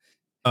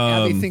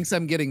 Abby thinks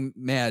I'm getting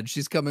mad.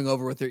 She's coming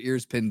over with her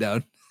ears pinned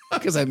down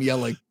because I'm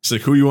yelling. She's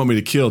like, who you want me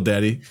to kill,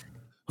 Daddy?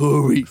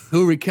 Who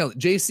are we killing?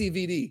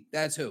 JCVD.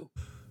 That's who.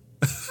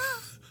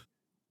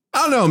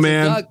 I don't know,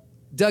 man.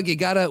 Doug, you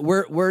gotta.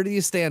 Where do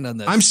you stand on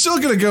this? I'm still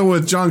gonna go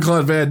with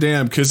Jean-Claude Van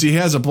Damme because he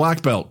has a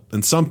black belt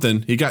and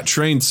something. He got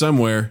trained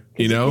somewhere,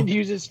 He could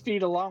use his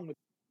feet along with.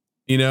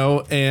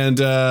 And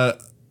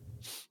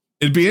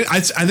it'd be. I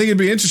think it'd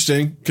be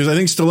interesting because I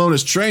think Stallone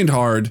is trained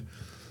hard.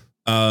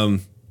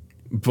 But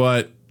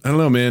I don't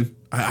know, man.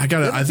 I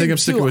think I'm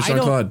sticking with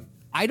Jean-Claude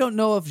I don't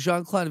know if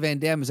Jean-Claude Van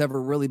Damme has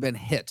ever really been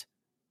hit,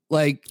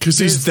 like because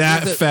he's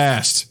that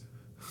fast.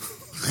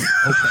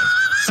 Okay.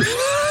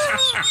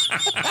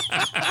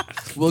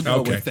 We'll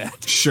go with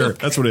that. Sure,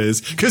 that's what it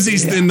is. Because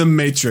he's in the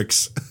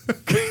Matrix.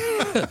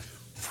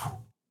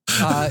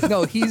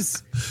 No,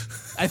 he's.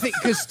 I think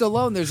because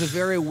Stallone, there's a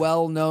very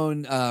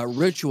well-known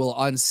ritual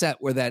on set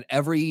where that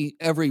every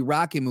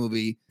Rocky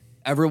movie,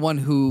 everyone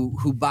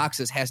who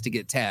boxes has to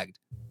get tagged,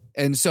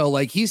 and so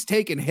he's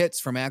taken hits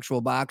from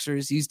actual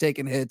boxers. He's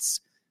taken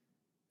hits.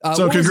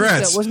 So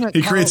congrats!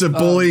 He creates a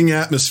bullying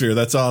atmosphere.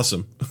 That's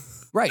awesome.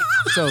 Right.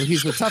 So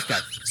he's the tough guy.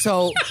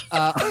 So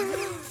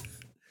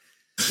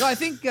no, I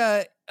think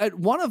at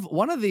one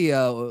of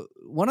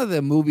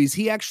the movies,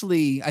 he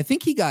actually, I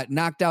think he got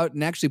knocked out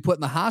and actually put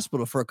in the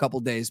hospital for a couple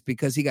days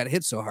because he got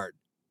hit so hard.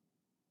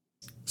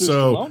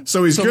 So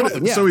he's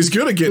good. Yeah. So he's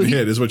good at getting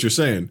hit, is what you're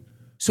saying.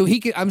 So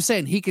I'm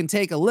saying he can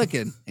take a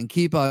licking and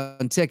keep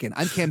on ticking.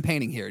 I'm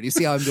campaigning here. Do you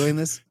see how I'm doing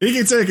this? He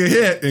can take a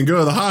hit and go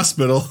to the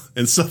hospittal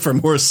and suffer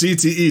more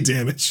CTE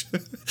damage,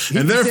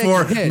 and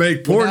therefore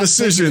make poor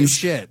decisions.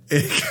 Shit.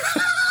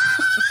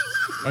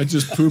 I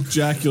just poop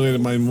ejaculated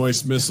my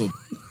moist missile.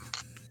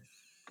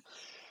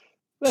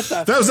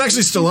 That was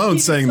actually Stallone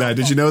saying that.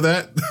 Did you know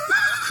that?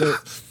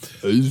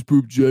 I just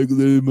poop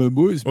ejaculated my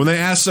moist. When they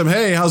asked him,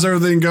 "Hey, how's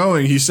everything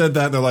going?" He said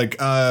that. And they're like,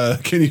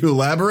 "Can you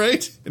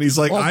elaborate?" And he's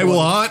like, "I will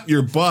haunt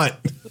your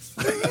butt."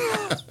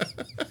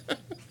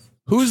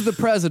 Who's the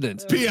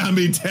president? Pee on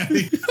me,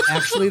 Daddy.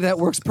 Actually, that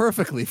works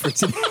perfectly for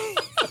today.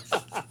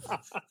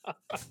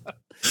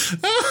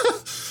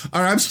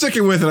 All right, I'm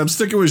sticking with it. I'm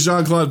sticking with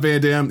Jean-Claude Van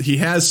Damme. He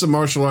has some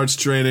martial arts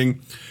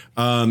training.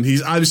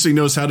 He obviously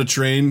knows how to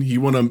train. He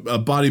won a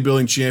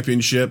bodybuilding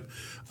championship.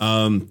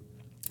 I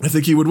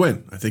think he would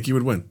win.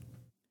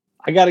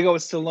 I got to go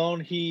with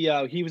Stallone. He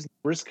was in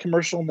the Brisk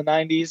commercial in the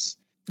 90s.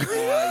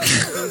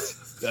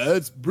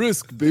 That's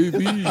brisk, baby.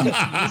 Baby.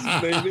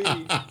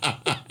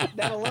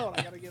 That alone,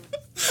 I got to give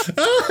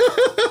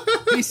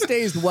it. He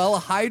stays well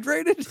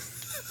hydrated.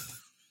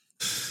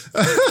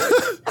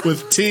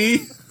 With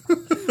tea.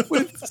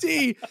 with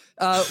T.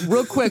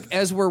 Real quick,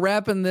 as we're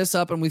wrapping this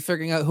up and we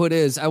figuring out who it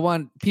is, I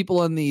want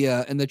people in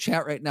the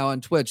chat right now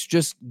on Twitch,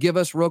 just give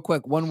us real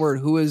quick one word.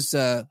 Who is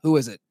it?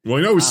 Well,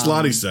 we know who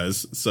Slotty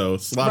says. So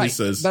Slotty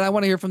says. But I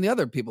want to hear from the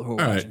other people who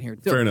are watching here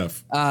too. Fair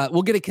enough.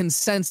 We'll get a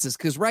consensus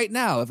because right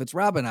now, if it's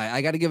Rob and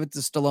I got to give it to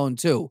Stallone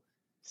too.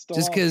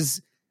 Just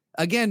because,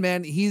 again,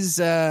 man, he's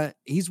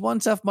one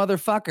tough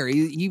motherfucker.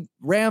 He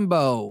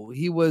Rambo.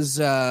 He was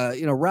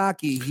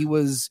Rocky. He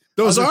was.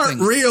 Those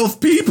aren't real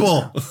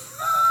people.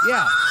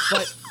 Yeah,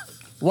 but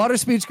Water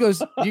Speech goes.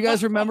 Do you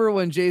guys remember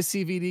when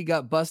JCVD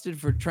got busted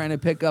for trying to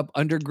pick up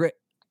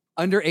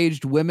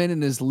underaged women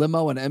in his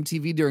limo on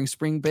MTV during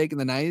spring break in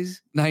the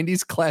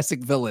 90s? Classic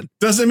villain.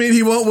 Doesn't mean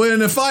he won't win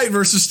in a fight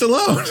versus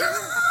Stallone.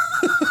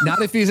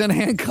 Not if he's in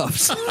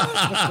handcuffs.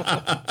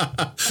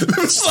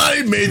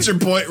 Slotty major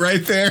point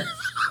right there.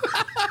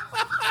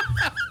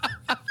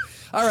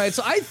 All right,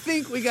 so I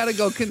think we got to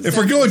go. If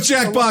we're going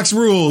Jackbox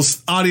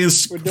rules,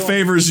 audience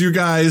favors you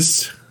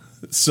guys.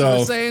 So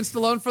we're saying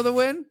Stallone for the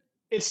win.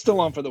 It's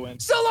Stallone for the win.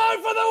 Stallone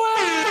for the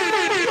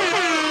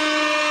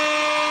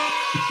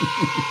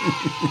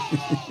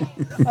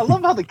win. I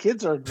love how the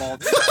kids are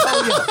involved.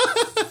 Oh,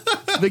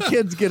 yeah. The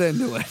kids get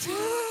into it.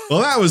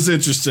 Well, that was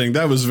interesting.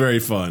 That was very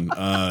fun.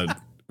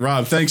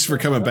 Rob, thanks for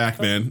coming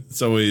back, man.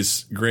 It's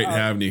always great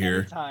having you here.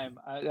 Anytime.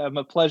 I'm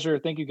a pleasure.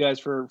 Thank you guys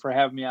for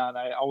having me on.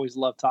 I always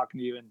love talking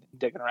to you and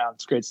digging around.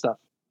 It's great stuff.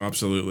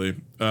 Absolutely.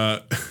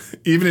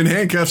 Even in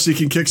handcuffs, he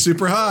can kick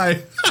super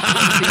high.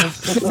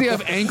 Does he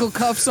have ankle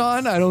cuffs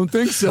on? I don't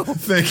think so.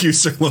 Thank you,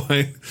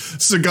 Sirloin.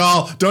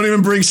 Seagal. Don't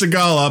even bring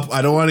Seagal up.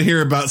 I don't want to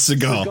hear about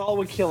Seagal. Seagal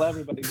would kill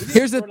everybody.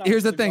 Here's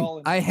the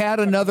thing. I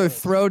had another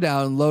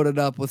throwdown loaded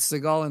up with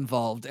Seagal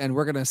involved, and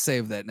we're going to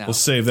save that now. We'll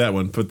save that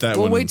one. Put that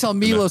one. We'll wait till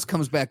Milos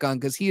comes back on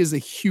because he is a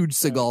huge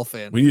Seagal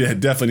fan. We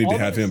definitely need to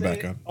have him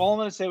back on. All I'm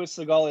going to say with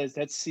Seagal is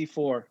that's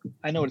C4.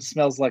 I know what it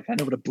smells like. I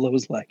know what it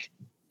blows like.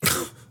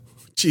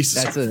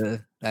 Jesus.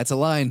 That's a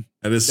line.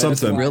 That is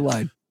something. That's a real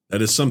line.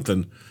 That is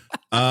something.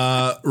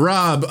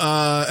 Rob,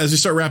 as we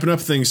start wrapping up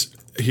things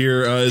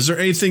here, is there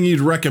anything you'd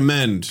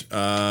recommend?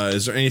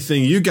 Is there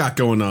anything you got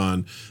going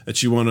on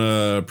that you want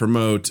to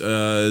promote?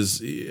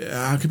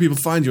 How can people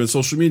find you on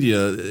social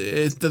media?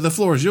 The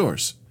floor is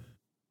yours.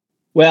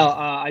 Well,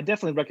 I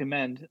definitely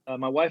recommend.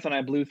 My wife and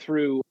I blew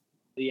through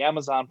the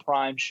Amazon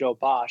Prime show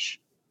Bosch,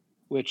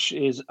 which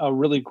is a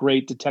really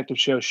great detective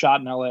show shot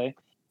in LA.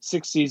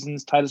 6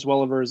 seasons. Titus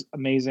Welliver is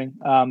amazing.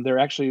 They're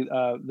actually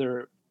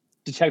they're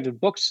detective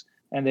books,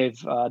 and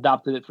they've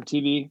adopted it for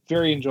TV.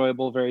 Very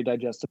enjoyable, very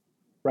digestible.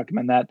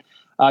 Recommend that.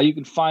 You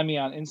can find me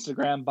on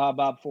Instagram,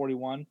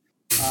 BobBob41.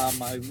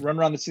 I run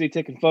around the city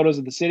taking photos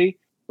of the city.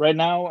 Right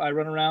now, I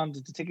run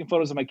around taking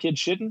photos of my kids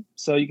shitting,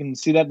 so you can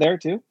see that there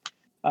too.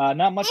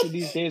 Not much of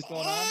these days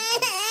going on.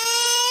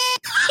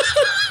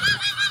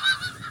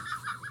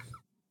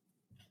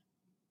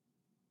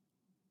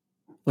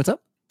 What's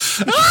up?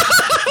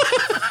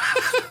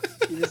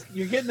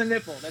 You're getting the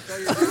nipple. That's all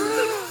you're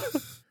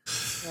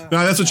doing.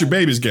 No, that's what your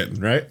baby's getting,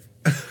 right?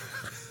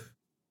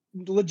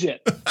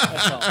 Legit.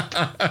 That's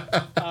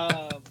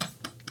all.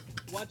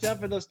 Watch out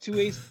for those two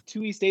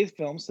East 8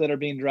 films that are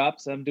being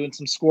dropped. So I'm doing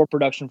some score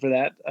production for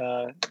that.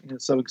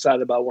 So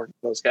excited about working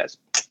with those guys.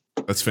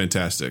 That's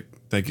fantastic.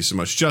 Thank you so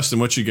much. Justin,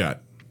 what you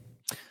got?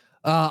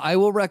 I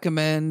will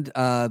recommend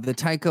the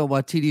Taika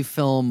Waititi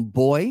film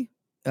Boy.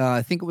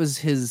 I think it was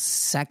his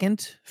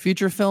second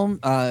feature film.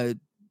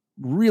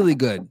 Really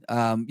good.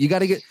 You got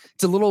to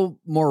it's a little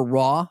more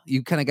raw.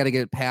 You kind of got to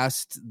get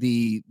past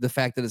the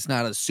fact that it's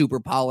not a super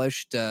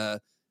polished,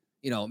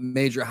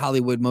 major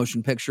Hollywood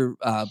motion picture.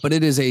 But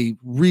it is a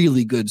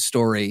really good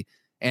story,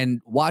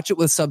 and watch it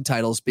with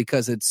subtitles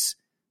because it's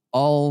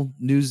all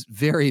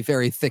very,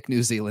 very thick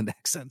New Zealand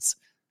accents.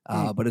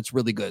 But it's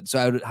really good. So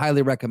I would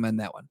highly recommend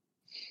that one.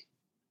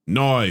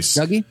 Nice.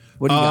 Dougie,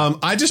 what do you got?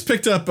 I just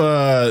picked up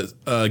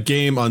a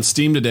game on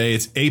Steam today.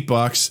 It's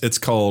 $8. It's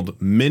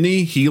called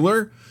Mini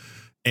Healer.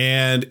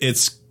 And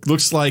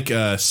looks like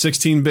a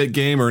 16-bit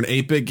game or an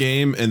 8-bit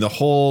game. And the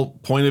whole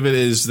point of it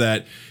is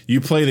that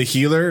you play the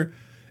healer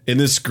in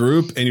this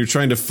group and you're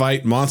trying to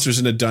fight monsters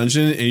in a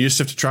dungeon and you just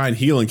have to try and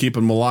heal and keep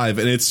them alive.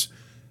 And it's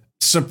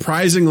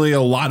surprisingly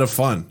a lot of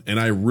fun. And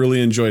I really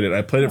enjoyed it.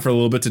 I played it for a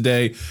little bit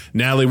today.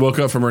 Natalie woke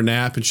up from her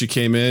nap and she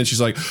came in.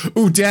 She's like,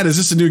 "Ooh, Dad, is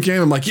this a new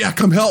game?" I'm like, "Yeah,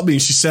 come help me."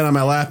 She sat on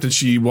my lap and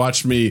she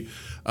watched me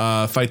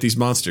fight these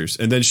monsters.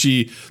 And then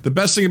the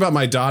best thing about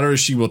my daughter is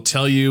she will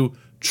tell you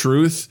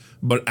truth,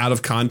 but out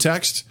of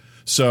context.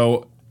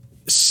 So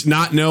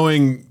not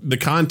knowing the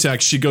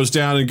context, she goes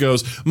down and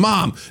goes,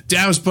 "Mom,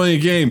 Dad was playing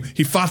a game.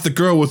 He fought the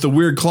girl with the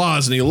weird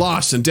claws and he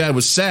lost and Dad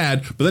was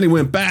sad, but then he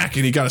went back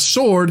and he got a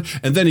sword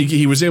and then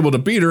he was able to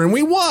beat her and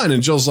we won."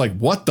 And Jill's like,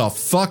 "What the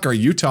fuck are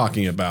you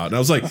talking about?" And I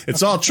was like,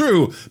 "It's all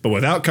true, but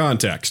without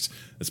context."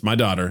 It's my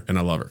daughter and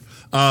I love her.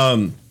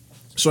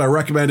 So I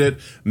recommend it.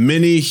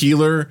 Mini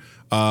Healer.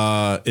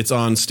 It's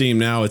on Steam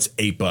now. It's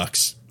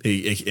 $8.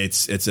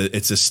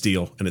 It's a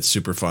steal and it's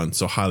super fun.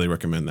 So highly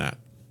recommend that.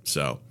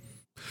 So,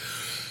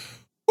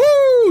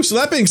 woo! Woo! So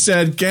that being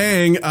said,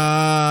 gang,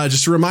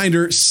 just a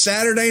reminder,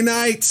 Saturday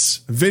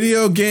nights,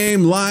 video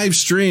game live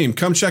stream.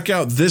 Come check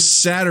out this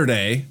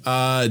Saturday.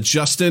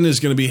 Justin is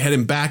going to be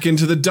heading back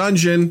into the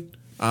dungeon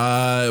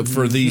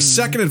for the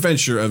second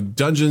adventure of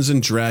Dungeons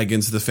and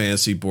Dragons, the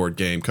fantasy board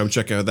game. Come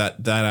check out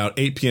that out,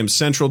 8 p.m.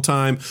 Central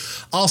Time.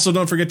 Also,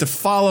 don't forget to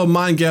follow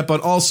Mind Gap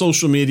on all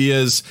social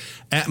medias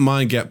at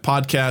Mind Gap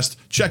Podcast.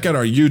 Check out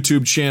our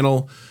YouTube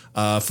channel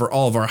for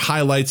all of our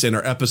highlights and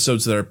our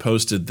episodes that are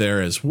posted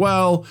there as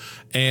well.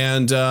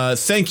 And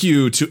thank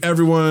you to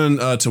everyone,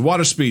 to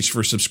Water Speech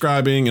for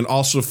subscribing, and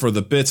also for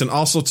the bits, and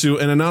also to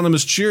an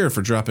anonymous cheer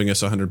for dropping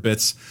us 100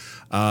 bits.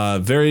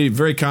 Very,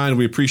 very kind.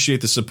 We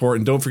appreciate the support.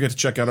 And don't forget to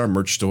check out our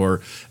merch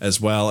store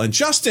as well. And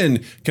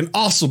Justin can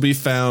also be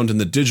found in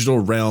the digital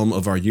realm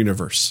of our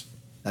universe.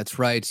 That's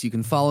right. You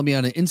can follow me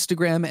on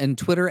Instagram and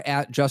Twitter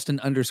at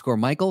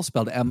Justin_Michael,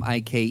 spelled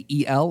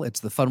Mikel. It's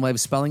the fun way of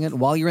spelling it.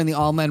 While you're in the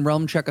online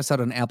realm, check us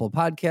out on Apple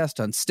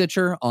Podcast, on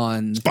Stitcher,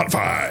 on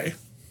Spotify,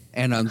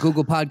 and on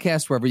Google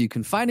Podcast, wherever you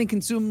can find and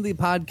consume the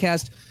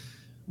podcast.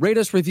 Rate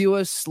us, review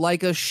us,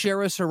 like us,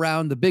 share us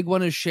around. The big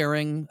one is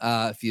sharing.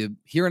 If you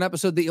hear an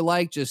episode that you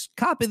like, just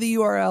copy the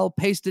URL,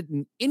 paste it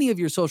in any of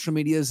your social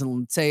medias,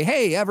 and say,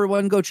 hey,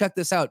 everyone, go check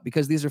this out,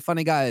 because these are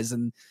funny guys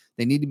and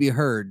they need to be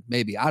heard.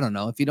 Maybe. I don't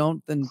know. If you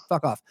don't, then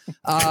fuck off.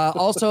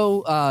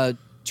 Also,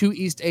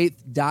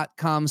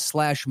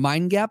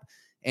 2east8th.com/mindgap.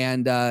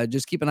 And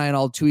just keep an eye on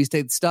all 2 East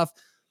 8th stuff.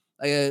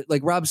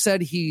 Like Rob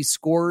said, he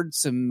scored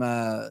some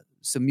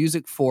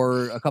music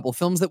for a couple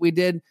films that we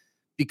did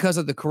because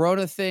of the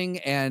Corona thing.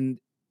 And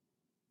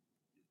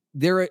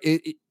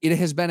it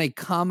has been a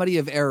comedy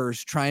of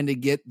errors trying to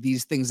get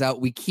these things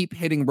out. We keep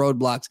hitting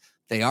roadblocks.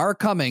 They are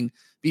coming.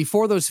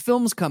 Before those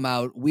films come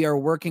out, we are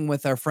working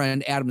with our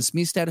friend Adam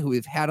Smeestad, who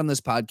we've had on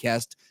this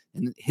podcast,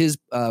 and his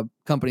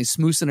company,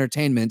 Smoose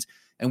Entertainment,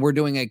 and we're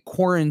doing a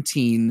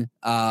quarantine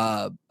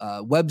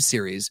web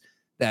series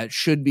that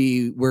should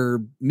be, we're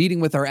meeting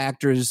with our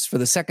actors for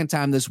the second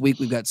time this week.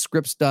 We've got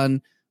scripts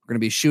done. We're going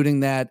to be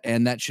shooting that,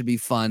 and that should be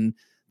fun.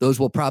 Those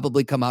will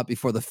probably come out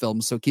before the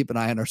film, so keep an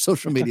eye on our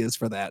social medias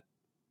for that.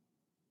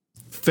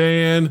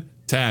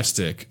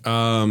 Fantastic.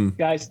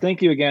 Guys,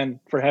 thank you again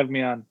for having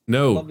me on.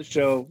 No. Love the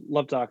show.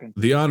 Love talking.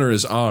 The honor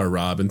is ours,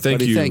 Rob, and thank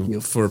Buddy,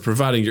 you for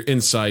providing your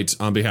insight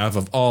on behalf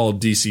of all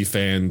DC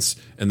fans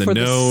and the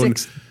known the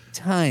 6th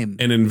time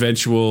and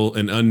eventual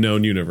and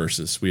unknown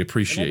universes. We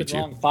appreciate I've been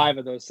you. wrong 5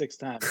 of those 6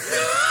 times.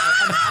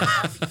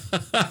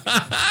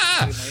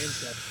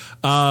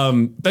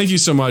 Thank you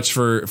so much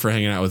for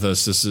hanging out with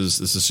us. This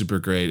is super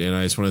great, and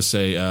I just want to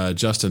say,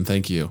 Justin,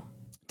 thank you.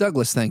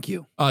 Douglas, thank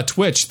you.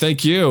 Twitch,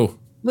 thank you.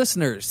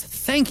 Listeners,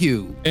 thank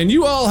you. And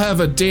you all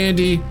have a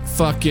dandy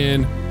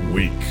fucking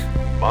week.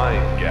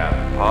 Mind Gap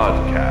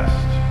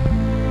Podcast.